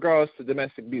in regards to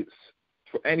domestic abuse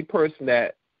for any person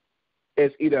that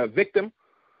is either a victim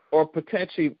or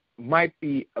potentially might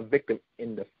be a victim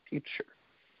in the future?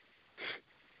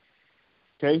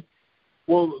 Okay.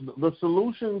 Well, the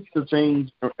solutions to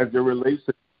things as it relates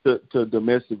to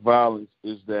domestic violence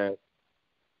is that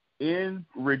in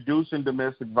reducing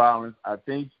domestic violence, I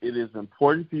think it is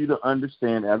important for you to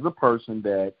understand as a person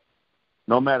that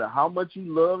no matter how much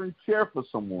you love and care for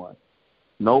someone,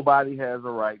 nobody has a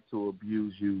right to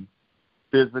abuse you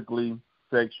physically,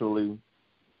 sexually,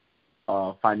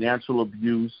 financial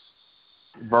abuse,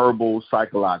 verbal,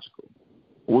 psychological.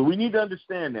 We need to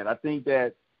understand that. I think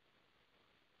that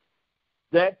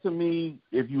to me,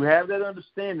 if you have that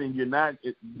understanding,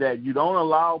 that you don't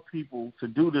allow people to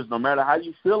do this, no matter how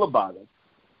you feel about it.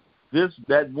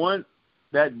 That one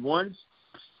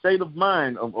state of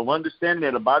mind of understanding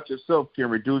that about yourself can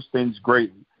reduce things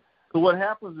greatly. So what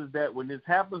happens is that when this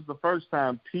happens the first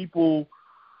time, people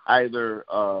either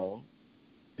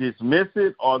dismiss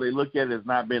it, or they look at it as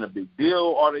not being a big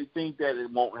deal, or they think that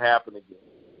it won't happen again.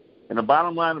 And the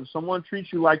bottom line, if someone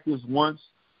treats you like this once,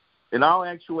 in all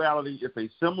actuality, if a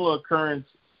similar occurrence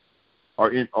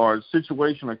or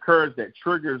situation occurs that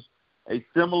triggers a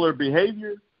similar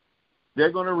behavior,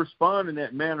 they're going to respond in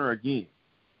that manner again,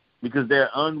 because they're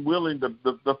unwilling.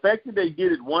 The fact that they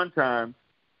did it one time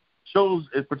shows,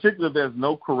 in particular, if there's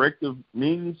no corrective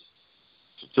means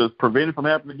to prevent it from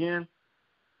happening again,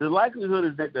 the likelihood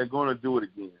is that they're going to do it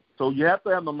again. So you have to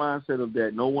have the mindset of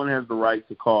that. No one has the right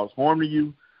to cause harm to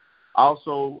you.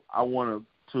 Also, I want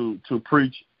to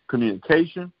preach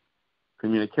communication.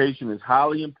 Communication is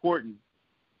highly important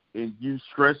in you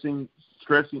stressing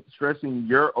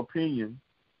your opinion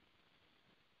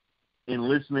and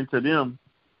listening to them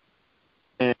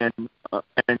and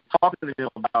talking to them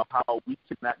about how we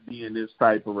cannot be in this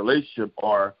type of relationship,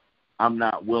 or I'm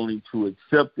not willing to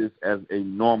accept this as a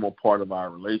normal part of our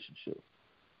relationship.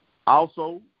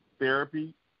 Also,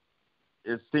 therapy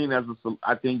is seen as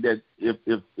I think that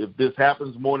if this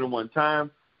happens more than one time,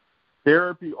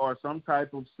 therapy or some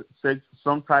type of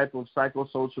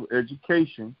psychosocial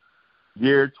education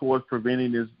geared towards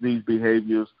preventing these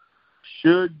behaviors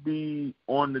should be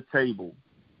on the table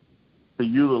to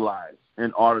utilize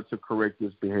in order to correct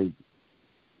this behavior.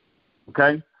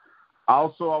 Okay?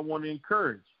 Also, I want to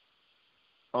encourage,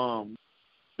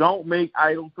 don't make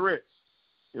idle threats.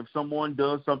 If someone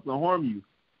does something to harm you,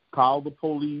 call the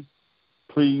police.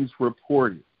 Please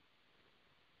report it.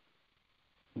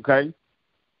 Okay?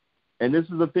 And this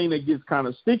is the thing that gets kind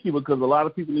of sticky, because a lot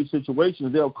of people in these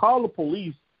situations, they'll call the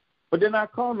police, but they're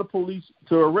not calling the police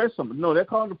to arrest them. No, they're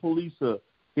calling the police to,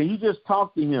 can you just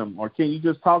talk to him, or can you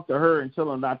just talk to her and tell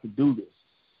them not to do this?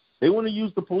 They want to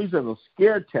use the police as a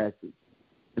scare tactic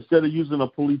instead of using the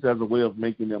police as a way of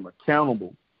making them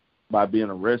accountable by being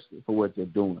arrested for what they're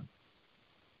doing.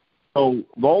 So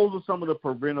those are some of the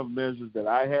preventive measures that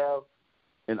I have.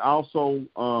 And also,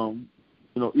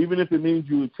 even if it means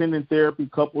you attending therapy,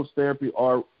 couples therapy,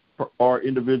 or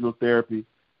individual therapy,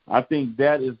 I think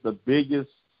that is the biggest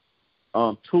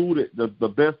tool,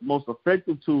 the best, most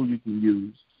effective tool you can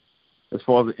use as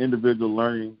far as the individual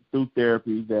learning through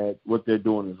therapy that what they're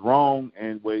doing is wrong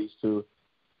and ways to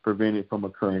prevent it from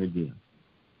occurring again.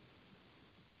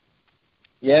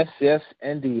 Yes,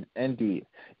 indeed.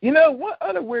 One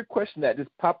other weird question that just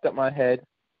popped up my head,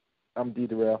 D.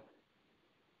 Darrell.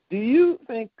 Do you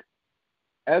think,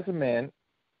 as a man,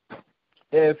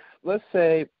 if, let's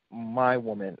say, my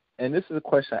woman, and this is a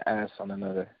question I asked on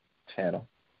another channel,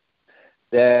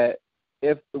 that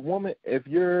if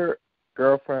your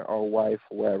girlfriend or wife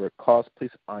or whatever calls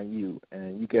police on you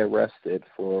and you get arrested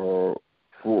for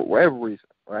whatever reason,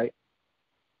 right?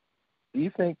 Do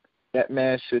you think that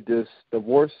man should just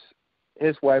divorce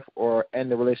his wife or end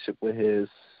the relationship with his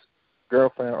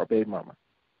girlfriend or baby mama?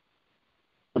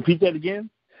 Repeat that again?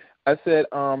 I said,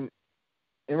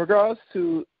 in regards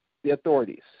to the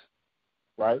authorities,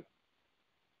 right?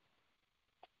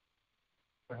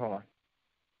 Wait, hold on.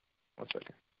 1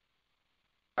 second.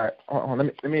 All right, hold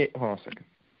on. Let me hold on a second.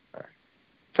 All right.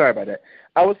 Sorry about that.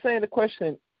 I was saying the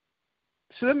question: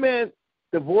 should a man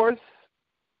divorce,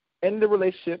 end the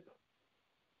relationship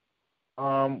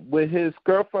with his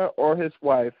girlfriend or his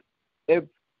wife if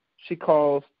she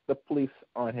calls the police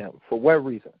on him for whatever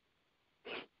reason?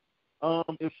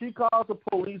 If she calls the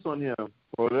police on him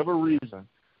for whatever reason,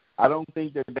 I don't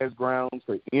think that there's grounds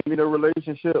for ending the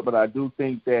relationship, but I do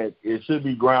think that it should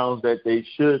be grounds that they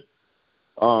should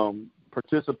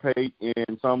participate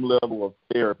in some level of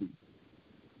therapy.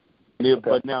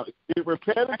 But now, if it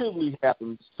repetitively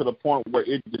happens to the point where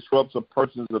it disrupts a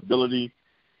person's ability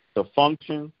to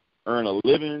function, earn a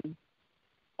living,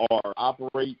 or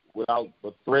operate without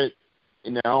the threat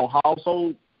in their own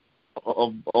household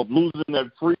of losing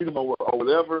their freedom or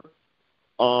whatever,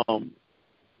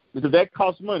 because that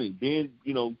costs money. Then,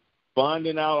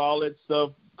 finding out all that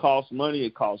stuff costs money.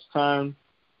 It costs time.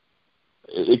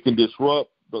 It can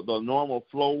disrupt the normal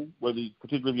flow,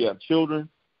 particularly if you have children.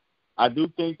 I do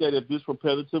think that if this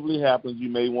repetitively happens, you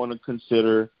may want to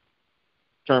consider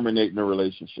terminating the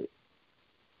relationship.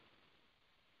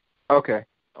 Okay.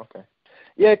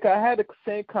 Yeah, 'cause I had the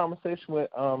same conversation with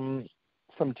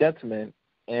some gentlemen,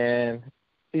 and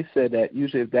he said that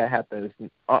usually if that happens,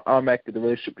 automatically the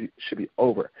relationship should be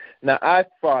over. Now, I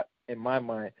thought in my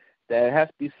mind that it has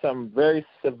to be something very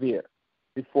severe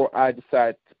before I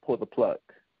decide to pull the plug,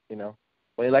 you know.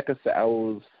 But like I said, I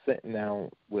was sitting down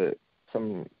with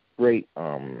some great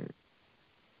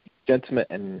gentlemen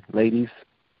and ladies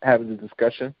having the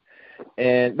discussion.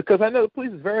 And because I know the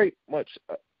police is very much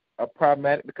a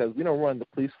problematic, because we don't run the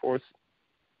police force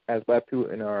as black people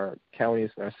in our counties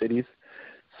and our cities.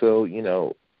 So, you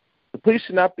know, the police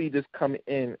should not be just coming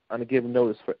in on a given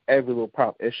notice for every little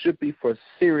problem. It should be for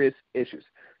serious issues,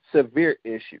 severe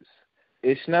issues.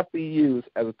 It should not be used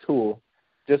as a tool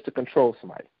just to control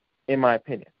somebody, in my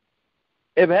opinion.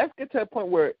 If it has to get to a point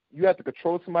where you have to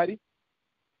control somebody,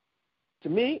 to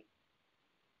me,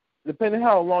 depending on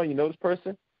how long you know this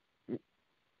person,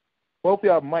 both of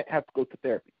y'all might have to go to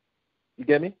therapy. You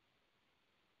get me?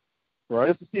 Right.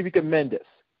 Just to see if you can mend this.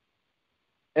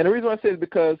 And the reason why I say is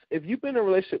because if you've been in a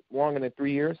relationship longer than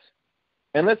 3 years,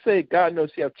 and let's say God knows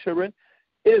you have children,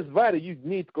 it is vital you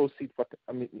need to go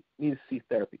need to see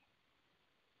therapy.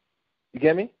 You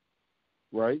get me?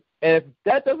 Right. And if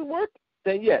that doesn't work,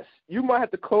 then yes, you might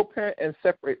have to co-parent and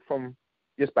separate from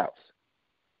your spouse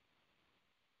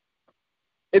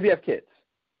if you have kids.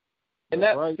 And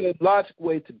that's right. the logical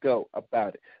way to go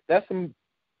about it.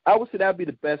 I would say that would be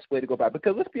the best way to go about it.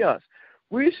 Because let's be honest,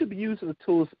 we should be using the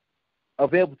tools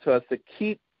available to us to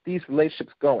keep these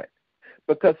relationships going.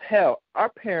 Because, hell, our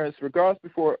parents,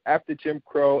 regardless after Jim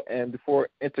Crow and before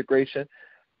integration,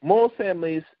 most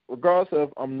families, regardless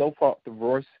of no-fault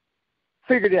divorce,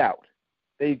 figured it out.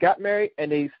 They got married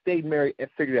and they stayed married and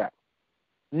figured it out.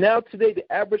 Now, today,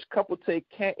 the average couple today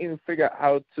can't even figure out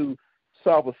how to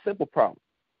solve a simple problem,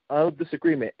 a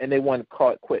disagreement, and they want to call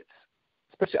it quits,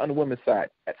 especially on the women's side,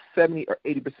 at 70 or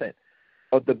 80%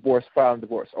 of divorce filing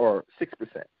divorce, or 6%.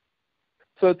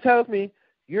 So it tells me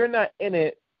you're not in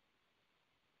it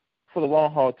for the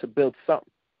long haul to build something.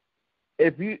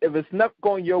 If it's not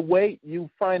going your way, you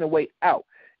find a way out.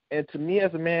 And to me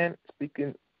as a man,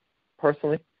 speaking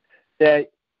personally,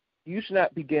 that you should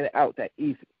not be getting out that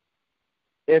easy.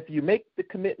 If you make the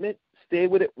commitment, stay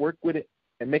with it, work with it,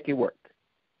 and make it work.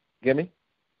 Get me?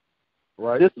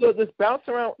 Right. This bounce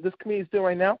around this community is doing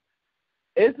right now,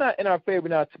 it's not in our favor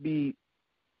now to be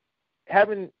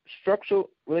having structural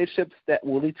relationships that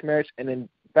will lead to marriage and then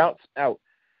bounce out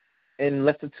in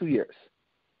less than 2 years.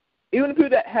 Even the people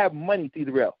that have money to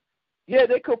derail, yeah,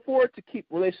 they can afford to keep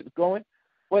relationships going,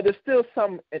 but there's still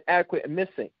some inadequate and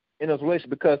missing in those relationships,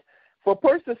 because for a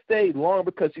person to stay longer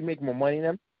because you make more money than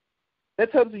them,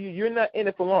 that tells you you're not in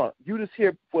it for long. You're just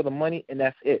here for the money, and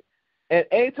that's it. And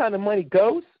anytime the money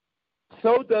goes,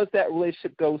 so does that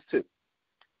relationship goes too.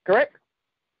 Correct?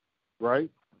 Right.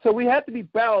 So we have to be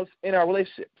balanced in our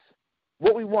relationships.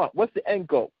 What we want, what's the end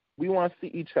goal? We want to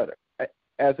see each other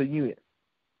as a union.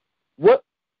 What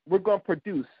we're going to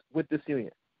produce with this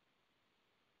union.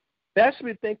 That should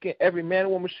be thinking every man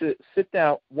and woman should sit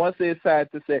down once they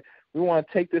decide to say, we want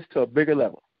to take this to a bigger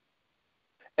level.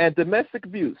 And domestic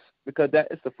abuse, because that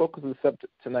is the focus of the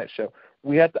subject tonight's show,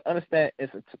 we have to understand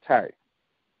its entirety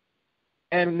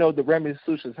and know the remedy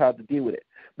solutions, how to deal with it.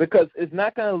 Because it's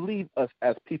not going to leave us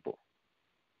as people.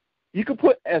 You can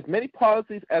put as many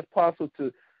policies as possible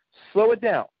to slow it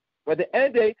down. But at the end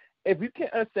of the day, if you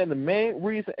can't understand the main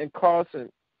reason and cause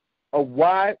of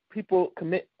why people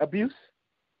commit abuse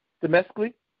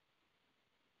domestically,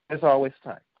 it's always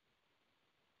time.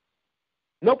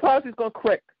 No policy is going to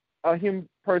correct a human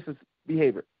person's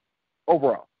behavior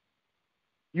overall.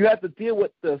 You have to deal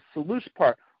with the solution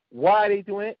part. Why are they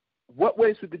doing it? What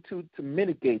ways we could do to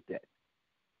mitigate that?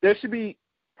 There should be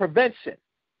prevention,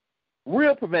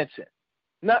 real prevention,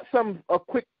 not a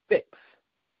quick fix.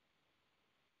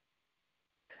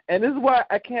 And this is why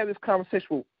I can't have this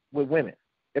conversation with women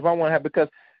if I want to have, because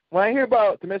when I hear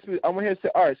about domestic abuse, I want to hear say,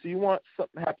 all right, so you want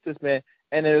something to happen to this man,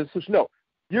 and there's a solution. No,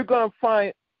 you're going to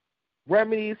find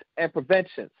remedies and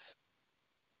preventions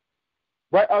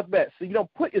right off the bat, so you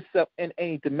don't put yourself in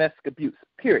any domestic abuse,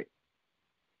 period.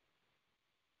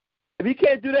 If you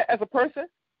can't do that as a person,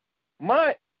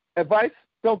 my advice,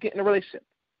 don't get in a relationship.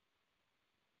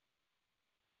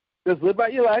 Just live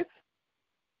out your life,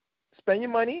 spend your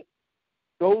money,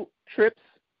 go trips,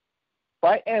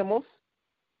 buy animals,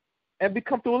 and be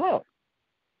comfortable alone.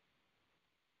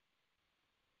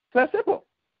 So that's simple.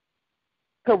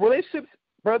 Because relationships,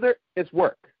 brother, is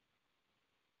work.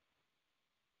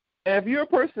 And if you're a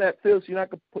person that feels you're not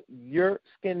going to put your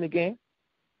skin in the game,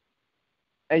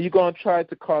 and you're going to try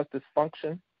to cause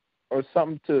dysfunction or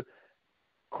something to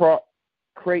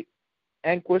create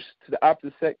anguish to the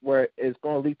opposite sex where it's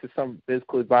going to lead to some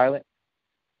physically violent,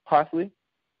 possibly,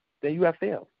 then you have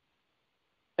failed.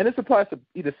 And this applies to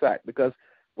either side because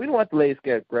we don't want the ladies to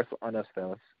get aggressive on us,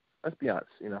 fellas. Let's be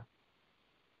honest,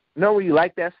 No, we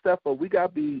like that stuff, but we got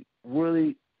to be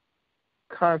really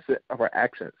conscious of our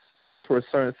actions to a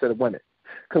certain set of women.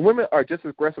 Because women are just as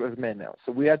aggressive as men now.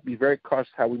 So we have to be very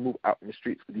cautious how we move out in the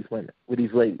streets with these women, with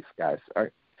these ladies, guys. All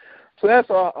right. So that's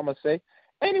all I'm going to say.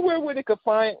 Anywhere where they could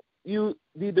find you,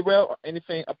 D. Darrell, or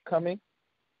anything upcoming?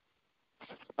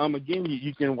 Again,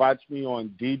 you can watch me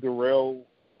on D. Darrell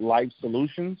Life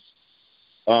Solutions.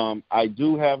 I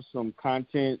do have some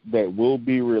content that will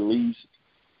be released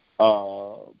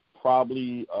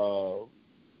probably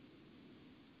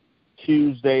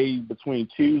between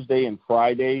Tuesday and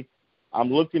Friday. I'm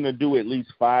looking to do at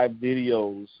least 5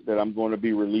 videos that I'm going to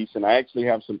be releasing. I actually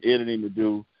have some editing to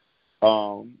do.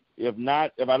 If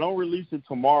I don't release it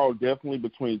tomorrow, definitely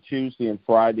between Tuesday and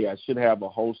Friday, I should have a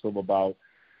host of about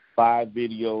 5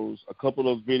 videos. A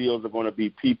couple of those videos are going to be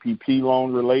PPP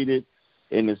loan related,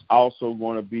 and it's also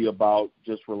going to be about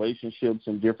just relationships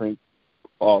and different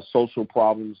social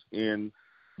problems in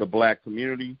the Black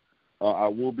community. I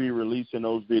will be releasing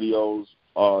those videos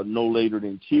no later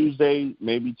than Tuesday,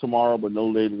 maybe tomorrow, but no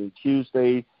later than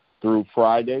Tuesday through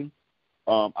Friday.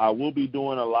 I will be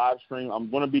doing a live stream. I'm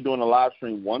going to be doing a live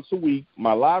stream once a week.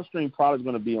 My live stream probably is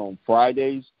going to be on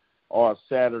Fridays or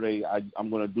Saturday. I'm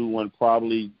going to do one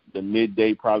probably the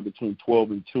midday, probably between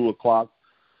 12 and 2 o'clock.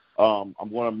 I'm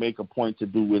going to make a point to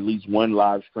do at least one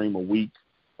live stream a week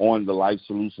on the Life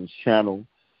Solutions channel.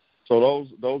 So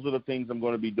those are the things I'm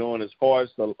going to be doing. As far as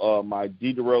my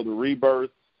D. Darrell the Rebirth,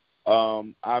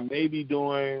 I may be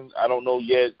doing, I don't know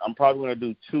yet, I'm probably going to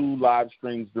do 2 live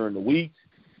streams during the week.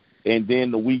 And then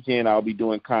the weekend, I'll be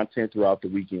doing content throughout the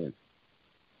weekend.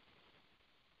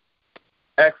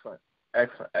 Excellent. And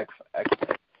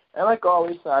like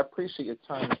always, I appreciate your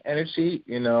time and energy.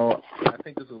 I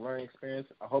think this is a learning experience.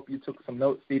 I hope you took some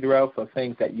notes, D. Darrell, for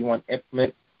things that you want to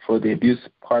implement for the abuse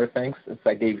part of things, since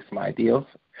I gave you some ideals.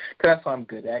 Because that's what I'm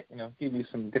good at, give you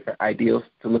some different ideals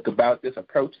to look about this,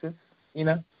 approach this,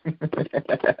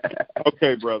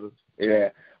 Okay, brother. Yeah.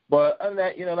 But other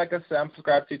than that, like I said, I'm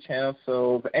subscribed to your channel.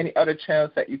 So for any other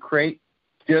channels that you create,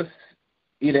 just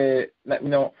either let me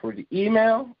know for the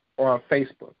email or on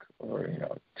Facebook or,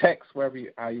 text,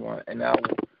 how you want. And I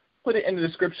will put it in the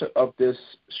description of this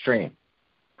stream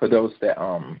for those that,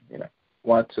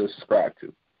 want to subscribe to.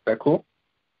 Is that cool?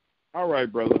 All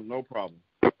right, brother. No problem.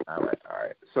 All right.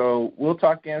 So we'll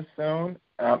talk again soon.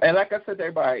 And like I said to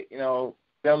everybody,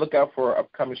 they'll look out for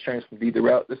upcoming streams from D.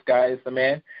 Darrell. This guy is the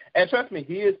man. And trust me,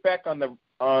 he is back on the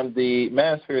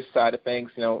manosphere side of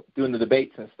things, doing the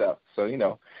debates and stuff. So,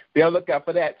 they'll look out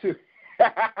for that too.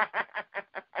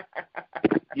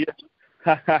 Yeah.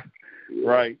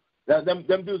 Right. Them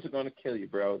dudes are going to kill you,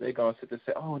 bro. They're going to sit there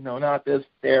and say, oh, no, not this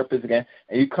therapist again.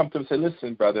 And you come to them and say,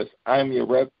 listen, brothers, I'm your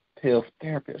red pill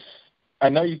therapist. I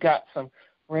know you got some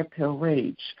red pill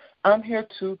rage. I'm here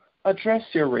to address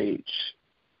your rage.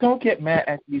 Don't get mad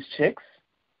at these chicks.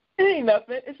 It ain't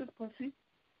nothing. It's just pussy.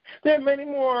 There are many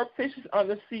more fishes on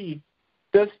the sea.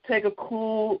 Just take a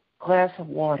cool glass of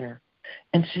water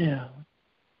and chill.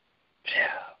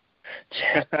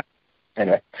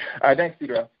 Anyway. All right, thanks,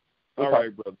 Darrell. All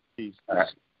right, brother. Peace. All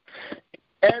right.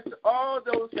 And to all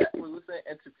those that were listening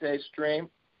to today's stream,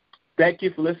 thank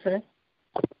you for listening.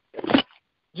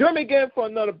 Join me again for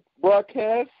another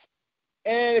broadcast.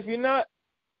 And if you're not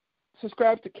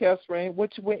subscribed to Chaos Reign,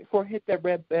 what you waiting for? Hit that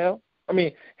red bell.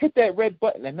 Hit that red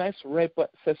button, that nice red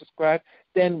button says subscribe.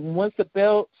 Then once the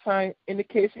bell sign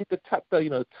indicates, hit the top bell,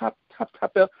 the top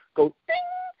bell, go ding.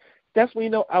 That's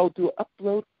when I will do an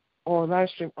upload or a live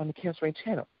stream on the Chaos Reign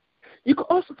channel. You can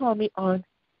also follow me on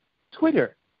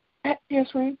Twitter at Chaos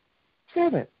Reign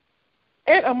 7.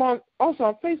 And I'm also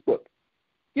on Facebook.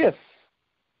 Yes.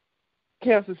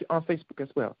 Chaos is on Facebook as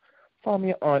well. Follow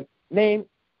me on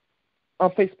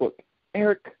Facebook,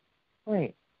 Eric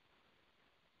Reign.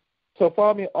 So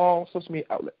follow me on all social media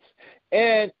outlets.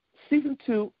 And season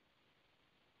 2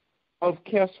 of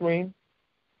Chaos Reign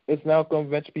is now going to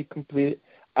eventually be completed.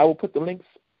 I will put the links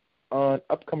on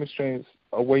upcoming streams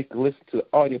where you can listen to the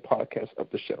audio podcast of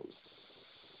the shows.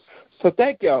 So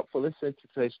thank y'all for listening to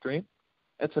today's stream.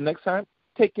 Until next time,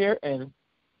 take care and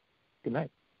good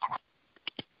night.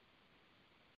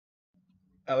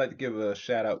 I'd like to give a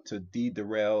shout out to D.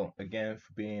 Darrell again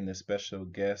for being a special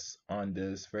guest on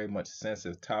this very much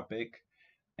sensitive topic,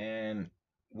 and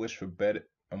wish for better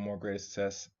and more great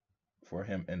success for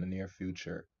him in the near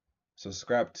future.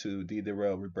 Subscribe to D.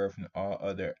 Darrell Rebirth and all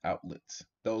other outlets.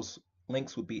 Those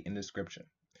links will be in the description.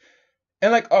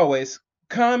 And like always,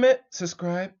 comment,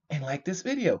 subscribe, and like this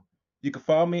video. You can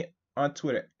follow me on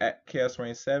Twitter at Chaos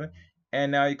Reign 7,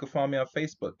 and now you can follow me on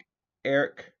Facebook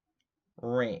Eric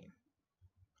Rain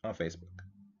on Facebook.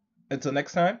 Until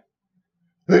next time,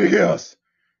 Vegas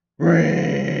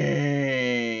Rain.